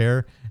head of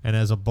hair, and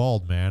as a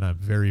bald man, I'm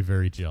very,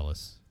 very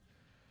jealous.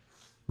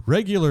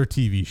 Regular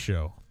TV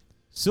show.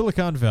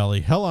 Silicon Valley,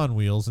 Hell on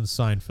Wheels, and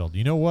Seinfeld.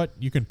 You know what?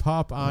 You can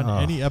pop on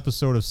any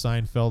episode of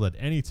Seinfeld at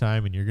any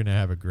time, and you're going to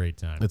have a great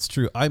time. It's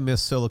true. I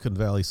miss Silicon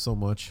Valley so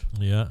much.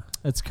 Yeah.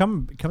 It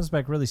comes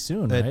back really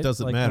soon, right? It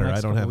doesn't matter.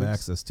 I don't have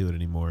access to it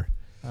anymore.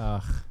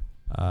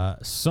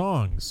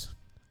 Songs.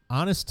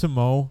 Honest to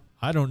Mo,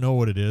 I don't know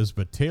what it is,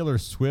 but Taylor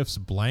Swift's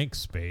Blank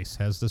Space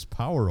has this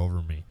power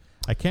over me.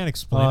 I can't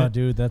explain it. Oh,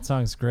 dude, that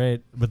song's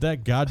great. But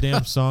that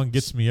goddamn song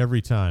gets me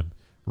every time.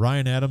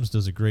 Ryan Adams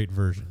does a great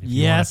version.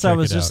 Yes, I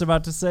was just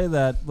about to say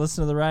that.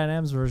 Listen to the Ryan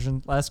Adams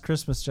version. Last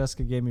Christmas,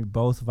 Jessica gave me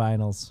both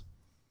vinyls.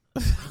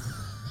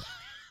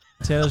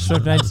 Taylor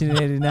Swift,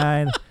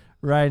 1989.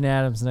 Ryan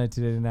Adams,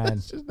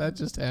 1989. That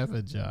just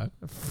happened, John.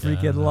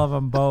 Freaking love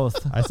them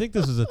both. I think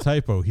this is a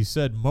typo. He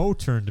said Mo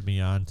turned me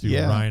on to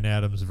Ryan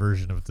Adams'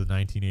 version of the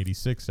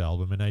 1986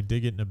 album, and I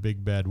dig it in a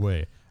big, bad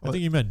way. I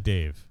think he meant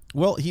Dave.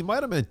 Well, he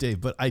might have meant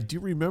Dave, but I do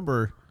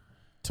remember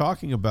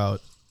talking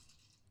about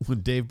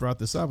when Dave brought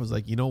this up. I was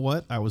like, you know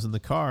what? I was in the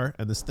car,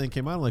 and this thing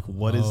came on. I'm like,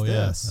 what is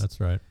this? That's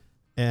right.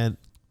 And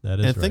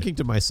that is thinking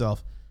to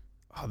myself,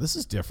 oh, this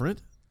is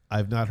different.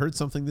 I've not heard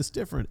something this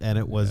different. And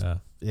it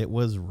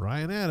was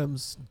Ryan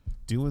Adams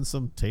doing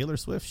some Taylor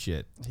Swift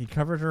shit. He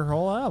covered her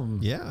whole album.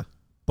 Yeah.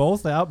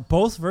 Both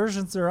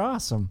versions are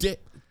awesome.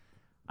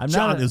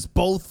 John is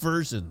both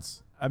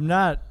versions. I'm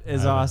not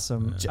as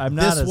awesome. I'm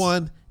not this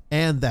one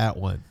and that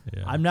one.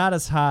 Yeah. I'm not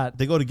as hot.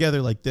 They go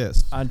together like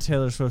this. On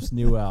Taylor Swift's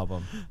new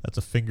album. That's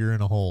a finger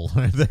in a hole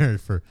right there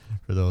for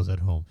those at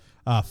home.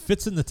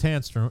 Fits in the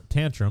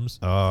tantrums.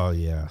 Oh,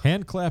 yeah.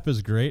 Hand clap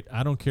is great.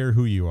 I don't care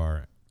who you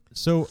are.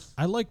 So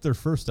I liked their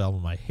first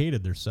album. I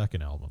hated their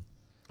second album.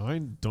 I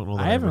don't know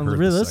that I haven't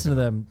really listened to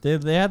them.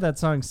 They had that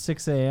song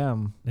 6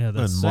 a.m. Yeah,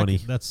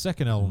 that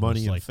second album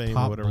Money was and like Fame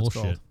pop or whatever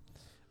bullshit. it's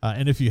called.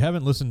 And if you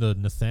haven't listened to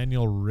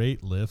Nathaniel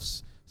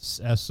Rateliff's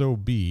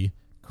S.O.B.,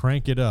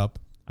 Crank It Up,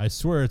 I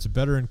swear it's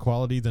better in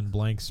quality than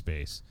Blank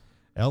Space.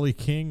 Ellie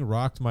King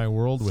rocked my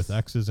world with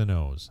X's and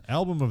O's.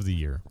 Album of the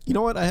year. You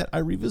know what? I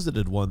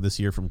revisited one this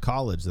year from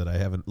college that I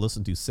haven't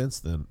listened to since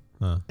then,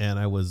 and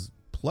I was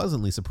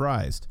pleasantly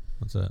surprised.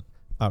 What's that?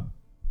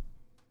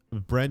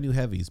 Brand New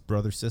Heavies,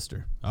 Brother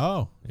Sister.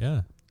 Oh,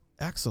 yeah.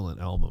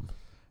 Excellent album.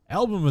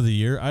 Album of the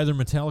year, either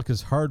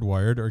Metallica's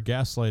Hardwired or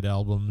Gaslight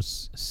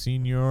albums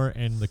Senior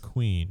and The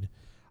Queen.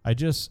 I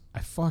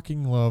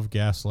fucking love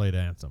Gaslight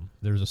Anthem.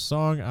 There's a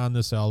song on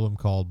this album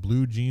called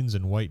Blue Jeans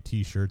and White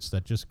T-Shirts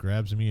that just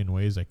grabs me in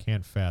ways I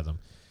can't fathom.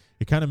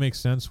 It kind of makes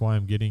sense why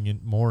I'm getting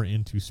more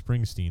into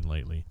Springsteen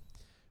lately.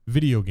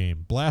 Video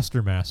game,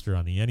 Blaster Master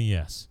on the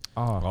NES.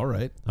 Oh, All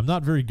right. I'm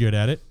not very good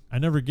at it. I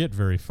never get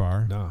very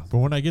far. No. But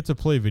when I get to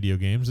play video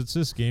games, it's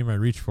this game I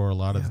reach for a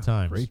lot of the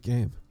times. Great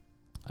game.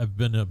 I've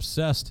been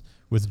obsessed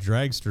with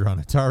Dragster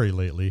on Atari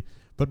lately,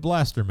 but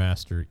Blaster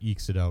Master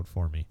ekes it out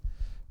for me.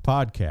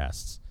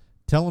 Podcasts.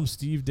 Tell 'em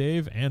Steve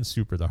Dave and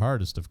Super the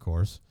Hardest, of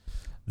course.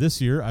 This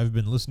year, I've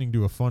been listening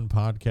to a fun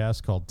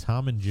podcast called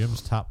Tom and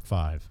Jim's Top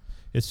 5.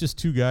 It's just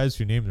two guys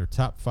who name their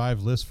top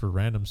 5 lists for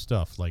random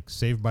stuff, like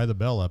Saved by the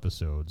Bell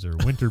episodes or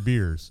winter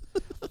beers.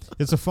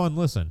 It's a fun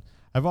listen.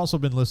 I've also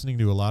been listening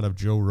to a lot of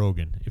Joe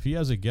Rogan. If he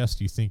has a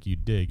guest you think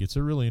you'd dig, it's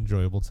a really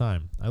enjoyable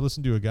time. I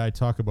listened to a guy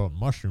talk about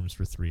mushrooms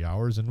for 3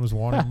 hours and was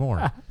wanting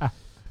more.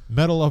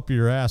 Metal Up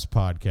Your Ass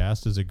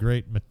podcast is a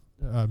great...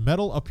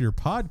 Metal Up Your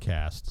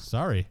Podcast.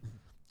 Sorry.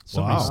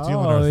 Somebody's stealing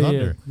our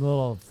thunder. Yeah,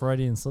 little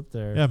Freudian slip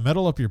there. Yeah,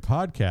 Metal Up Your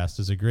Podcast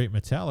is a great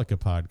Metallica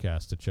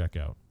podcast to check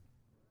out.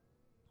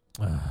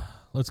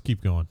 Let's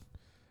keep going.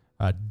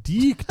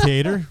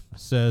 Dictator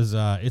says,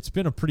 it's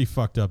been a pretty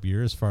fucked up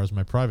year as far as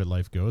my private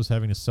life goes,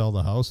 having to sell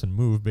the house and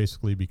move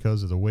basically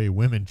because of the way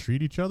women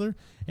treat each other.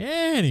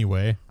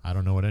 Anyway, I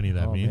don't know what any of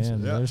that means.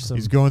 Man, there's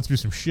He's going through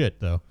some shit,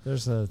 though.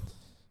 There's a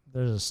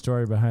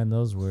story behind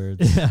those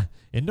words. Yeah.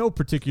 In no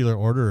particular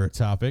order or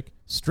topic,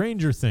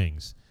 Stranger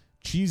Things.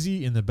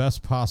 Cheesy in the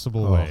best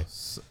possible way.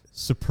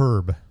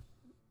 Superb.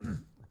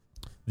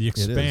 The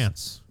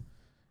Expanse.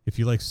 If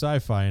you like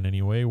sci-fi in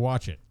any way,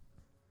 watch it.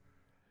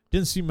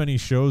 Didn't see many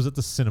shows at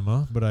the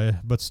cinema,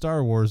 but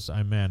Star Wars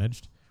I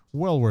managed.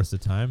 Well worth the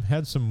time.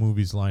 Had some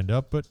movies lined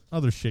up, but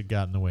other shit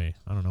got in the way.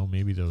 I don't know,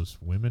 maybe those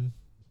women?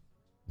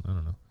 I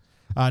don't know.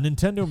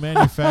 Nintendo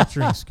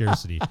manufacturing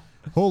scarcity.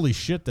 Holy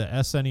shit, the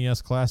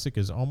SNES Classic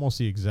is almost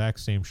the exact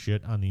same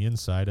shit on the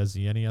inside as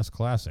the NES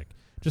Classic.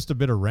 Just a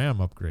bit of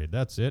RAM upgrade.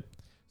 That's it.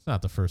 It's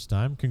not the first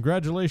time.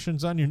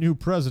 Congratulations on your new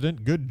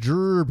president. Good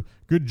gerb.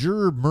 Good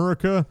gerb,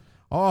 America.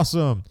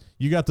 Awesome.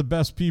 You got the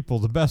best people,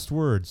 the best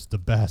words, the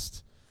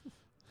best.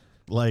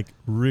 Like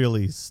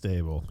really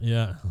stable.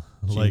 Yeah.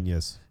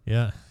 Genius.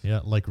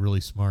 Like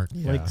really smart.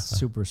 Yeah. Like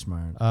super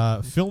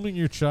smart. Filming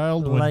your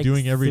child when Like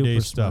doing everyday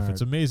super stuff. smart.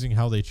 It's amazing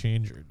how they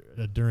change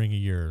during a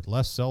year.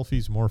 Less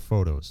selfies, more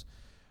photos.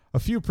 A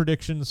few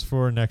predictions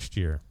for next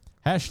year.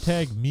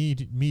 Hashtag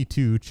Me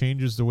Too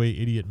changes the way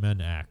idiot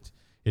men act.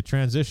 It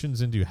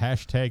transitions into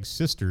hashtag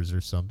sisters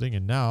or something,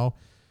 and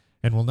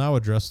will now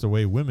address the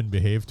way women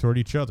behave toward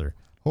each other.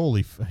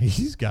 Holy,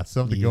 he's got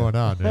something going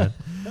on, man.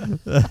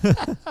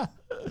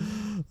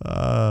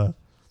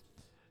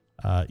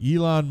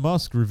 Elon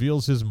Musk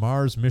reveals his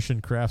Mars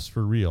mission crafts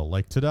for real.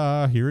 Like,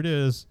 ta-da, here it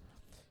is.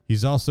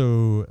 He's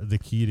also the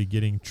key to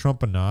getting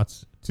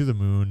Trumpanauts to the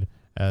moon,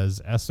 as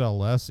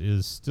SLS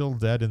is still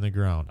dead in the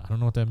ground. I don't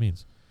know what that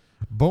means.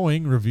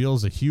 Boeing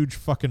reveals a huge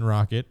fucking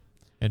rocket,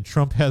 and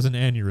Trump has an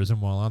aneurysm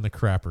while on the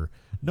crapper.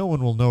 No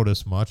one will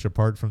notice much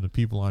apart from the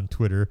people on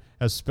Twitter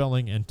as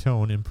spelling and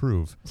tone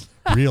improve.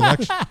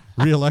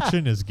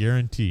 Re-election is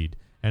guaranteed.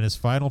 And his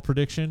final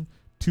prediction,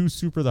 2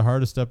 Super the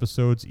Hardest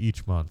episodes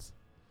each month.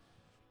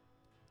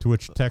 To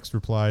which text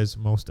replies,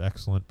 most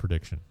excellent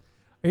prediction.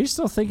 Are you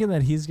still thinking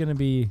that he's going to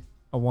be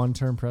a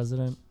one-term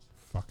president?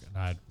 Fucking,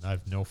 I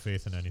have no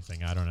faith in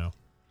anything. I don't know.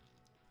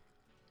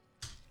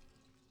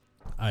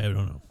 I don't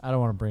know. I don't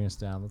want to bring us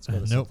down. Let's go to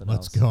Nope, something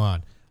let's else. go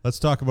on. Let's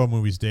talk about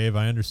movies, Dave.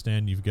 I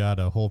understand you've got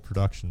a whole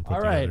production put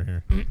All right.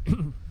 together here.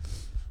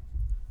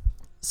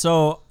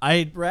 So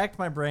I racked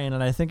my brain,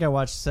 and I think I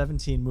watched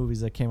 17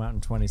 movies that came out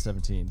in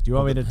 2017. Do you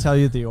want me to tell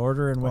you the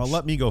order in which? Well,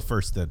 let me go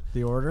first then.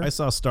 The order? I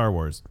saw Star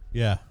Wars,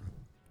 Yeah.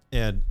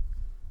 and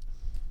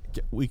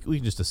we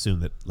can just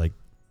assume that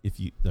if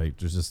you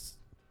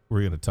we're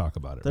going to talk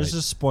about it. There's right?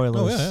 just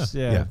spoilers. Oh,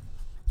 Yeah.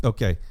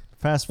 Okay.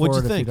 Fast What'd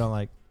forward you if you think? don't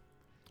like.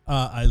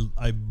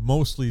 I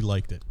mostly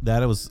liked it.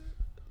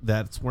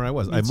 That's where I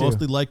was. Me I too.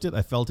 mostly liked it.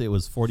 I felt it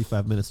was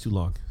 45 minutes too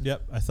long.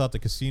 Yep. I thought the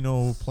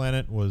casino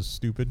planet was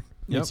stupid.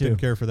 Me Yep. too. Didn't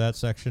care for that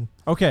section.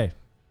 Okay.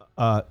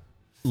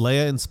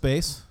 Leia in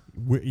space.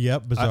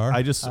 Yep. Bizarre.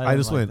 I just I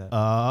didn't went.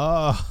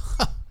 like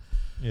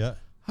yeah.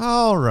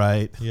 All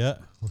right. Yeah.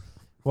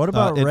 What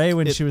about it- Rey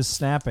when it- she was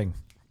snapping?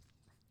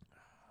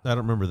 I don't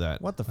remember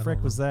that. What the I frick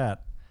don't was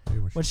that?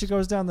 When she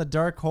goes down the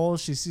dark hole,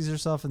 she sees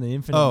herself in the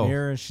infinite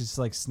mirror, and she's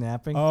like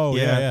snapping. Oh,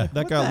 yeah. That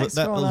What got the heck's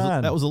that going was,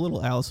 on? that was a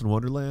little Alice in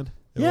Wonderland.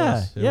 It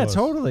yeah, was.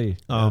 totally.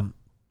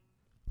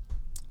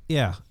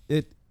 Yeah.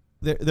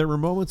 There were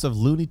moments of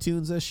Looney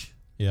Tunes ish.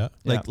 Yeah.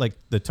 Like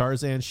the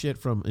Tarzan shit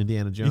from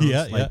Indiana Jones.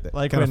 Yeah, yeah.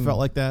 Like kind of when- felt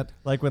like that.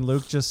 Like when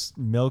Luke just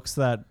milks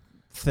that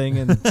thing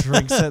and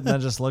drinks it, and then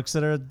just looks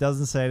at her,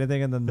 doesn't say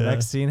anything, and then the Yeah.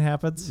 next scene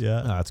happens.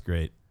 Yeah. Oh, that's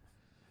great.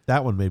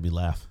 That one made me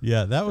laugh.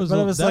 Yeah. That was. But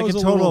it was that like was a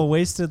total little-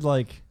 wasted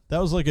like. That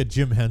was like a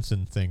Jim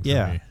Henson thing for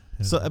Yeah. me.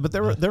 So, but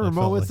there I were felt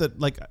moments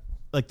like that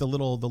like the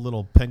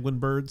little penguin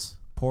birds.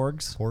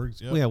 Porgs.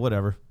 Porgs. Yeah,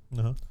 whatever.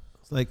 Uh-huh.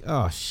 It's like,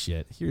 oh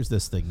shit, here's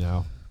this thing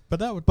now.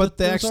 But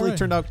they was actually alright.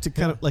 turned out to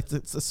kind of like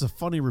it's a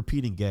funny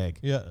repeating gag.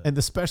 Yeah. And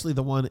especially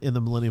the one in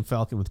the Millennium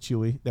Falcon with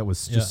Chewie that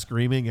was just Yeah.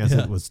 screaming as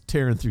Yeah. it was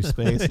tearing through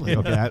space. Like,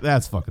 okay,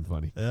 that's fucking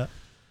funny. Yeah.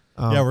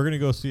 Um, We're gonna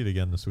go see it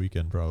again this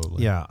weekend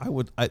probably. Yeah, I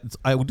would. I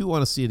do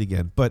want to see it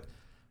again, but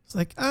it's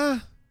like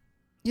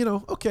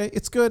okay,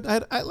 it's good.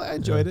 I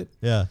enjoyed it.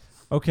 Yeah.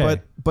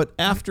 Okay. But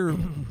after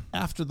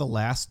the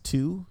last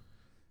two,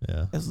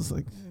 Yeah. it was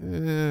like,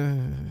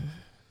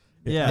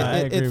 yeah, I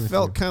agree it with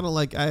felt you. kind of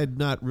like I'm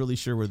not really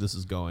sure where this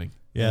is going.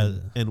 Yeah.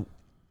 and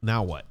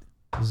now what?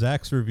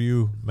 Zach's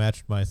review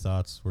matched my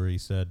thoughts where he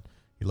said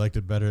he liked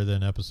it better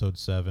than episode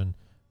 7,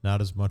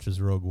 not as much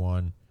as Rogue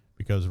One,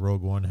 because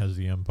Rogue One has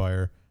the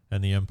Empire,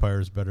 and the Empire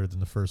is better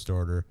than the First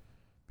Order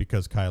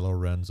because Kylo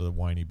Ren's a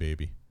whiny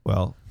baby.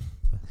 Well,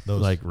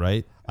 Those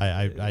right?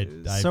 I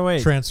So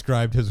wait.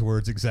 transcribed his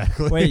words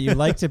exactly. Wait, you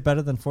liked it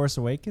better than Force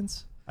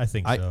Awakens? I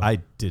think so. I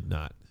did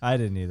not. I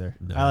didn't either.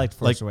 No. I liked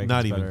Force Awakens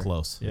not even better.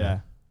 close. Yeah.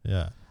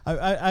 yeah.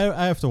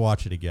 I have to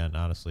watch it again,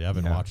 honestly. I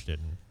haven't Yeah. watched it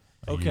in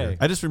a Okay. year.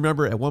 I just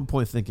remember at one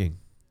point thinking,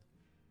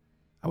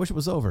 I wish it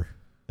was over.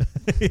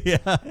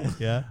 yeah.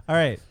 Yeah. All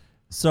right.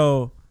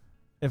 So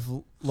if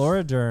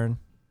Laura Dern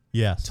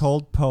Yes.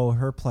 told Poe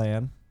her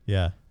plan,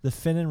 Yeah. the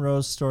Finn and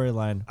Rose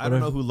storyline. I don't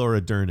know who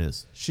Laura Dern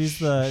is. She's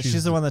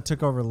she's the one that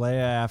took over Leia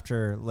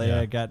after Leia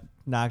Yeah. got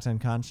knocked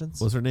unconscious.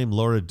 Was her name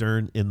Laura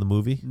Dern in the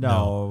movie? No,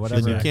 No,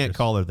 whatever. Then you Actress. can't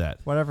call her that.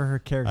 Whatever her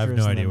character I have is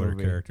no in idea the what her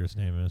movie. character's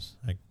name is.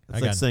 I It's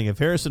got like saying if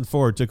Harrison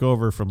Ford took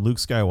over from Luke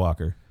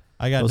Skywalker.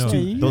 I got Those no two,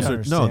 you those are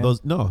understand.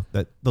 those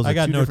I are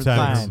got two no different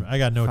time. things. Fine. I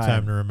got no Fine.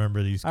 time to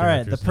remember these. All right,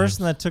 the characters'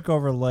 person names. that took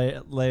over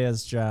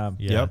Leia's job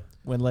Yeah. Yep.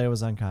 when Leia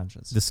was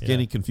unconscious. The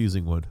skinny,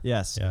 confusing one.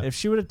 Yes. Yeah. If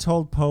she would have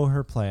told Poe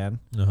her plan,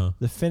 Uh-huh.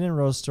 the Finn and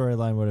Rose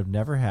storyline would have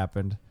never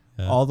happened.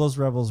 Yeah. All those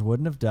rebels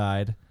wouldn't have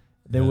died.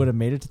 They Yeah. would have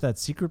made it to that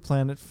secret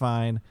planet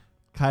fine.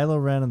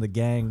 Kylo Ren and the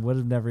gang would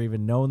have never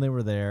even known they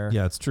were there.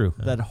 Yeah, it's true.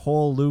 That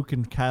whole Luke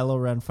and Kylo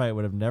Ren fight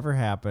would have never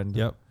happened.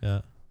 Yep.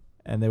 Yeah.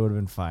 And they would have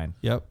been fine.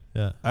 Yep.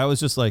 Yeah. I was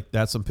just like,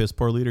 that's some piss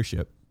poor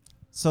leadership.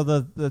 So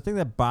the thing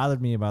that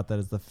bothered me about that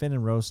is the Finn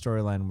and Rose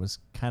storyline was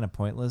kind of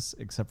pointless,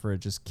 except for it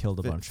just killed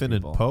a bunch Finn of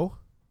and people. Poe?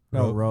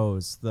 No,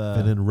 Rose. The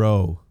Finn and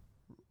Roe.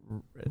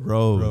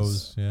 Rose.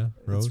 Rose. Yeah.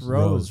 Rose. It's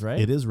Rose, right?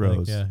 It is I think,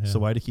 Rose. yeah. So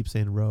why do you keep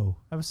saying Roe?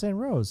 I was saying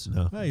Rose.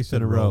 No. Well, you said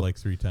Finn and row Roe. like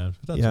 3 times,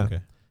 but that's Yeah. okay.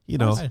 You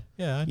know,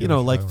 I you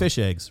know, like fish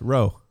eggs.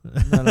 Roe.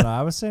 No,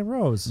 I was saying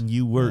Rose.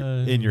 You were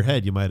in your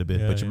head, you might have been,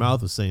 yeah, but your yeah.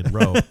 mouth was saying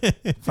Roe.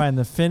 Find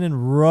the Finn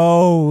and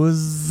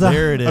Rose.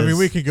 There it is. I mean,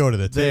 we could go to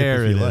the tape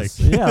There if you it like. is.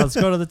 Yeah, let's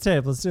go to the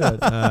tape. Let's do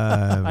it.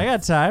 I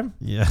got time.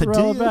 yeah. Roll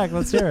do it you? back.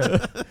 Let's hear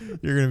it.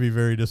 You're going to be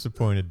very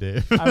disappointed,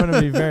 Dave. I'm going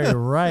to be very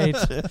right.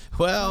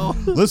 Well,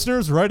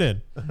 Listeners, write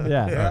in.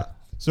 Yeah.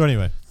 So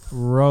anyway,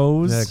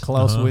 Rose.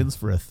 Klaus Uh-huh. wins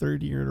for a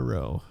third year in a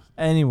row.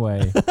 Anyway,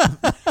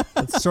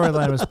 the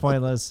storyline was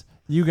pointless.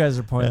 You guys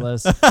are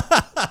pointless.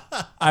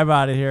 I'm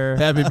out of here.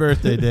 Happy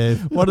birthday,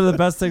 Dave. One of the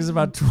best things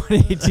about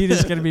 2018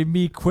 is going to be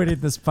me quitting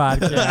this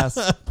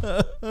podcast.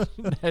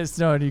 Nice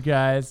knowing you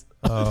guys.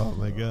 Oh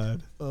my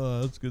God.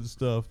 oh, that's good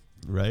stuff.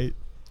 Right?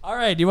 All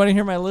right. Do you want to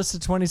hear my list of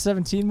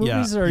 2017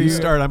 movies? Yeah. Or You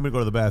start. I'm gonna go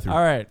to the bathroom.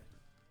 All right.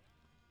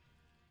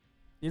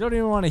 You don't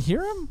even want to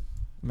hear them?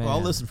 Man. Well,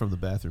 I'll listen from the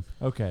bathroom.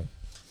 Okay.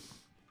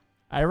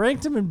 I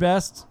ranked them in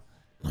best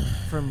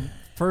from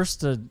first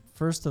to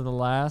the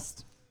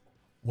last.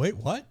 Wait,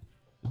 what?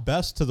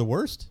 Best to the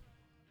worst?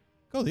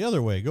 Go the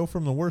other way. Go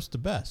from the worst to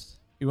best.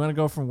 You want to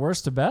go from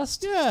worst to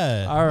best?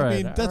 Yeah. All right, I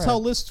mean, all that's right. how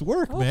lists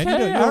work, man. You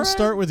Okay, don't all right.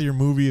 start with your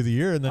movie of the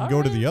year and then All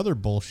go to right. the other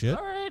bullshit.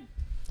 All right.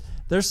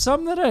 There's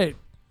some that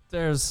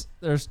there's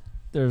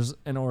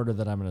an order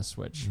that I'm going to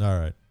switch. All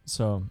right.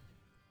 So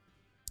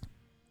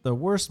the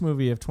worst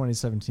movie of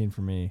 2017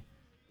 for me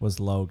was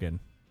Logan.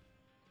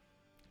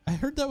 I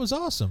heard that was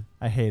awesome.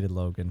 I hated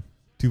Logan.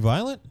 Too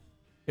violent?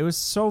 It was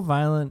so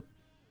violent,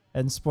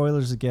 and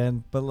spoilers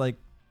again, but like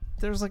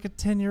there's like a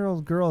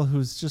 10-year-old girl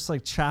who's just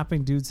like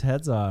chopping dudes'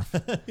 heads off.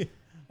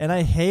 And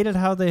I hated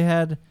how they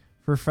had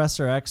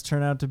Professor X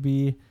turn out to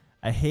be.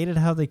 I hated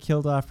how they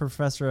killed off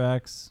Professor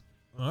X.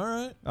 All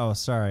right. Oh,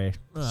 sorry.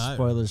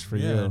 Spoilers for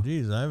yeah, you.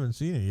 geez, I haven't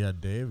seen it yet,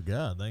 Dave.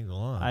 God, thanks a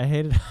lot. I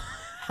hated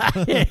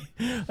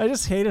I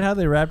just hated how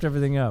they wrapped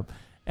everything up.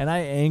 And I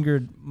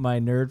angered my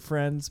nerd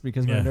friends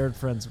because my Yeah. nerd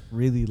friends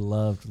really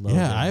loved Logan.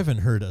 yeah, I haven't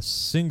heard a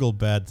single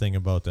bad thing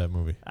about that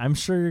movie. I'm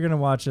sure you're going to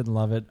watch it and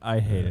love it. I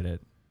hated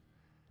it.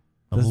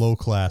 I'm This- low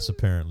class,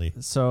 apparently.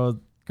 So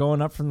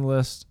going up from the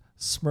list,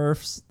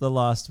 Smurfs: The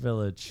Lost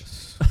Village.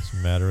 What's the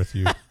matter with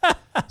you?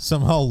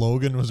 Somehow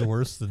Logan was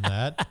worse than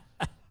that.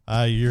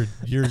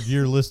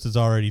 Your list is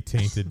already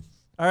tainted.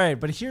 All right,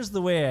 but here's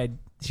the way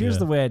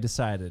I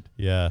decided.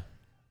 Yeah.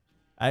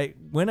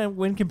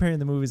 When comparing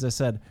the movies, I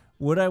said,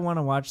 would I want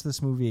to watch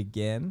this movie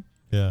again?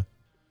 Yeah.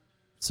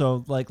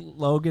 So like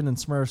Logan and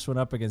Smurfs went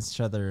up against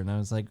each other, and I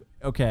was like,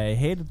 okay, I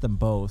hated them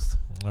both.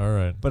 All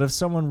right. But if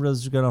someone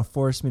was going to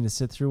force me to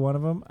sit through one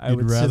of them, I You'd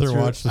would rather sit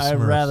through, watch the I'd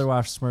Smurfs. rather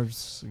watch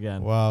Smurfs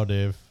again. Wow,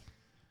 Dave.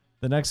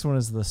 The next one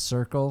is The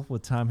Circle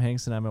with Tom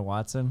Hanks and Emma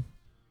Watson.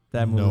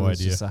 That No movie was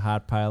idea. just a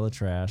hot pile of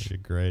trash. You're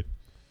great.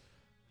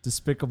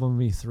 Despicable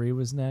Me 3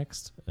 was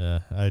next.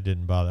 I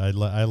didn't bother.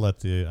 I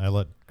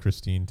let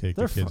Christine take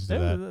the kids to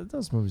that.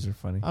 Those movies are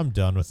funny. I'm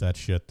done with that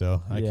shit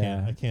though.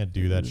 I can't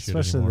do that shit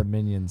Especially anymore. the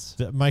Minions.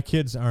 My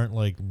kids aren't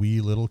like wee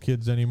little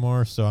kids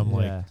anymore, so I'm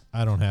like,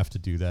 I don't have to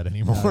do that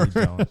anymore. No,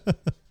 you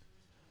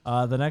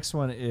don't. The next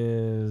one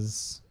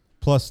is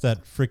plus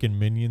that freaking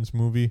Minions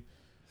movie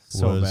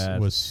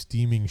was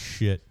steaming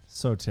shit.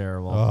 So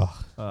terrible.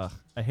 Ugh.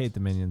 I hate the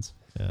Minions.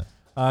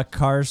 Yeah.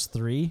 Cars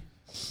 3.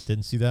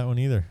 Didn't see that one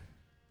either.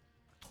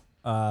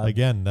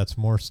 Again, that's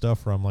more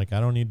stuff where I'm like, I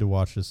don't need to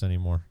watch this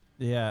anymore.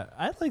 Yeah,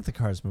 I like the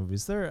Cars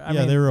movies. They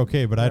were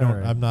okay, but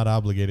I'm not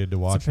obligated to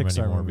watch them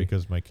anymore movie.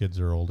 because my kids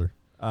are older.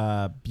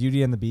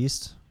 Beauty and the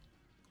Beast,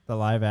 the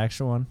live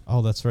action one.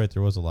 Oh, that's right.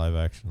 There was a live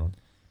action one.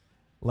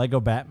 Lego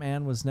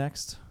Batman was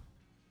next.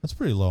 That's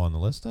pretty low on the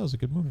list. That was a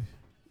good movie.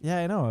 Yeah,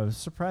 I know. It was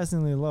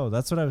surprisingly low.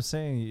 That's what I was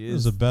saying. It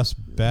was the best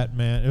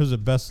Batman. It was the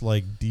best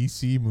like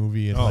DC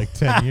movie in like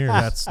 10 years.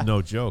 That's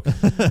no joke.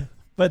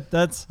 But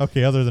that's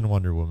okay. Other than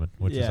Wonder Woman,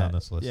 which is on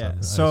this list. Yeah.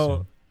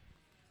 So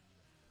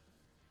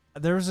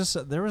there was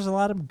a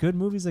lot of good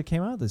movies that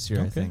came out this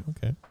year. I think.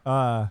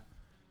 Okay.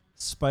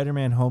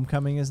 Spider-Man: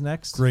 Homecoming is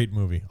next. Great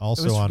movie.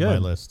 Also on my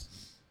list.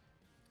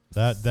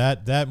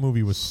 That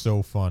movie was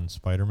so fun.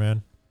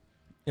 Spider-Man.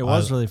 It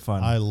was really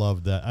fun. I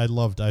loved that.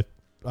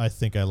 I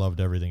think I loved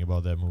everything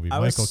about that movie.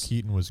 Michael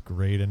Keaton was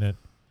great in it.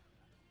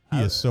 He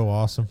is so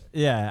awesome.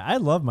 Yeah, I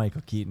love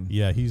Michael Keaton.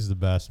 Yeah, he's the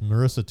best.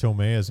 Marissa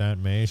Tomei as Aunt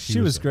May.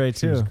 She was great,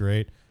 too. She was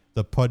great.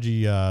 The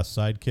pudgy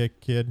sidekick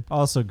kid.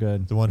 Also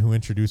good. The one who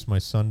introduced my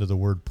son to the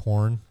word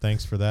porn.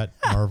 Thanks for that,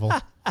 Marvel.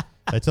 Did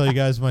I tell you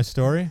guys my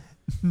story?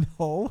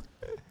 No.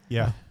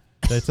 Yeah.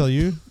 Did I tell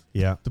you?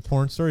 Yeah. The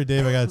porn story?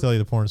 Dave, I got to tell you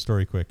the porn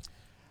story quick.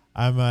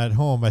 I'm at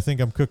home. I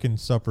think I'm cooking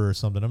supper or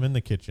something. I'm in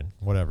the kitchen.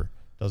 Whatever.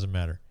 Doesn't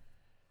matter.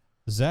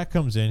 Zach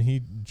comes in.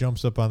 He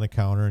jumps up on the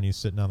counter, and he's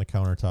sitting on the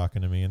counter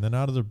talking to me. And then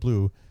out of the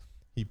blue,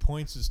 he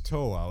points his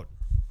toe out,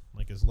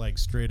 like his leg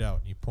straight out,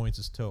 and he points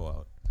his toe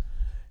out.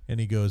 And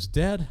he goes,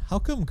 Dad, how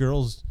come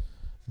girls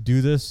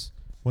do this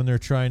when they're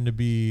trying to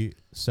be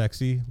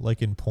sexy,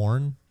 like in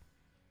porn?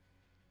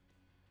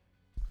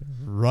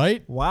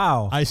 Right?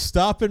 Wow. I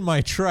stop in my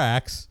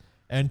tracks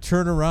and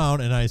turn around,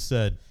 and I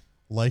said,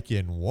 like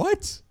in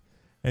what?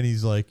 And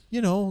he's like,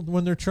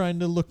 when they're trying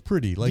to look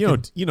pretty, like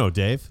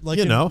Dave, like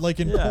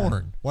in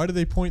porn. Why do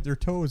they point their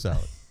toes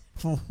out?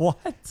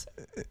 What?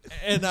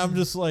 And I'm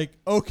just like,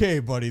 okay,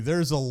 buddy,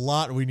 there's a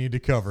lot we need to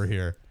cover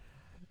here.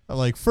 I'm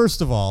like, first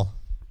of all,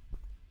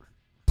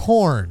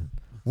 porn.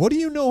 What do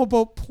you know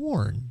about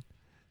porn?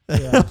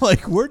 Yeah.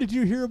 Like, where did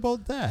you hear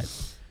about that?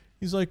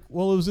 He's like,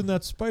 well, it was in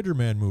that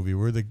Spider-Man movie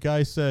where the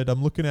guy said,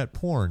 I'm looking at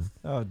porn.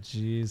 Oh,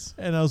 jeez.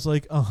 And I was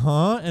like,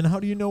 uh-huh. And how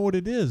do you know what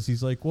it is?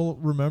 He's like, well,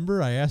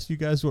 remember I asked you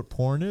guys what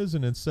porn is?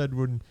 And it said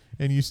and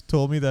you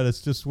told me that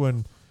it's just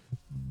when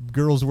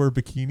girls wear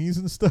bikinis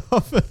and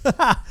stuff.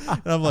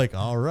 And I'm like,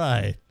 all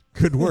right.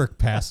 Good work,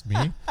 past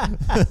me.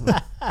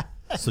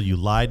 So you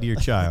lied to your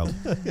child.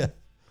 Yeah.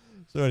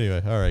 So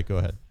anyway, all right, go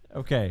ahead.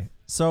 Okay.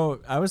 So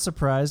I was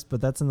surprised,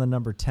 but that's in the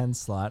number 10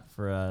 slot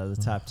for the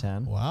top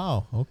 10.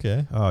 Wow.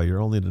 Okay. Oh, you're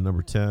only to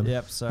number 10.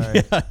 Yep.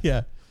 Sorry.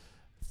 Yeah.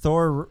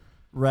 Thor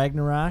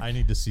Ragnarok. I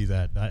need to see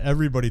that.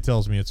 Everybody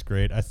tells me it's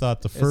great. I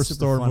thought the first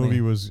Thor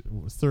movie was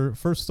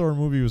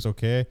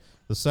okay.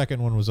 The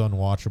second one was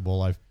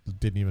unwatchable. I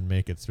didn't even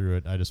make it through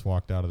it. I just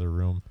walked out of the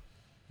room.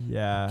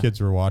 Yeah. Kids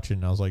were watching,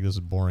 and I was like, this is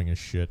boring as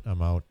shit.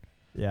 I'm out.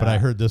 Yeah. But I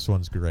heard this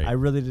one's great. I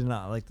really did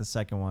not like the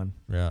second one.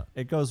 Yeah.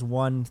 It goes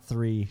 1,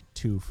 3,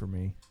 2 for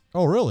me.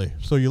 Oh, really?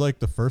 So you like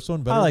the first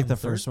one better? I like than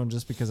the first one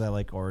just because I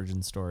like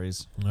origin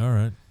stories. All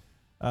right.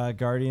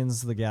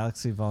 Guardians of the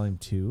Galaxy Volume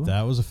 2.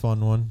 That was a fun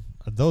one.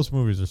 Those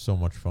movies are so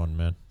much fun,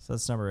 man. So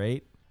that's number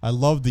 8. I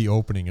love the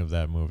opening of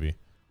that movie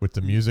with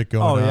the music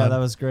going on. Oh, yeah, that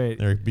was great.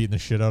 They're beating the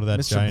shit out of that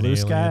Mr. giant Blue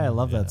alien. Sky, I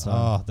love that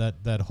song. Oh,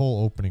 that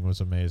whole opening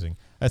was amazing.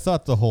 I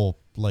thought the whole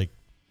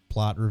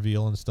plot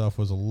reveal and stuff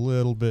was a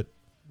little bit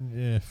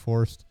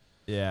forced.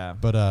 Yeah.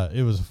 But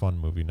it was a fun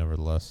movie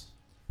nevertheless.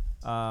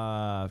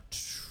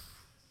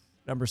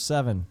 Number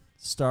 7,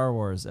 Star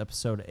Wars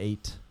Episode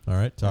 8. All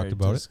right, talked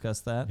about it.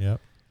 Discussed that. Yep.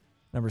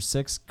 Number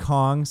 6,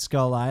 Kong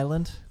Skull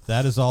Island.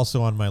 That is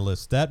also on my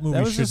list. That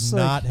movie should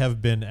not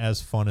have been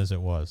as fun as it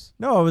was.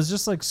 No, it was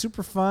just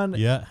super fun.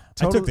 Yeah.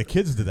 I took the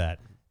kids to that.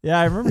 Yeah,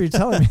 I remember you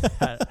telling me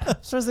that.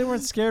 I'm surprised they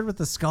weren't scared with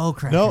the skull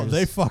crackers. No,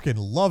 they fucking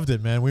loved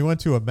it, man. We went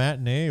to a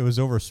matinee. It was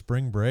over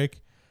spring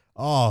break.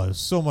 Oh, it was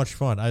so much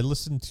fun. I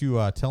listened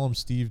to Tell 'em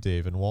Steve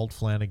Dave, and Walt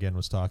Flanagan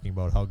was talking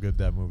about how good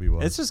that movie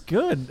was. It's just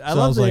good. I So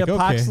love I the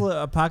was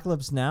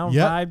Apocalypse Now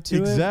vibe to it.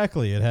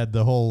 Exactly. It had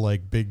the whole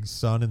big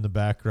sun in the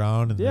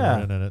background,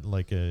 and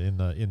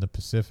in the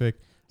Pacific.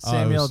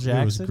 Samuel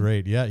Jackson. It was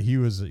great. Yeah, he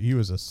was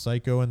a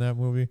psycho in that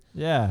movie.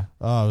 Yeah.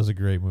 Oh, it was a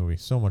great movie.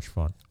 So much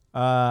fun.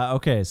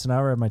 Okay, so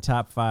now we're at my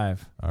top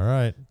 5. All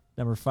right.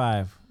 Number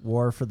 5,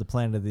 War for the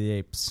Planet of the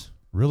Apes.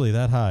 Really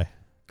that high?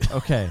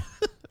 Okay.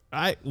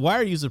 Why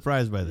are you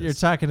surprised by this? You're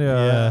talking to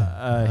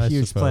Yeah, a I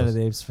huge suppose. Planet of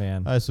the Apes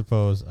fan. I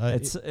suppose.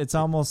 It's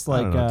almost I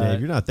like don't know, Dave.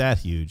 You're not that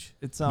huge.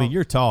 it's I mean,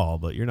 you're tall,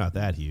 but you're not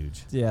that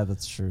huge. yeah,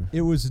 that's true.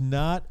 It was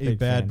not a Big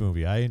bad fan.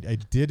 movie. I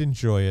did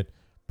enjoy it,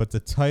 but the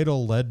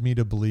title led me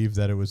to believe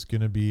that it was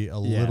going to be a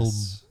little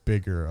Yes.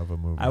 bigger of a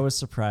movie. I was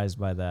surprised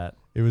by that.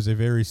 It was a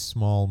very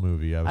small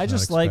movie. I I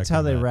just not liked how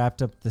expecting they that.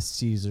 wrapped up the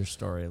Caesar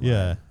storyline.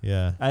 Yeah,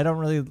 yeah. I don't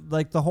really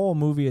like the whole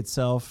movie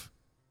itself.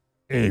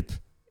 Ape,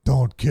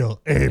 don't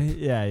kill ape.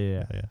 Yeah,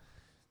 yeah. Yeah.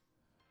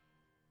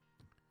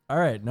 All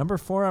right, number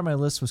 4 on my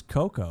list was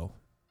Coco.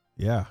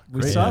 Yeah,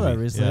 We great saw movie. that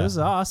recently. Yeah. It was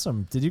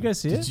awesome. Did you guys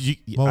see it? Did you?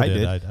 Mo I did.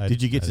 did. I-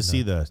 Did you get I to did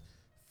see not. the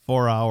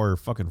 4-hour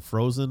fucking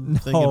Frozen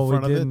thing No, in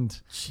front we of didn't.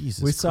 it?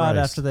 Jesus, We saw it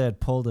Christ. after they had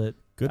pulled it.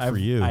 Good for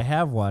you. I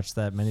have watched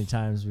that many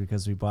times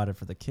because we bought it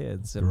for the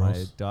kids, and my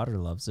Gross. daughter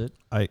loves it.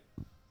 I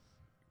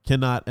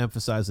cannot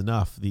emphasize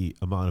enough the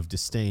amount of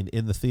disdain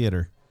in the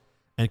theater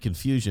and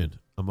confusion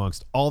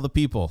amongst all the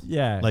people.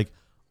 Yeah, Like,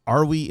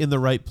 are we in the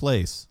right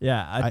place?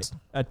 yeah.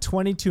 A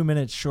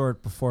 22-minute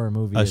short before a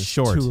movie A is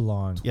short. too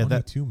long. Yeah,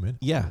 that 22 minutes.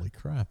 yeah. Holy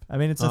crap. I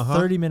mean, it's Uh-huh. a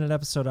 30-minute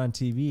episode on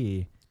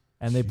TV,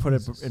 and they put it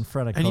Jesus. in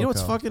front of Coco. And you know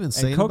what's fucking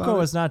insane And Coco about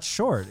it? is not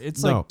short.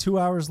 It's No. like 2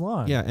 hours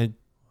long. Yeah, and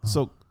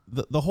so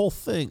the whole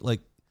thing,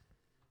 like,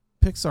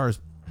 Pixar's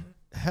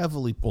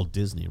heavily, well,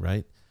 Disney,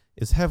 right,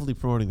 is heavily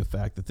promoting the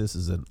fact that this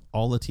is an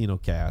all Latino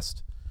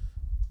cast,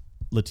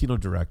 Latino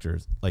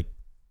directors. Like,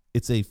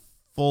 it's a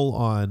full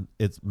on,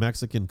 it's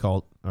Mexican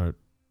cult, or,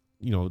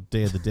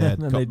 Day of the Dead,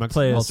 and then they Mexican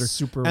play a culture,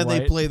 super and white.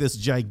 they play this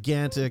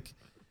gigantic,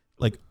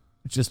 like,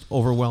 just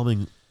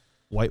overwhelming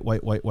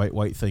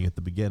white thing at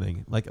the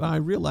beginning. Like, and I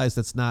realize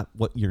that's not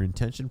what your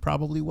intention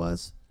probably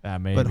was,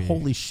 Maybe. but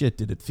holy shit,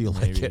 did it feel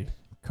like Maybe. it.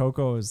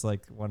 Coco is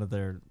like one of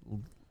their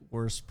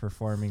worst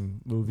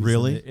performing movies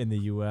Really? in the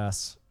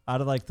U.S.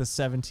 Out of like the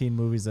 17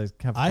 movies that have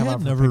come I out had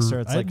from never-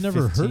 Pixar, it's I had like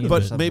never heard 15 of or it.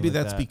 But something maybe like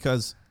that's that.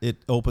 because it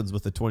opens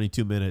with a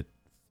 22-minute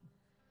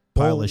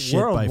pile Well, of shit by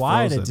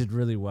worldwide Frozen. it did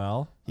really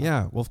well.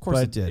 Yeah, well, of course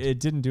but it did. It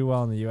didn't do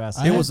well in the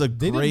U.S. It was a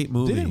They great didn't-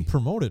 movie. They didn't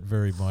promote it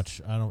very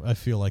much. I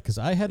feel like, because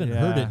I hadn't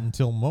heard Yeah. it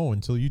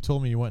until you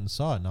told me you went and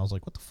saw it, and I was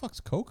like, "What the fuck's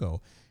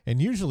Coco?" And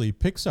usually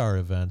Pixar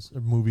events or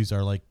movies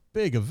are like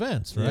big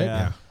events, right?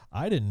 Yeah.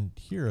 I didn't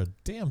hear a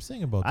damn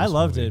thing about this I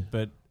loved movie. it,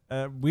 but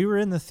we were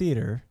in the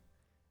theater,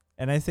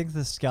 and I think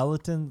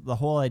the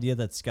whole idea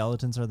that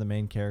skeletons are the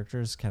main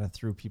characters kind of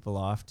threw people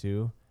off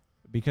too,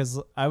 because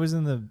I was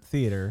in the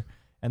theater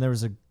and there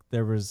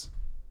was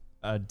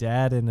a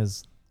dad and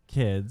his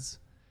kids,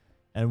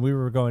 and we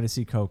were going to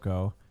see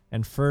Coco,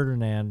 and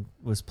Ferdinand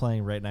was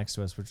playing right next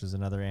to us, which was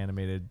another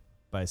animated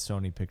by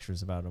Sony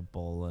Pictures about a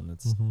bull, and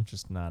it's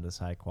just not as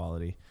high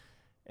quality.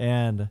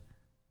 And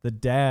the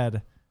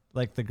dad,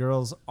 like, the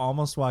girls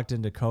almost walked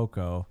into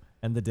Coco,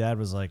 and the dad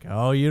was like,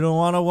 "Oh, you don't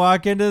want to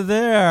walk into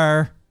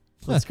there.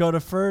 Let's go to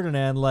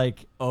Ferdinand."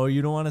 Like, "Oh,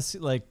 you don't want to see,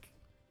 like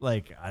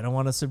I don't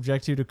want to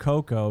subject you to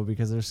Coco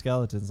because they're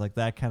skeletons." Like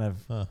that kind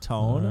of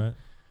tone, All right.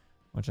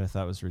 which I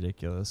thought was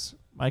ridiculous.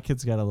 My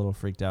kids got a little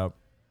freaked out,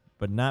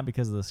 but not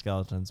because of the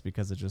skeletons,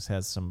 because it just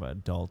has some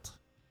adult.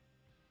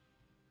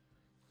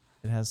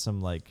 It has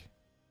some like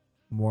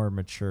more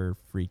mature,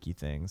 freaky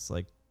things,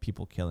 like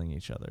people killing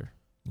each other.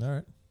 All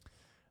right.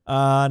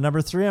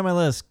 Number 3 on my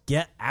list,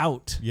 Get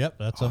Out. Yep,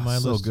 that's on my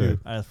so list good.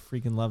 too. I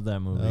freaking love that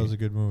movie. That was a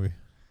good movie.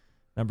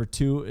 Number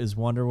 2 is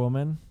Wonder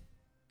Woman.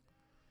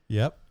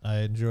 Yep, I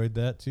enjoyed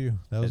that too.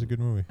 That was a good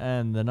movie.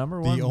 And the number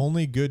 1. The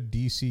only good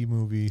DC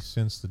movie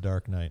since The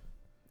Dark Knight.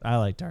 I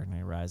like Dark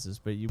Knight Rises,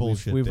 but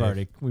Bullshit, we've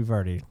Dave.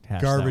 already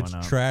hashed Garbage, that one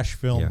out. trash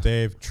film, Yeah.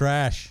 Dave.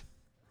 Trash.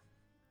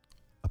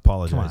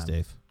 Apologize, Come on.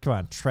 Dave. Come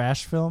on,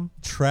 trash film?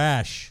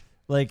 Trash.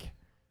 Like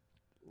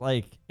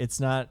it's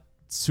not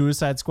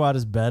Suicide Squad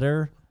is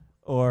better,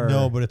 or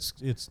No, but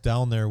it's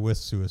down there with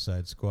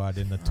Suicide Squad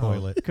in the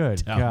toilet.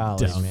 good Down-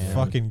 golly, down man.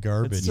 Fucking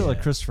garbage. It's still a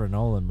Yeah. Christopher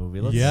Nolan movie.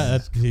 Let's, Yeah,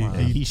 that's come on.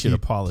 He should He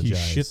apologize.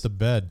 shit the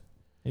bed.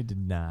 He did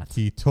not.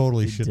 He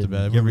totally He shit the didn't.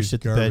 bed. That You ever movie's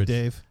shit the bed, garbage.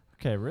 Dave?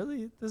 Okay,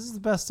 really? This is the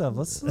best stuff.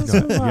 Let's Have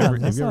move on. you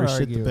Let's ever not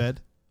shit the argue.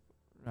 bed?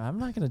 I'm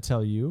not going to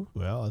tell you.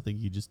 Well, I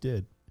think you just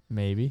did.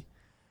 Maybe.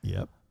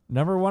 Yep.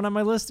 Number 1 on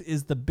my list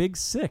is The Big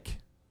Sick.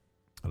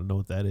 I don't know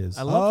what that is.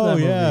 I love that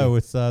movie. yeah,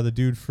 with the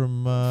dude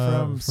from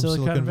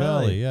Silicon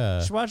Valley. Yeah,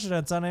 You should watch it.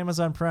 It's on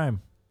Amazon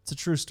Prime. It's a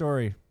true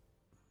story.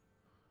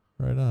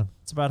 right on.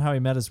 It's about how he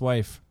met his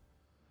wife.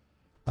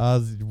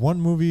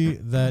 One movie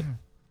that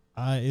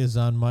is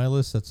on my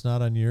list that's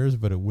not on yours,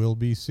 but it will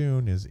be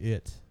soon, is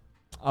It.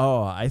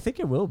 Oh, I think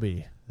it will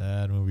be.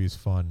 That movie's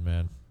fun,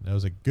 man. That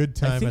was a good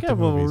time I think at I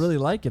the will movies. really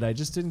like it. I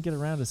just didn't get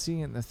around to seeing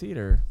it in the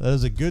theater. That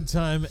was a good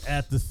time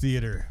at the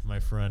theater, my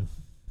friend.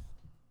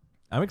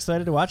 I'm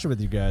excited to watch it with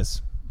you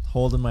guys.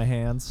 Holding my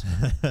hands.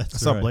 I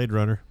saw right. Blade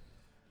Runner.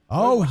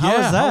 Oh, How yeah.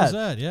 was that? How's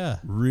that? Yeah.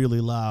 Really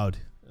loud.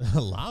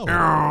 Loud.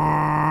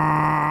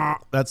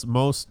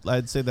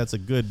 I'd say that's a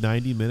good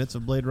 90 minutes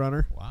of Blade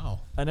Runner.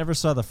 Wow. I never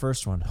saw the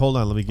first one. Hold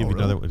on, let me give you really?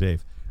 another one,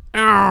 Dave.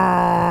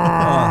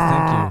 Oh,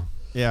 thank you.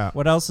 Yeah.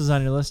 What else is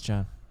on your list,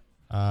 John?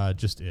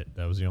 Just It.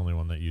 That was the only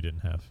one that you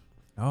didn't have.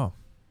 Oh.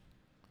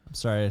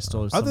 Sorry, I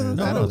stole Other than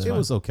that, it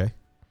was okay.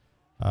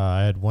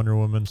 I had Wonder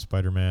Woman,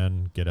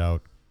 Spider-Man, Get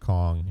Out,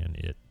 Kong, and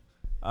It.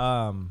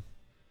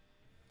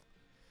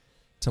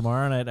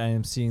 Tomorrow night I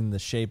am seeing The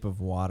Shape of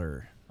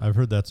Water, I've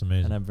heard that's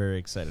amazing. and I'm very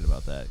excited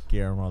about that.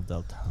 Guillermo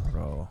del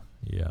Toro.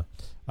 Yeah.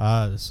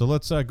 So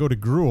let's go to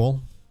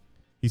Gruel.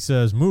 He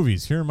says,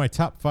 movies. Here are my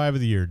top 5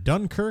 of the year.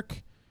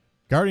 Dunkirk,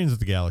 Guardians of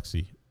the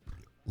Galaxy,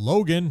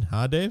 Logan,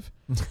 huh, Dave?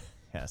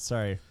 Yeah,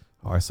 sorry.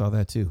 Oh, I saw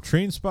that too.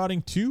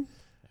 Trainspotting 2,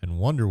 and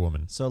Wonder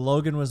Woman. So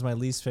Logan was my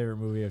least favorite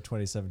movie of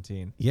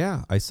 2017.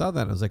 Yeah, I saw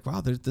that. I was like,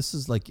 wow, this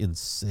is like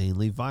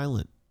insanely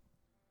violent.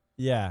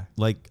 Yeah.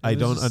 Like, I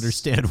don't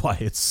understand why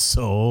it's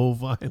so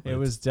violent. It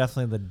was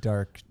definitely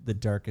the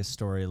darkest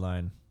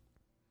storyline.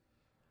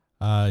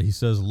 He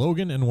says,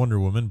 Logan and Wonder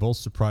Woman both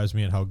surprised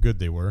me at how good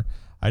they were.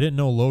 I didn't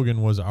know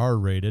Logan was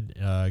R-rated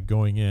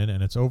going in,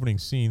 and its opening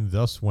scene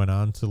thus went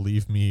on to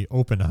leave me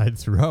open-eyed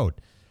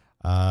throughout.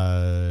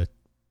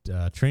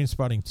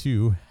 Trainspotting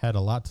 2 had a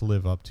lot to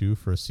live up to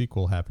for a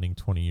sequel happening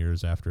 20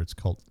 years after its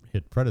cult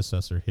hit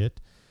predecessor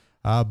hit.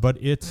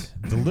 But it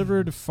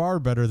delivered far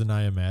better than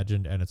I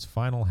imagined, and its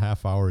final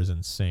half hour is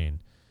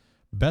insane.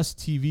 Best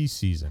TV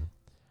season.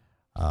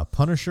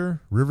 Punisher,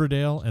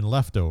 Riverdale, and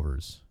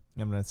Leftovers.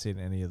 I'm not seeing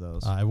any of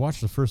those. I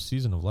watched the first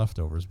season of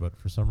Leftovers, but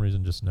for some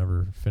reason just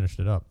never finished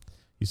it up.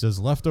 He says,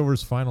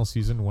 Leftovers' final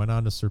season went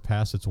on to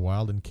surpass its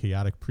wild and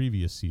chaotic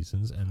previous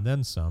seasons, and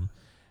then some,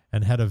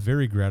 and had a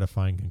very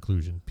gratifying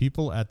conclusion.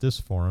 People at this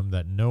forum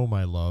that know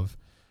my love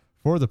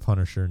for The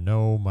Punisher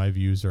know my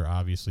views are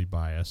obviously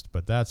biased,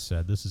 but that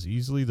said, this is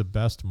easily the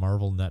best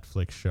Marvel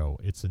Netflix show.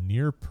 It's a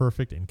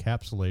near-perfect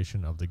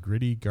encapsulation of the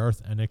gritty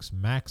Garth Ennis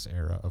Max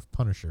era of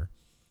Punisher.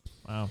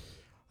 Wow.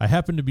 I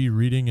happen to be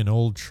reading an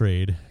old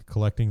trade,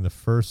 collecting the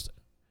first...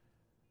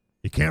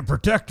 You can't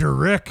protect her,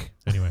 Rick!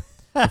 Anyway,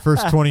 the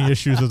first 20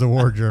 issues of the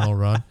War Journal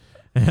run.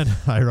 And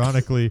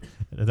ironically,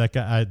 that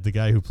guy, the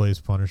guy who plays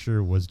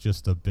Punisher, was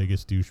just the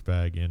biggest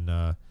douchebag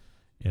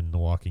in The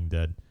Walking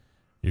Dead.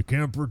 You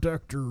can't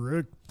protect her,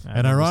 Rick.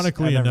 And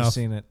ironically I've never enough,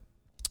 seen it.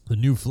 the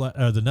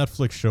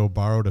Netflix show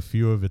borrowed a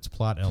few of its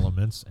plot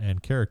elements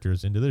and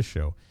characters into this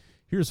show.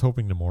 Here's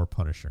hoping to more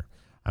Punisher.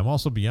 I'm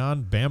also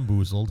beyond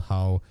bamboozled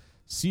how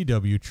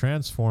CW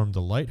transformed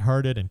the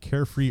lighthearted and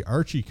carefree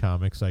Archie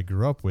comics I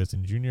grew up with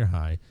in junior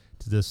high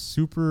to this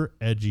super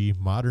edgy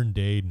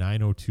modern-day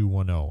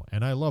 90210,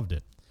 and I loved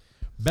it.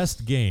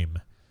 Best game.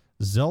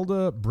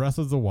 Zelda Breath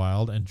of the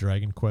Wild and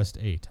Dragon Quest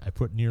VIII. I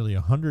put nearly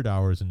 100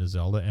 hours into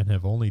Zelda and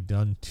have only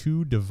done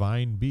 2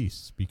 Divine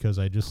Beasts because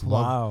I just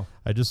love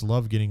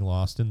getting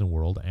lost in the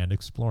world and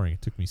exploring.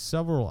 It took me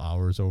several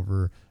hours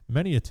over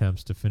many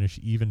attempts to finish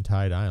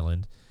Eventide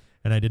Island,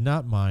 and I did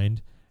not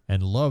mind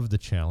and loved the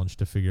challenge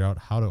to figure out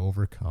how to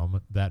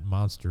overcome that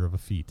monster of a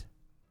feat.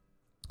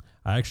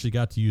 I actually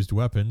got to use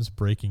weapons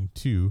breaking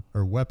 2,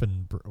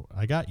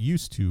 I got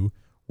used to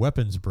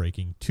weapons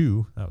breaking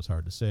 2, that was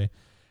hard to say,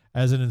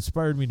 as it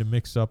inspired me to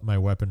mix up my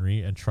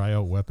weaponry and try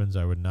out weapons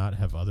I would not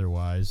have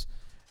otherwise,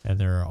 and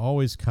there are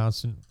always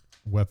constant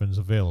weapons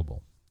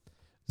available.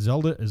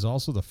 Zelda is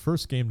also the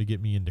first game to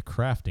get me into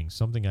crafting,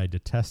 something I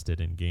detested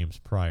in games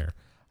prior.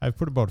 I've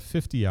put about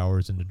 50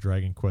 hours into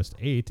Dragon Quest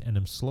VIII and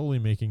am slowly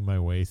making my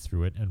way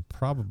through it and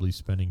probably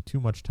spending too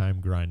much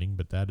time grinding,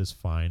 but that is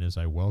fine as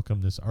I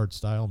welcome this art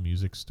style,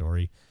 music,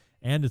 story,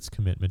 and its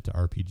commitment to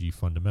RPG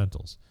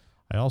fundamentals.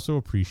 I also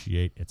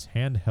appreciate its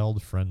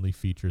handheld friendly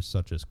features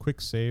such as quick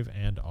save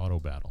and auto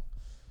battle.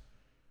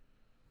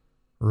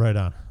 Right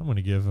on. I'm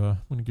gonna give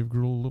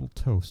Gruel a little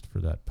toast for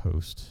that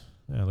post.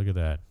 Yeah, look at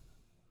that.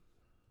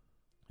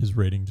 His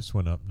rating just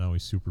went up. Now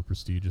he's super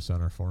prestigious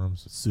on our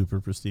forums.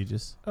 Super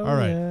prestigious. Oh, all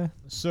right. Yeah.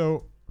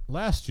 So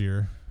last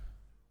year,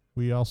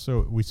 we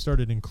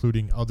started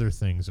including other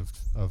things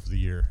of the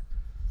year.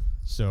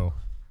 So,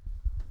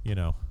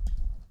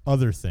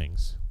 other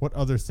things. What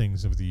other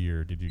things of the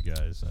year did you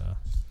guys?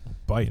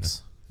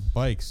 Bikes.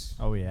 Bikes.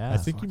 Oh, yeah. I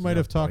think you might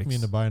have talked me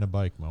into buying a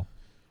bike, Mo.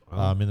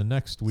 In the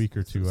next week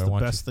or two, it's the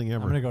best thing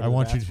ever. I'm going to go to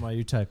want you the while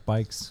you type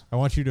bikes. I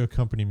want you to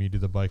accompany me to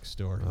the bike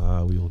store.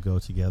 We will go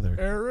together.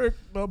 Eric,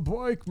 the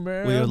bike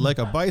man. We would like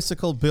a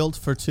bicycle built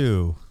for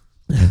 2.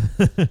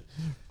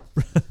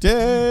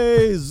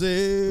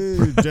 Daisy.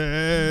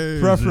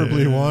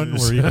 Preferably one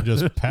where you can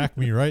just pack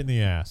me right in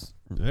the ass.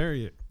 There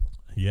you.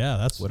 Yeah,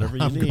 that's whatever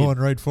you I'm need. going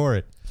right for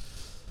it.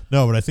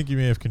 No, but I think you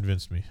may have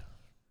convinced me.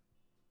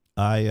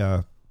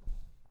 I'm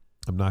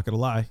not gonna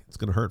lie, it's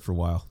gonna hurt for a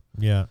while.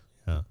 Yeah.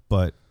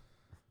 But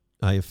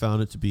I have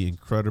found it to be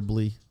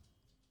incredibly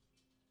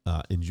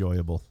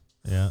enjoyable.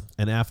 Yeah.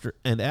 And after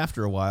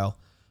a while,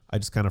 I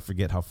just kind of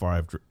forget how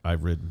far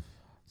I've ridden.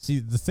 See,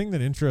 the thing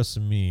that interests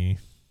me,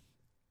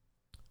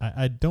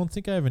 I don't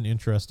think I have an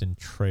interest in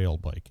trail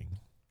biking.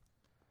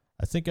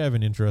 I think I have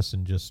an interest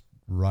in just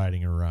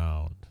riding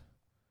around.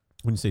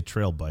 When you say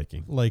trail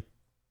biking, like,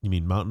 you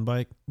mean mountain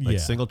bike, like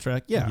single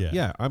track?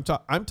 Yeah.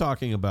 I'm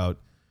talking about.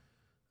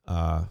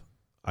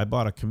 I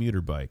bought a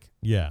commuter bike.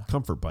 Yeah,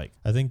 comfort bike.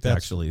 I think that's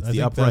actually it's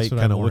the upright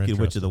kind of Wicked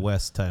Witch of the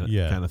West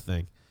kind of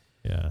thing.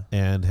 Yeah.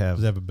 and have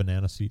Does it have a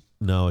banana seat?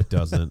 no, it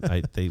doesn't.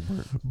 They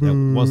weren't.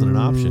 That wasn't an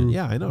option.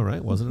 Yeah, I know,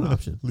 right? Wasn't an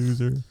option.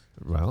 Loser.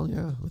 Well,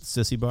 yeah, with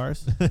sissy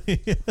bars.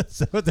 Is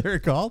that what they're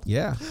called?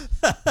 Yeah.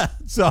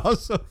 It's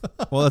awesome.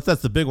 Well,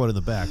 that's the big one in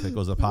the back that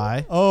goes up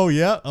high. Oh,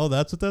 yeah. Oh,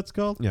 that's what that's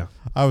called? Yeah.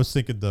 I was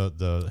thinking the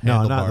No,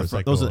 not in the handlebars.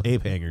 front. Those are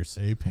ape hangers.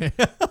 Ape.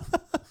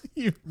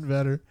 Even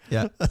better.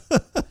 Yeah.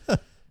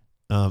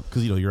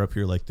 Because you're up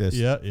here like this.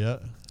 Yeah, yeah.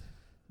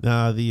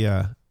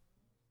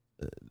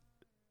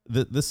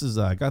 This is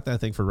I got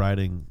that thing for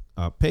riding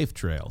paved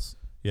trails.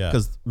 Yeah.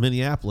 Because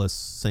Minneapolis,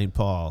 St.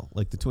 Paul,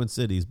 like the Twin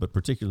Cities, but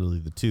particularly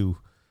the two,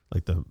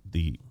 like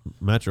the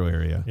metro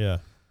area. Yeah.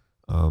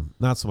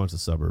 Not so much the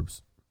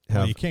suburbs.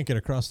 Well, you can't get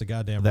across the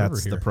goddamn river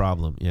That's here. the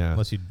problem. Yeah.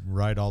 Unless you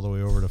ride all the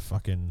way over to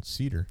fucking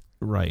Cedar.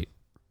 Right.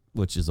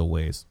 Which is a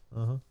ways.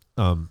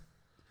 Uh-huh.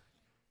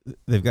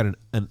 They've got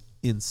an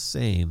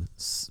insane,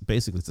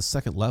 basically it's the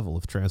second level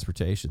of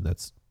transportation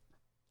that's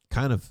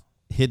kind of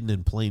hidden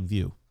in plain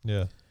view.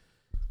 Yeah.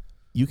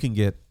 You can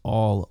get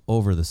all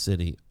over the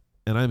city,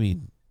 and I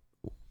mean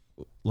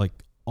like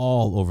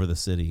all over the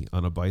city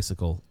on a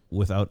bicycle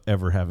without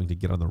ever having to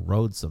get on the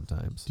road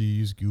sometimes. Do you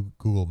use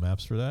Google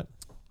Maps for that?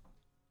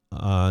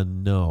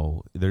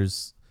 No.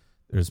 There's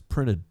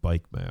printed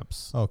bike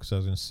maps. Oh, because I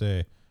was going to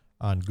say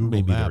on Google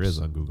Maybe Maps. there is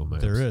on Google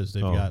Maps. There is.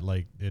 They've got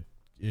like it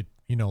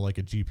like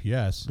a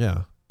GPS.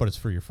 Yeah. But it's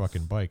for your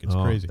fucking bike. It's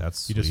Oh, crazy.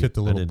 that's you just sweet. hit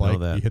the I little didn't know bike.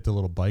 that. You hit the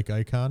little bike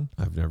icon,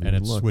 I've never and even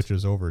it looked.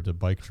 switches over to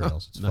bike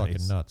trails. It's Nice.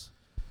 fucking nuts.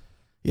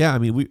 Yeah, I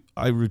mean,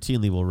 I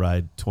routinely will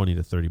ride 20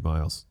 to 30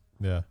 miles,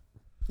 Yeah.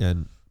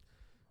 and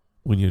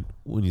when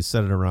you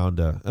set it around,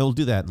 it'll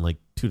do that in like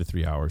 2 to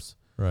 3 hours.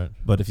 Right.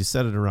 But if you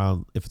set it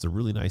around, if it's a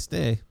really nice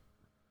day,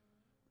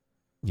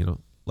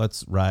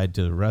 let's ride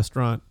to a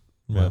restaurant,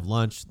 we'll Yeah. have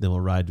lunch, then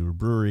we'll ride to a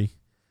brewery,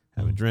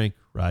 have a drink,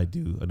 ride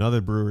to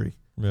another brewery,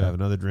 Yeah. have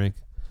another drink,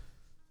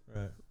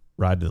 Right.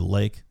 ride to the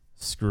lake,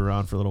 screw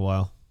around for a little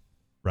while,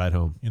 ride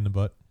home, In the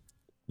butt.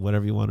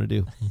 whatever you want to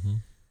do. Mm-hmm.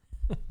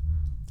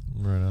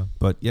 Right on.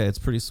 But yeah, it's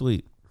pretty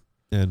sweet.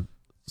 And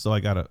so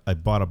I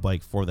bought a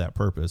bike for that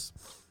purpose.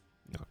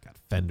 Got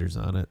fenders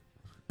on it,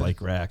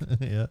 bike rack,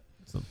 Yeah.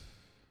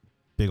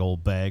 big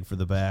old bag for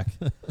the back,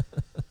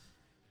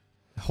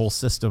 whole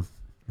system,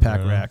 pack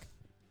Right on. rack.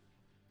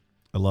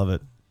 I love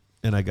it.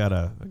 And I got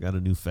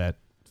a new fat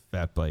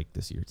bike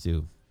this year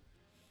too.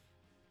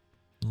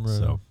 Right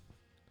So on.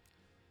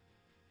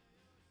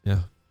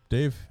 yeah.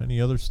 Dave, any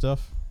other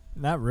stuff?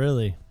 Not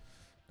really.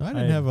 I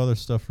didn't have other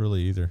stuff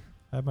really either.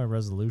 I have my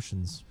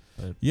resolutions.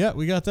 But Yeah,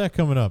 we got that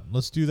coming up.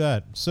 Let's do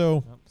that.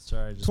 So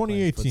sorry, I just played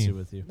 2018 footsie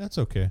with you. that's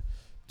okay.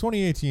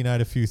 2018, I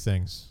had a few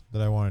things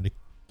that I wanted to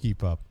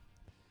keep up.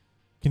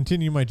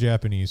 Continue my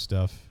Japanese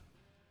stuff.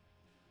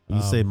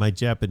 You say my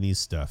Japanese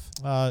stuff.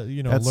 That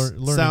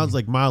That sounds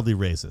like mildly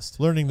racist.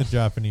 learning the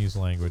Japanese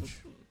language.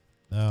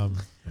 I'm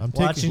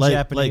Watching taking Like-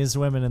 Japanese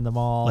women in the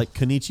mall. Like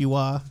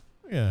konnichiwa.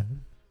 yeah.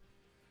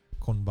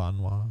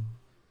 Konbanwa.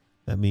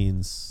 That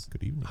means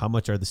Good evening. how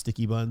much are the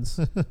sticky buns?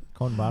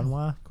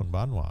 Konbanwa.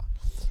 Konbanwa.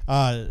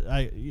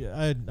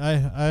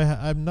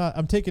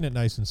 I'm taking it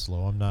nice and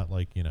slow. I'm not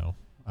like,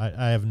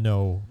 I have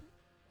no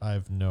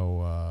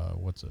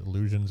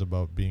illusions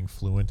about being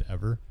fluent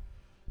ever,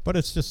 but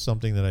it's just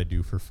something that I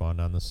do for fun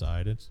on the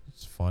side. It's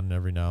fun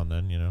every now and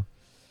then,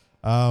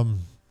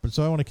 but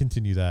so I want to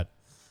continue that.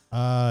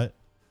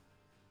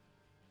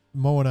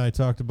 Mo and I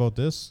talked about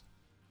this,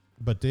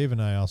 but Dave and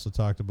I also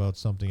talked about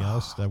something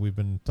else that we've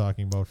been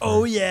talking about for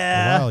Oh a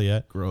yeah. while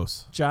yet.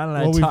 Gross. John and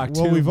I talked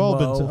to we've all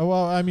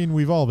Mo.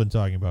 we've all been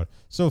talking about it.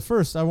 So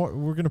first, we're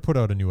going to put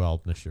out a new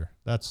album this year.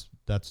 That's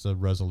the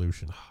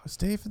resolution. Is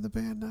Dave in the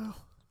band now?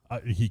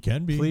 He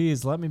can be.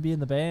 Please let me be in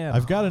the band.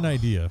 I've got an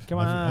idea. Come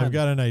I've on.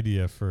 got an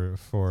idea for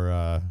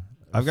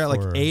I've got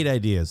like for- 8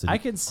 ideas. I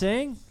can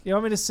sing. You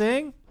want me to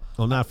sing?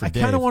 Well, not for I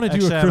Dave. kind of want to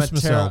do Actually, a I'm a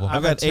Christmas terror- album. I'm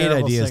I've got a 8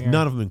 terrible ideas. singer.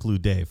 None of them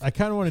include Dave. I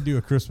kind of want to do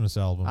a Christmas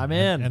album. I'm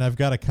and- in. and I've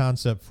got a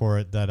concept for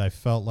it that I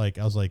felt like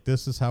I was like,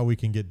 this is how we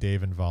can get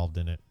Dave involved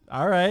in it.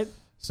 All right.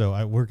 So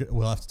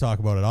we'll have to talk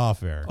about it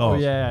off air. Oh,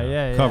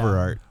 yeah. Cover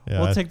art.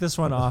 Yeah. We'll take this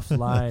one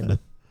offline,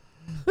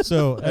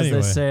 So as anyway,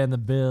 they say in the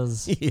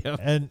biz. Yeah.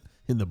 and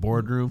In the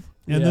boardroom.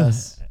 and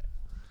Yes.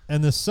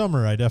 and this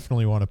summer I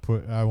definitely want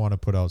to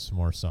put out some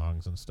more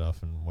songs and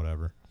stuff and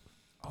whatever.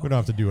 We don't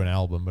have to do an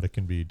album, but it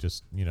can be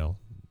just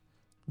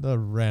the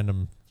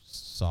random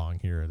song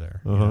here or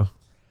there. you know?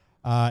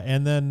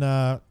 And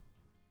then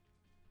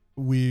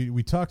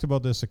we talked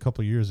about this a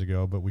couple years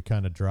ago, but we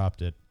kind of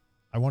dropped it.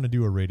 I want to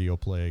do a radio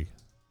play.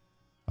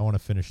 I want to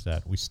finish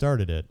that. We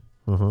started it,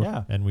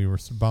 Yeah. and we were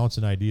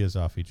bouncing ideas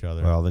off each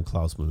other. Well, then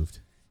Klaus moved.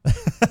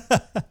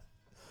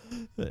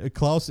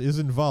 Klaus is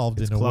involved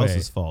It's in a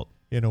Klaus's way. fault.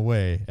 In a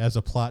way, as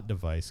a plot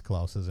device,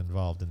 Klaus is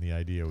involved in the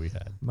idea we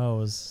had. Mo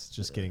was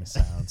just getting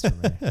sounds from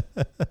me.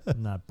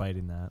 I'm not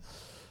biting that.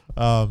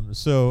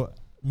 So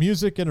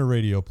music and a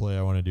radio play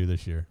I want to do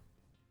this year.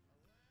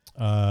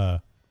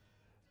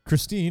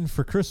 Christine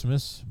for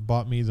Christmas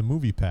bought me the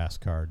Movie Pass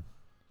card.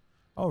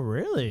 Oh,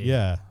 really?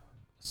 Yeah.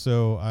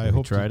 So I Have you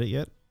hope tried it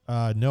yet?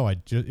 No,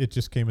 it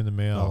just came in the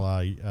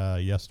mail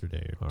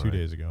yesterday or 2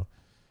 days ago.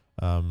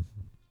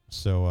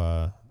 So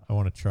I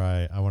want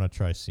to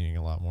try seeing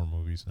a lot more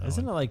movies now.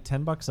 Isn't it like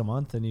 $10 a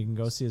month and you can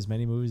go see as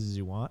many movies as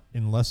you want?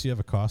 Unless you have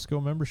a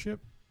Costco membership,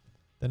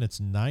 then it's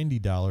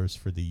 $90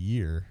 for the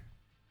year.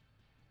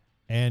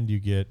 And you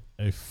get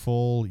a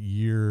full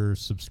year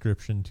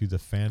subscription to the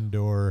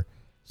Fandor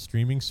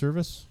streaming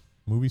service,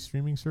 movie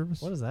streaming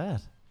service. What is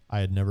that? I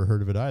had never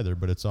heard of it either,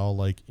 but it's all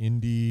like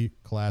indie,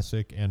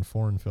 classic, and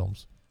foreign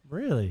films.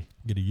 Really?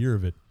 Get a year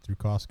of it through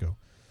Costco.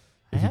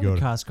 I have a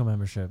Costco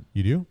membership.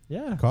 You do?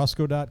 Yeah.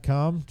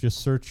 Costco.com, just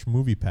search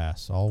Movie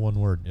Pass, all one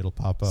word. It'll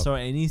pop up. So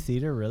any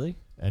theater, really?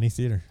 Any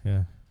theater,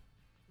 yeah.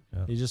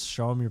 You just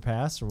show them your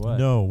pass or what?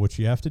 No, what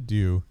you have to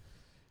do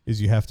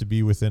is you have to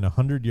be within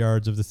 100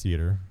 yards of the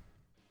theater,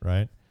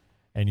 right?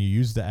 And you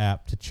use the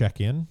app to check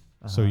in.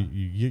 So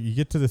you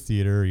get to the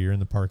theater, you're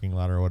in the parking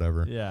lot or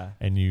whatever. Yeah.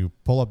 And you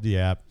pull up the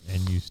app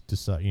and you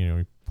decide,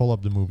 you pull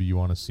up the movie you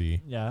want to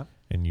see. Yeah.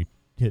 And you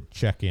hit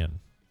check in,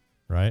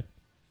 right?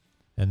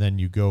 And then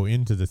you go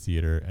into the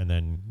theater and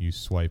then you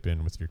swipe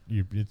in with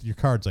your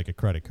card's like a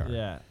credit card.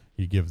 Yeah.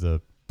 You give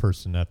the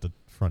person at the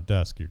front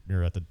desk,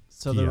 you're at the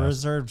So kiosk. the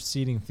reserved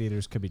seating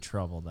theaters could be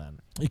trouble then.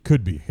 It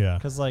could be, yeah.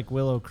 Because like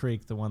Willow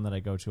Creek, the one that I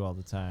go to all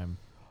the time.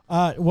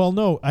 Well,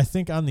 no, I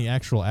think on the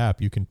actual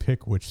app you can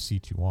pick which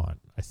seat you want,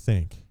 I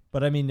think.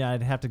 But I mean,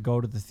 I'd have to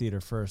go to the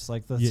theater first.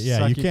 Like the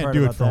Yeah, you sucky can't part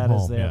do it about from that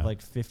is home, they yeah. have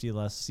like 50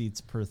 less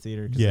seats per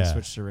theater because Yeah. they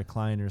switched to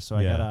recliners. So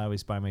I Yeah. gotta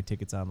always buy my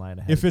tickets online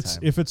ahead If of time.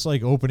 it's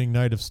like opening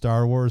night of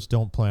Star Wars,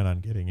 don't plan on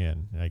getting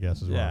in, I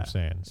guess is what Yeah. I'm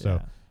saying.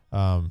 So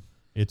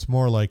it's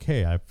more like,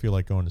 hey, I feel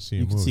like going to see a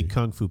You movie. can see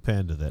Kung Fu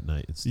Panda that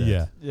night instead.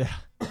 Yeah. Yeah.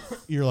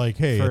 You're like,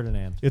 hey,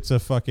 Ferdinand. it's a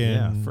fucking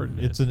Yeah,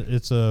 Ferdinand.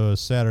 it's a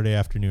Saturday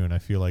afternoon. I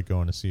feel like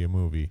going to see a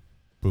movie.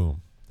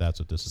 Boom. That's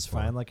what this It's is for.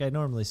 fine. Like I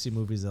normally see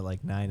movies at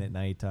like 9 at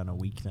night on a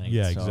weeknight.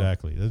 Yeah, so,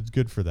 exactly. That's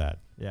good for that.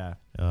 Yeah.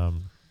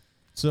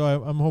 So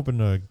I'm hoping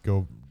to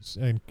go,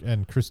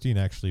 and Christine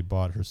actually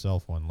bought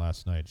herself one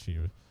last night. She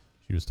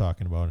was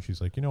talking about it, and she's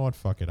like, you know what,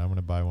 fuck it, I'm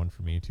gonna buy one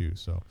for me too.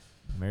 So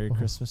Merry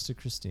Christmas to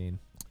Christine.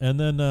 and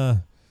then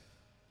I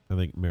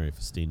think Mary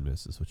Festine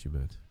is what you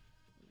meant.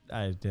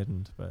 I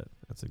didn't, but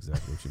That's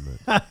exactly what you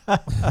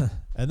meant.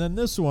 and then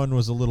this one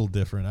was a little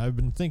different. I've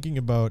been thinking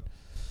about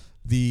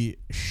the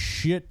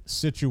shit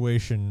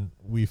situation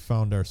we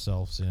found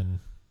ourselves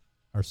in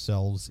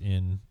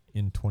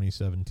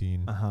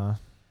 2017.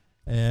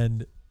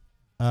 And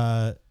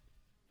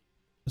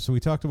so we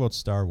talked about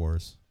Star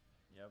Wars.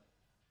 Yep.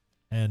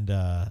 And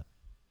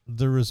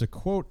there was a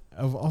quote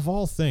of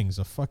all things,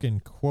 a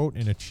fucking quote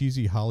in a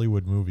cheesy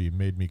Hollywood movie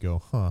made me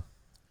go, huh,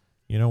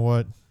 you know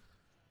what?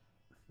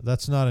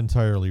 That's not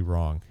entirely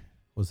wrong.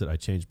 Was it I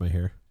changed my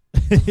hair?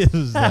 It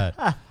was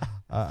that.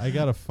 I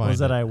got to find was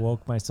that it. I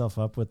woke myself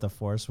up with the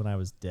Force when I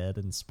was dead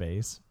in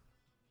space?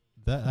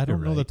 That I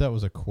don't know right. that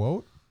was a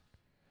quote.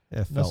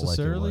 It felt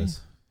Necessarily? like it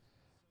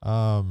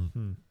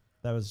was.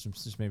 That was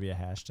just maybe a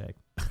hashtag.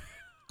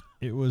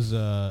 It was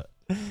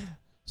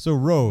so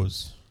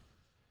Rose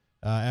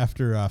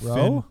after Ro?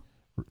 Finn.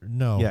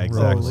 No, Yeah,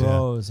 exactly. Rose. Yeah.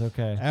 Rose,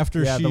 okay.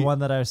 After yeah, she the one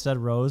that I said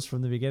Rose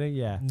from the beginning.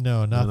 Yeah.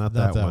 No, not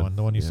that one.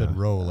 The one you said Yeah.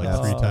 row like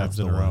That's- 3 oh, times That's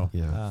in a the row.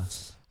 one,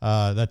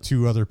 Yeah. That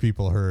 2 other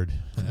people heard.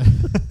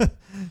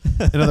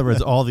 In other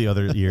words, all the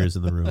other ears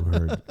in the room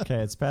heard.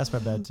 Okay, it's past my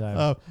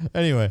bedtime.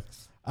 Anyway,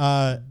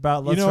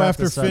 About let's you know, wrap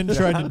after this up.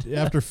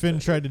 Finn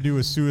tried to do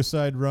a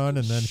suicide run,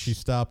 and then she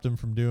stopped him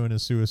from doing a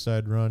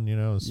suicide run. You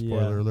know,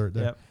 spoiler alert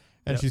there. Yep.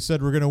 And she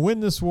said, "We're going to win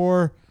this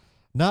war,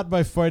 not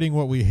by fighting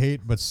what we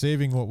hate, but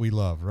saving what we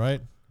love."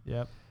 Right?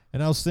 Yep.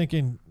 And I was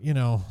thinking, you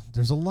know,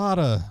 there's a lot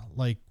of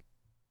like,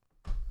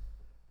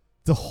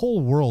 the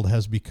whole world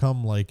has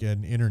become like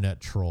an internet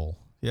troll.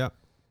 Yeah.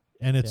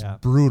 And it's Yeah.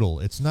 brutal.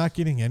 It's not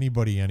getting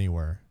anybody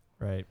anywhere.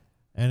 Right.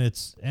 And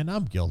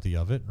I'm guilty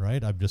of it,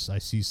 right? I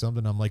see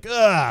something, I'm like,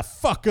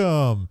 fuck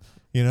them.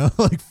 You know,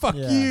 like, fuck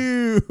Yeah.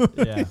 you.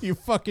 Yeah. You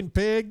fucking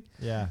pig.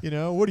 Yeah. You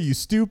know, what are you,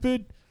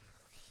 stupid?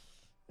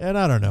 And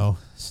I don't know.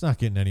 It's not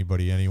getting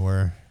anybody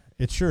anywhere.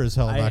 It sure as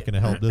hell not going to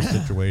help this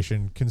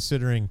situation,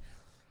 considering,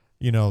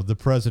 you know, the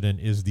president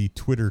is the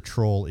Twitter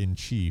troll in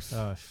chief.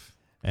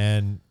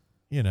 And,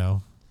 you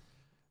know,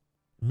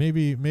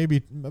 maybe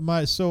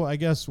so I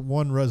guess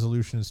one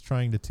resolution is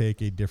trying to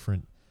take a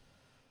different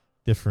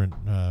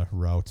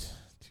route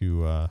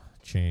to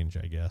change,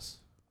 I guess.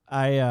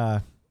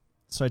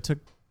 So I took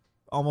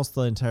almost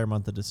the entire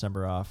month of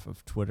December off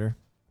of Twitter.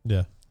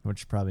 Yeah.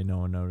 Which probably no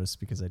one noticed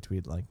because I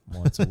tweet like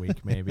once a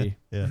week maybe.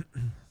 Yeah.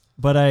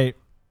 But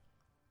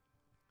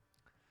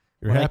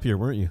You're happier,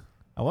 weren't you?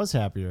 I was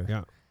happier.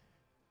 Yeah.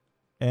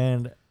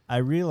 And I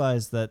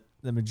realized that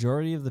the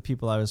majority of the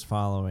people I was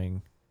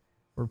following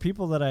were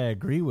people that I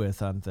agree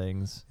with on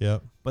things.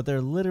 Yep. But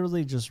they're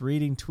literally just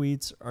reading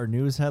tweets or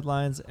news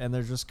headlines and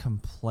they're just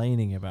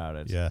complaining about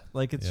it. Yeah.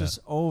 Like it's Yeah. just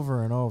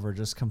over and over,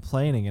 just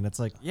complaining. And it's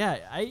like,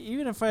 yeah,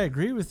 even if I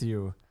agree with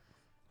you,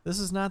 this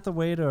is not the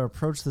way to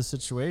approach the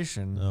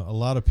situation. A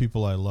lot of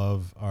people I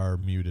love are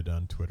muted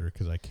on Twitter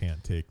because I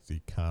can't take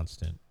the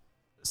constant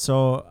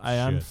So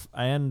I Shit.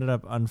 I ended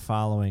up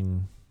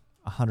unfollowing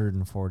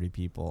 140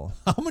 people,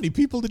 How many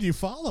people did you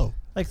follow?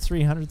 like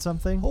 300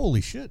 something.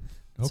 Holy shit.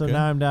 Okay. So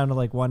now I'm down to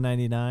like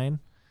 199.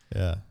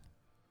 yeah.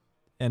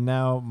 And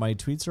now my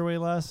tweets are way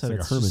less. And like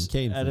a it's Herman just,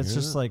 Cain and thing, it's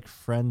isn't just it? like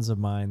friends of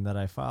mine that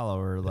I follow,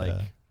 or like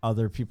Yeah.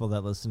 other people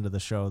that listen to the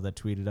show that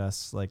tweeted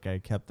us. Like I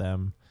kept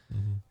them.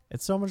 Mm-hmm.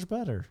 It's so much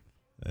better.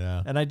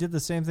 Yeah. And I did the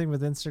same thing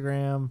with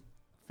Instagram,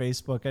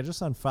 Facebook. I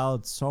just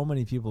unfollowed so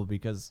many people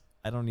because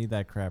I don't need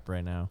that crap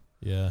right now.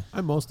 Yeah.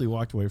 I mostly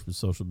walked away from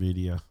social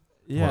media.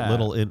 Yeah,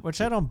 What which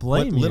I don't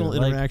blame what you. little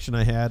Like, interaction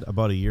I had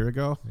about a year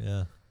ago,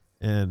 Yeah.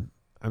 and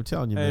I'm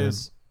telling you, I man,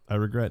 was- I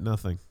regret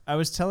nothing. I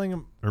was telling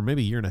him, Or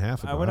maybe a year and a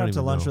half ago. I went don't out to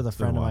even lunch know. with a It's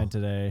been friend of while. mine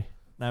today,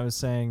 and I was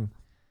saying,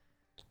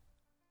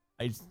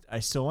 I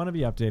still want to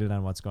be updated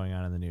on what's going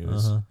on in the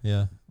news,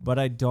 Yeah. but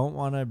I don't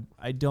want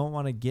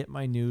to get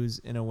my news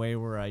in a way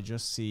where I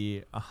just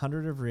see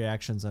 100 of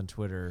reactions on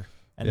Twitter,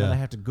 and then Yeah. I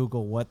have to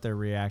Google what they're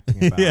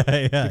reacting about. yeah.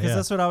 Because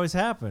that's what always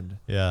happened.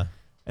 Yeah.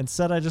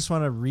 Instead, I just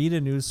want to read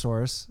a news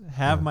source,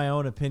 have Yeah. my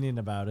own opinion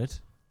about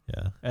it,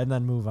 Yeah. and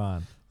then move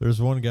on.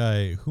 There's one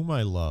guy whom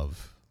I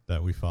love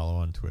that we follow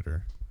on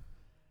Twitter,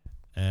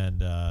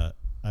 and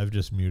I've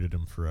just muted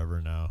him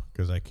forever now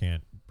because I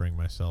can't bring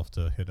myself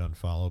to hit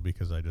unfollow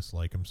because I just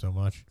like him so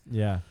much.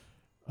 Yeah.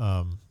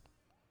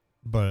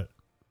 But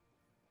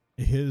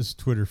his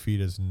Twitter feed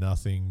is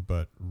nothing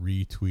but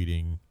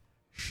retweeting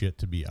shit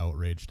to be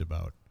outraged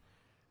about.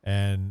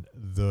 And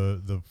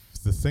the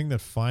thing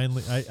that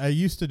finally I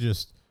used to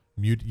just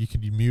mute. You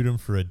could mute him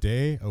for a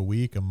day, a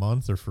week, a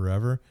month, or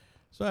forever.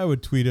 So I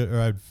would tweet it,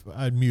 or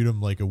I'd mute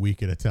him like a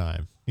week at a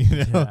time.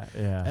 You know.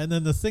 Yeah. And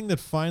then the thing that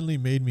finally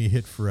made me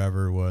hit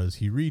forever was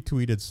he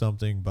retweeted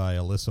something by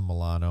Alyssa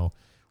Milano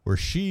where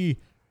she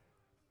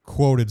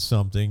quoted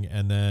something,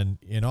 and then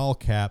in all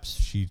caps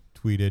she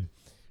tweeted,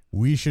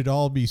 "We should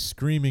all be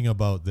screaming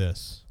about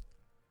this."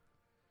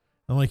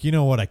 I'm like, you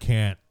know what? I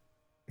can't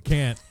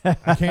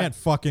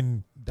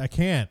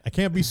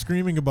be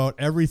screaming about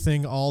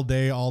everything all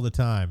day, all the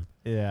time.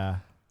 Yeah.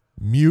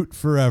 Mute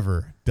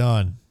forever.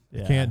 Done.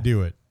 Yeah. I can't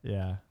do it.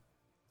 Yeah.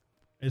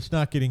 It's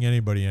not getting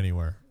anybody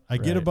anywhere. I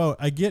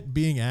Right. get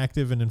being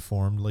active and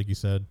informed, like you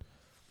said.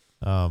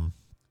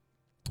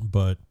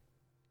 But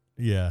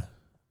yeah,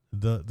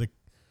 but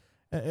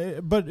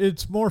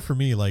it's more for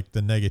me like the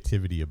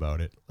negativity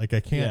about it. Like I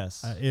can't.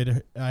 Yes.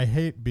 I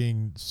hate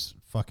being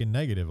fucking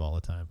negative all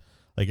the time.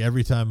 Like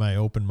every time I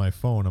open my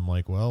phone, I'm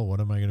like, well, what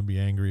am I going to be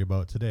angry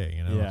about today?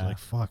 You know, Yeah. It's like,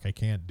 fuck, I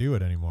can't do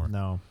it anymore.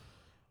 No.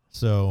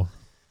 So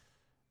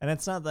And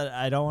it's not that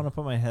I don't want to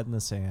put my head in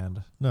the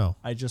sand. no.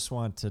 I just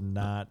want to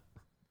not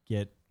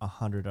get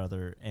 100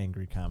 other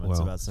angry comments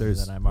Well, about something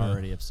there's- that I'm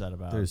already upset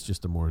about. There's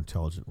just a more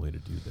intelligent way to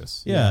do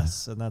this. Yeah.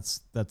 Yes, and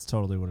that's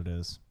totally what it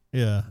is.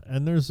 Yeah,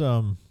 and there's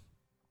Not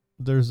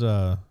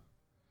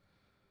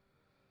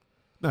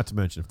to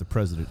mention, if the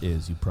president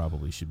is, you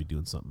probably should be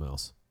doing something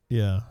else,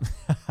 yeah.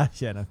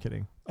 Yeah, no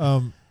kidding.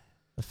 The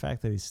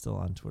fact that he's still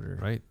on Twitter.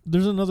 right?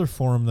 There's another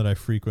forum that I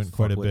frequent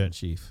quite a Fuckwit in bit,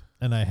 chief.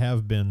 and I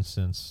have been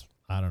since,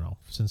 I don't know,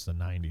 since the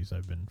 90s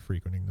I've been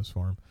frequenting this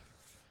forum.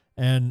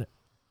 And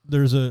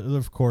there's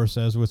of course,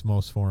 as with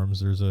most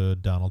forums, there's a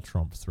Donald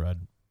Trump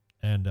thread,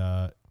 and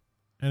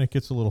it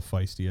gets a little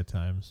feisty at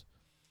times.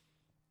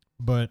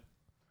 But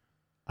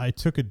I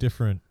took a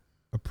different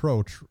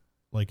approach,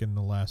 like in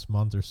the last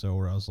month or so,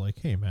 where I was like,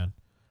 hey man,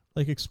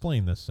 like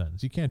explain this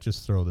sentence. You can't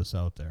just throw this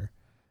out there.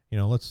 You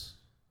know, let's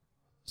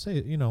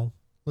say, you know,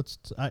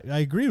 I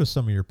agree with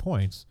some of your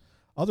points.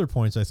 Other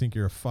points, I think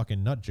you're a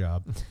fucking nut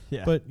job.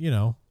 Yeah. But, you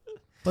know,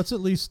 let's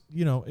at least,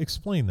 you know,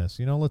 explain this.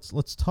 You know,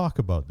 let's talk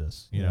about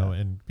this, you know,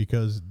 and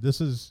because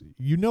this is,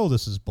 you know,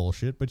 this is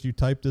bullshit, but you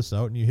type this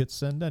out and you hit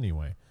send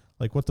anyway.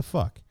 Like, what the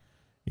fuck?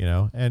 You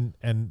know, and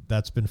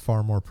that's been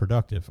far more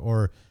productive.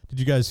 Or did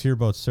you guys hear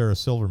about Sarah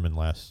Silverman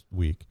last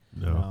week?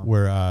 No. No.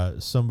 Where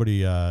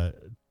somebody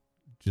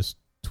just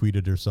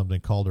tweeted or something,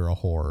 called her a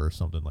whore or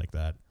something like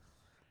that.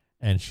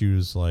 And she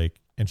was like,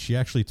 and she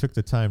actually took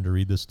the time to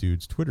read this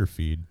dude's Twitter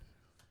feed.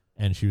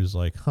 And she was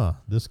like, huh,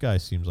 this guy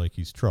seems like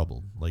he's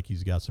troubled. Like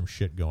he's got some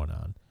shit going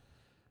on.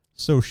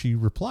 So she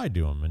replied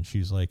to him and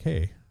she's like,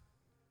 hey,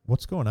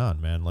 what's going on,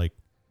 man? Like,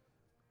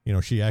 you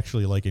know, she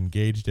actually like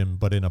engaged him,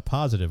 but in a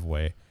positive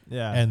way.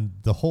 Yeah. And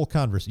the whole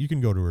you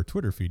can go to her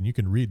Twitter feed and you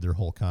can read their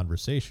whole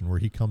conversation where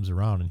he comes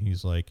around and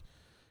he's like,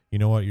 you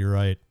know what, you're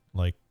right.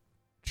 Like,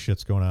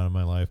 shit's going on in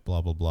my life,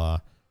 blah, blah, blah.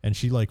 And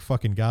she like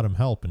fucking got him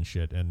help and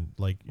shit. And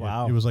like,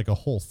 Wow. it was like a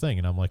whole thing.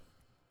 And I'm like,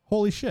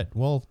 holy shit.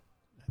 Well,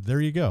 there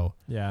you go.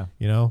 Yeah.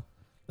 You know,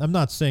 I'm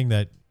not saying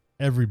that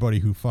everybody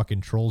who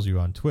fucking trolls you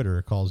on Twitter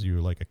or calls you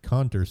like a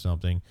cunt or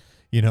something,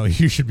 you know,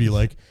 you should be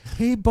like,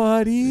 hey,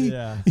 buddy.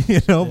 Yeah. You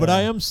know, but Yeah.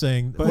 I am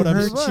saying, But, what I'm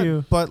hurt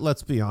you. but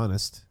let's be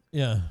honest.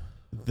 yeah.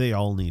 They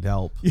all need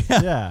help.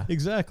 Yeah. Yeah.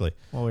 Exactly.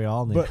 Well, we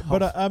all need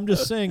But help. I'm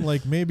just saying,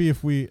 like, maybe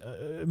if we,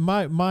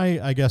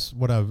 I guess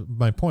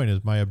my point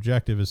is, my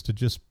objective is to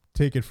just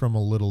take it from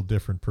a little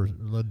different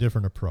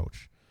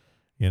approach,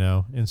 you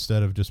know,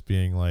 instead of just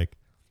being like,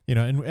 you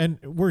know, and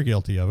we're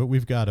guilty of it.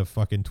 We've got a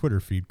fucking Twitter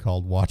feed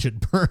called Watch It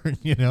Burn,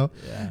 you know,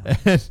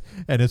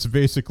 and it's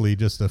basically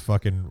just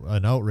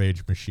an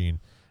outrage machine.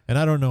 And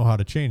I don't know how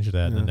to change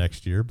that in the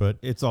next year, but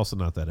It's also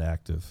not that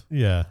active.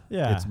 yeah,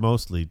 It's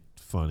mostly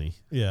funny.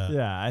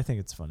 Yeah, I think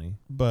it's funny.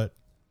 But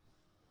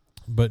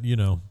you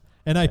know,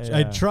 and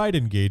I tried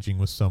engaging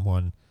with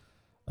someone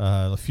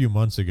a few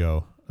months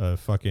ago, a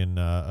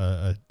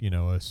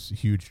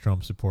huge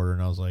Trump supporter,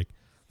 and I was like,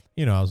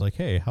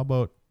 hey, how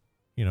about,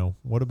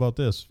 what about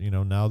this?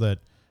 Now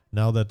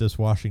that this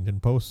Washington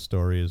Post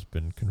story has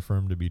been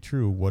confirmed to be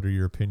true, what are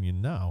your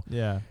opinion now?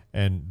 Yeah.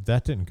 And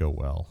that didn't go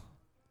well.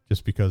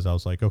 Just because I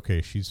was like,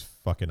 okay, she's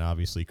fucking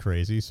obviously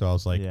crazy. So I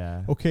was like,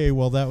 okay,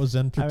 well, that was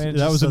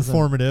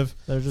informative.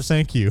 They're just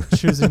thank you.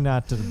 choosing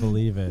not to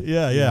believe it.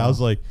 Yeah. I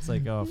was like, it's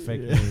like, oh, fake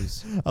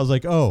news. I was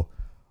like, oh,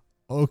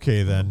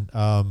 okay then.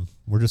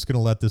 We're just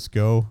gonna let this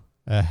go.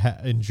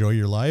 Enjoy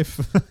your life.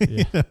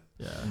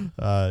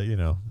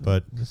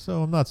 But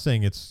so I'm not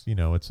saying it's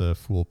it's a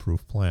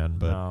foolprooch plan,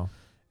 but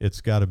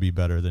it's got to be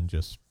better than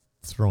just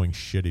throwing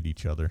shit at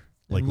each other.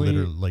 Like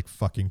literally, like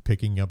fucking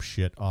picking up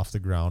shit off the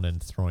ground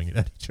and throwing it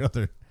at each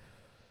other.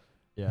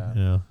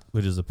 Yeah.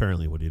 Which is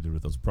apparently what he did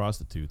with those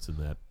prostitutes in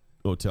that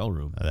hotel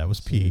room. That was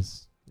pee.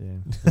 Yeah.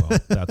 Well,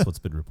 that's what's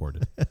been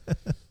reported.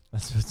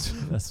 That's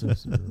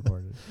what's been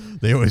reported.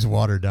 They always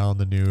water down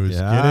the news.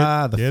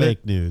 Yeah, Get it? the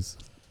fake news.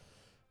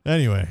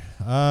 Anyway,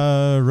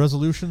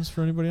 resolutions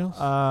for anybody else?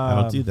 I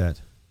don't do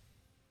that.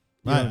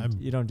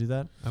 You don't do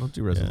that? I don't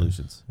do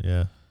resolutions.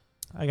 Yeah.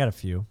 I got a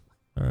few.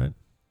 All right.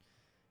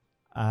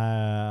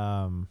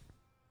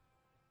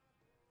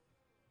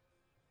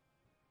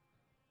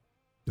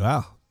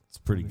 Wow, it's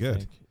pretty Let me good.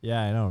 think.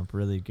 Yeah, I know,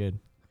 really good.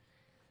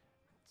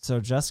 So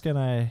Jessica and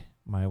I,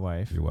 my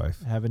wife, Your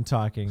wife. have been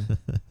talking,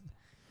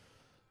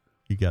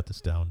 You got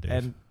this down, Dave.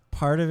 and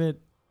part of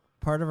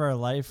our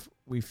life,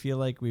 we feel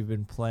like we've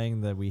been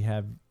playing that we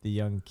have the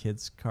young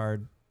kids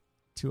card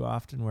too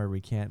often, where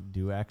we can't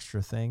do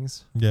extra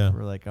things. Yeah.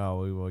 We're like,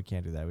 oh, we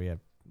can't do that.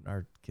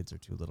 Our kids are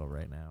too little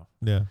right now.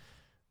 Yeah.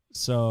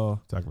 So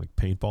Talking like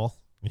paintball.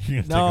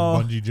 You're going to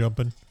No. take a bungee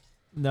jumping?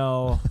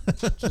 no,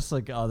 just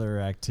like other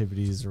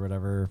activities or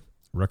whatever.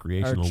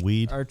 Recreational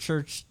weed. Our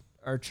church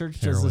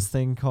does Heroin. this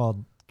thing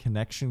called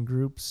connection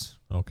groups,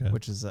 Okay.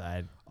 which is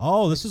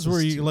This is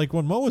where you, like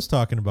what Mo was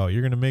talking about.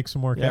 You're going to make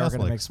some more we're Catholics.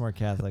 gonna make some more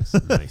Catholics.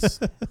 Nice.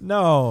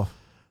 No,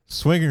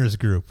 Swingers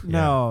group.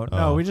 no, Yeah.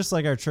 no. Oh. We just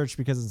like our church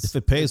because If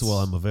it pays well,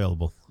 I'm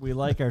available. we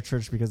like our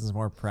church because it's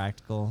more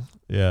practical.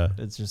 Yeah.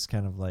 It's just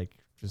kind of like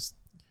just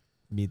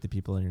meet the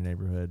people in your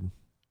neighborhood,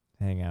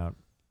 hang out.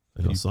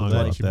 I know a People song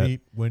that about you that.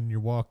 meet when you're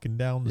walking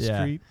down the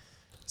street.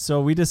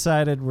 So we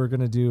decided we're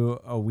gonna do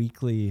a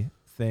weekly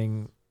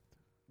thing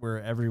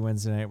where every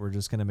Wednesday night we're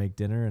just gonna make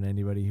dinner, and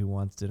anybody who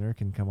wants dinner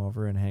can come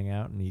over and hang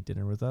out and eat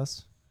dinner with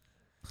us.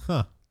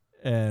 Huh.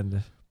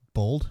 And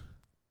Bold.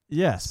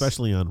 yes,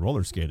 Especially on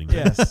roller skating.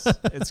 night. yes,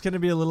 it's gonna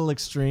be a little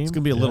extreme. It's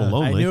going to be a little Yeah.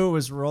 lonely. I knew it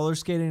was roller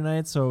skating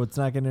night, so it's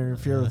not gonna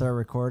interfere with our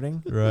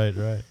recording. Right.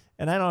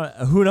 And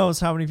who knows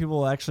how many people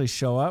will actually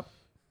show up,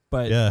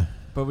 but Yeah.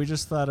 But we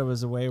just thought it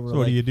was a way where So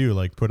what do you do?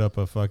 Like put up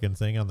a fucking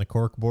thing on the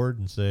cork board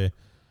and say,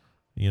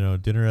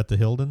 dinner at the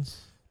Hildens?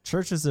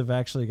 churches have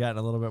actually gotten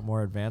a little bit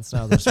more advanced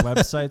now. There's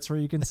websites where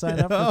you can sign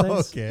up for Oh,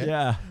 things. okay.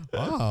 Yeah.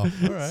 Wow.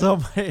 All right. So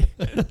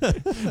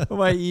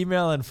my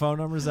email and phone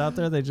numbers out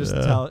there, they just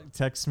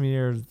text me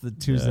or the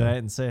Tuesday night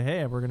and say,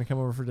 hey, we're going to come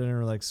over for dinner.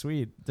 We're like,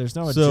 sweet. There's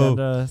no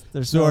agenda.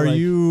 Are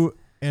you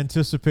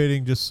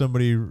anticipating just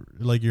somebody,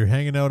 like you're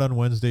hanging out on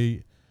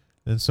Wednesday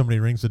and somebody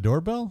rings the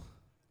doorbell?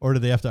 Or do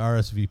they have to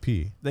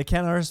RSVP? They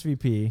can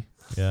RSVP.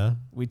 Yeah.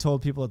 We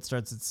told people it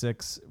starts at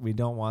 6. We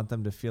don't want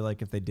them to feel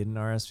like if they didn't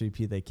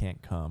RSVP, they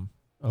can't come.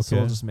 Okay. So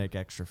we'll just make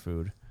extra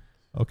food.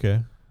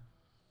 Okay.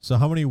 So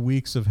how many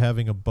weeks of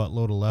having a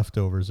buttload of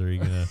leftovers are you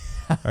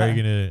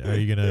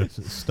gonna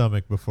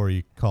stomach before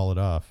you call it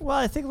off? Well,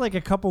 I think like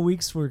a couple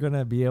weeks we're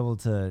gonna be able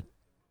to.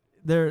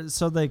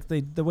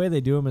 The way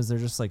they do them is they're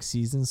just like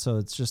seasons, so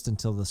it's just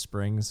until the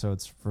spring. So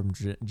it's from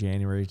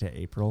January to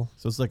April.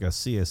 So it's like a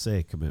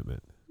CSA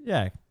commitment.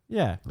 Yeah,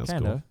 That's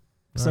kind of. cool.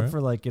 Except right. for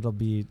like it'll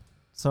be.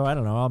 So I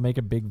don't know. I'll make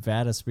a big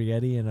vat of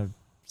spaghetti and a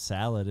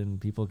salad, and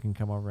people can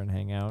come over and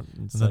hang out.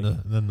 And it's And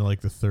like, then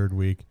the third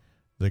week,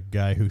 the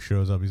guy who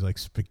shows up, he's like,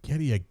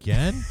 spaghetti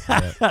again?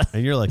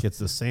 And you're like, it's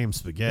the same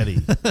spaghetti.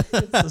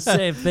 it's the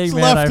same thing, It's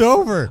man. left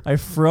over. I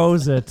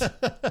froze it.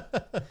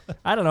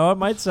 I don't know.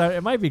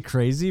 It might be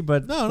crazy,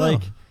 but No.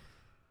 like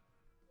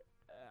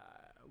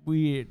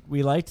we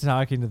like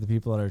talking to the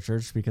people at our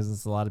church because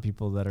it's a lot of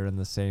people that are in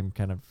the same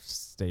kind of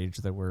stage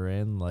that we're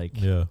in, like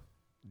Yeah.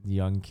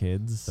 young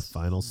kids. The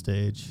final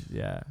stage.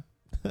 Yeah.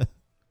 Right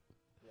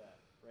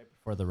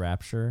before the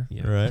rapture.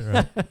 Yeah.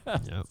 Right.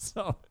 Yep.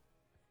 So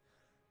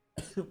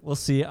we'll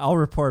see. I'll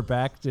report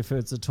back if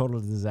it's a total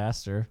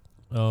disaster.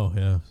 Oh,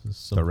 yeah.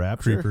 Some The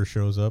rapture? creeper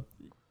shows up.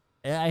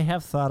 I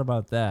have thought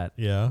about that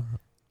Yeah.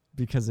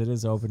 because it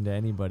is open to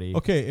anybody.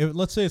 Okay,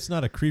 let's say it's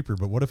not a creeper,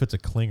 but what if it's a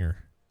clinger?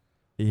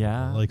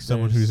 Yeah. Like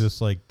someone who's just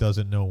like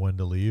doesn't know when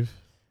to leave?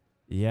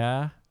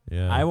 Yeah.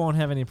 Yeah. I won't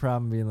have any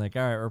problem being like,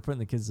 all right, we're putting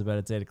the kids to bed.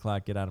 It's 8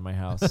 o'clock. Get out of my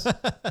house.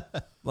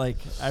 Like,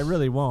 I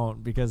really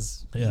won't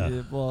because,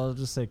 I'll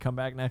just say, come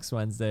back next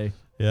Wednesday.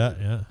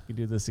 Yeah. We can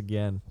do this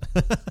again.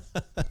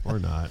 Or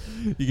not.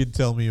 You can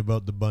tell me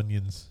about the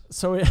bunions.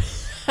 So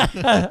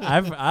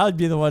I'll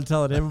be the one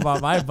telling him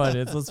about my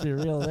budgets. Let's be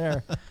real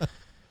there.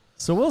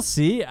 So we'll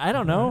see. I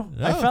don't know.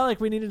 Yeah. I felt like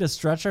we needed to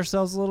stretch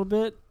ourselves a little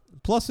bit.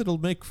 Plus, it'll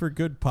make for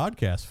good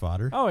podcast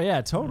fodder. Oh,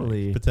 yeah,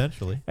 totally.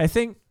 Potentially. I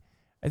think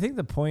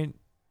the point,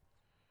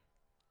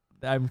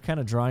 I'm kind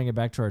of drawing it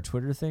back to our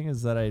Twitter thing,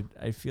 is that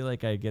I feel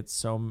like I get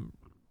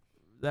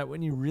that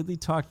when you really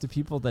talk to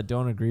people that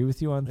don't agree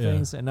with you on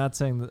things, and not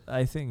saying that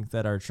I think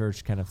that our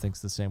church kind of thinks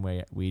the same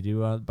way we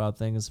do about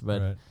things,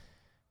 but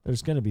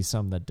there's going to be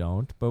some that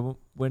don't. But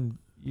when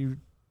you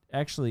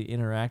actually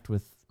interact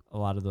with a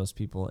lot of those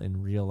people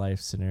in real life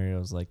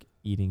scenarios, like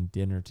eating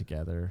dinner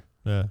together,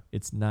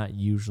 it's not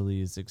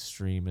usually as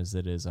extreme as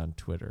it is on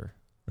Twitter.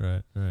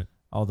 Right.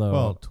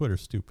 Although,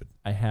 Twitter's stupid.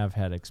 I have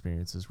had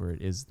experiences where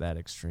it is that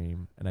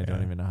extreme, and I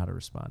don't even know how to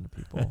respond to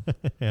people.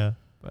 Yeah.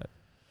 But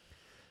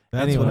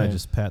That's when I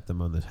just pat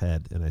them on the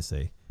head and I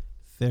say,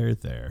 they're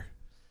there.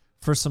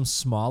 For some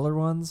smaller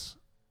ones,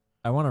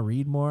 I want to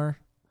read more.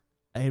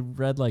 I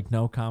read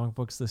no comic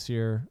books this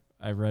year.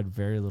 I read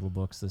very little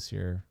books this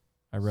year.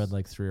 I read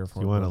 3 or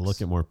 4 You want to books.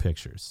 look at more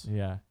pictures.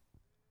 Yeah.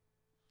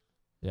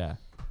 Yeah.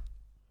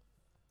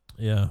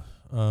 Yeah.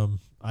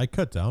 I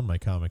cut down my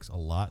comics a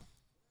lot.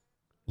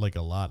 Like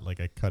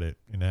I cut it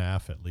in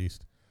half at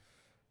least.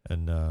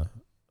 And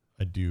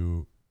I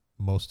do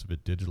most of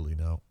it digitally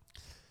now.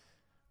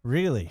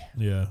 Really?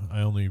 Yeah.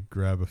 I only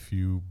grab a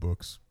few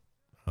books,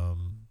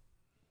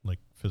 like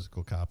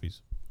physical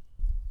copies.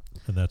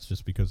 And that's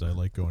just because I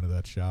like going to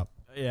that shop.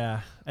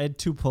 Yeah. I had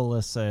 2 pull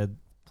lists. I had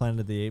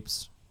Planet of the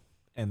Apes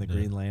and the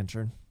Green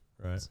Lantern.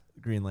 Right.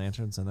 Green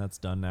Lanterns, and that's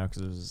done now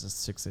because it was a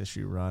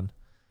 6-issue run.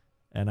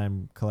 And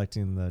I'm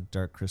collecting the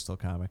Dark Crystal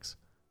comics,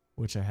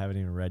 which I haven't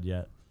even read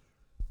yet.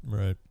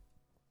 Right.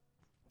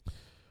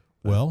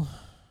 Well,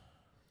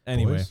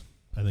 anyway, boys,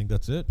 I think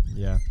that's it.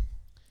 Yeah.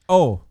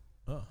 Oh,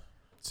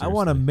 Seriously. I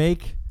want to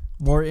make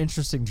more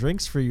interesting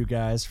drinks for you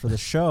guys for the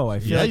show. I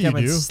feel Yeah, like you I've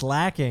been do.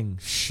 slacking.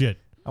 Shit.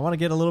 I want to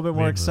get a little bit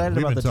more excited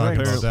we've about been the talking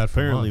drinks. about that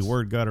for Apparently months.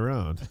 word got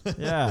around.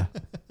 Yeah,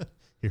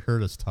 You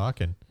heard us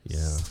talking.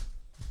 Yeah.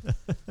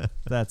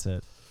 that's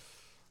it.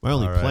 My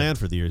only All right. plan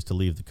for the year is to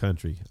leave the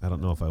country. I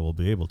don't know if I will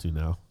be able to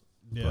now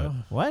Yeah.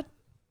 What?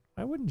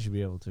 Why wouldn't you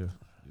be able to?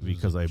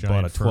 because I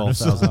Giant bought a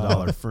furnace.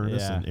 $12,000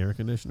 furnace Yeah. and air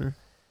conditioner.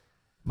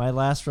 My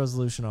last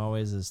resolution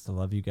always is to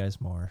love you guys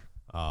more.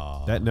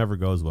 Oh, That never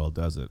goes well,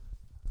 does it?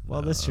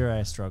 Well, this year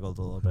I struggled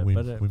a little bit, we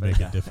but make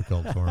yeah. it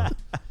difficult for him.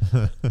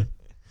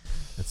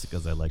 That's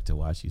because I like to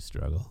watch you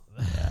struggle.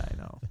 Yeah, I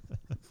know.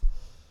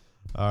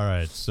 All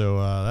right, so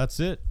that's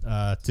it.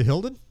 To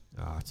Hilden,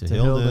 To To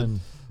Hilden. Hilden.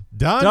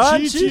 Don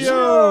Don Ciccio.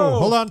 Ciccio!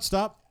 Hold on,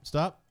 stop.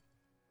 Let's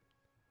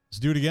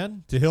do it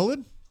again. To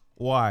Hilden,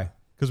 Why?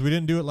 because we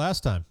didn't do it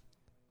last time.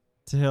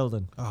 To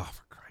Hilden. Oh,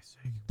 for Christ's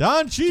sake.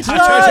 Don Ciccio.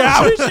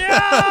 Don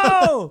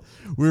Ciccio!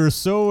 We were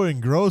so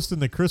engrossed in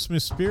the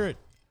Christmas spirit.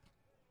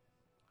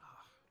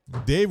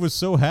 Dave was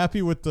so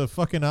happy with the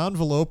fucking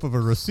envelope of a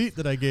receipt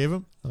that I gave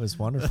him. That was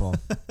wonderful.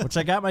 Which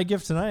I got my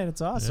gift tonight. It's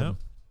awesome.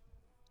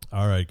 Yeah.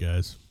 All right,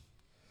 guys.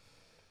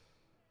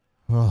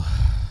 Well,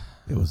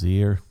 It was a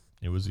year.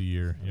 it was a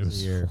year. It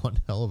was a year. one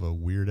hell of a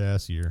weird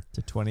ass year.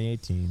 To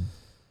 2018.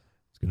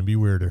 It's going to be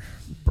weirder.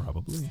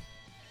 Probably.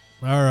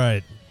 All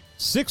right.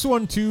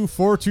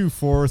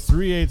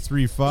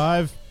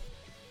 612-424-3835.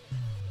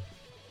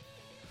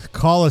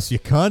 Call us, you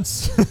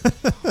cunts.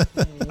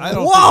 I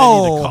don't Whoa!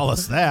 think you need to call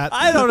us that.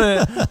 I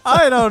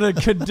don't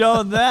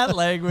condone that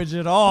language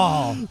at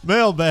all.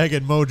 Mailbag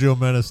at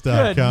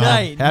mojomenace.com. Good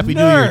night. Happy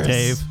New Year, nurse.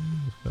 Dave.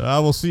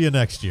 We'll see you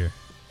next year.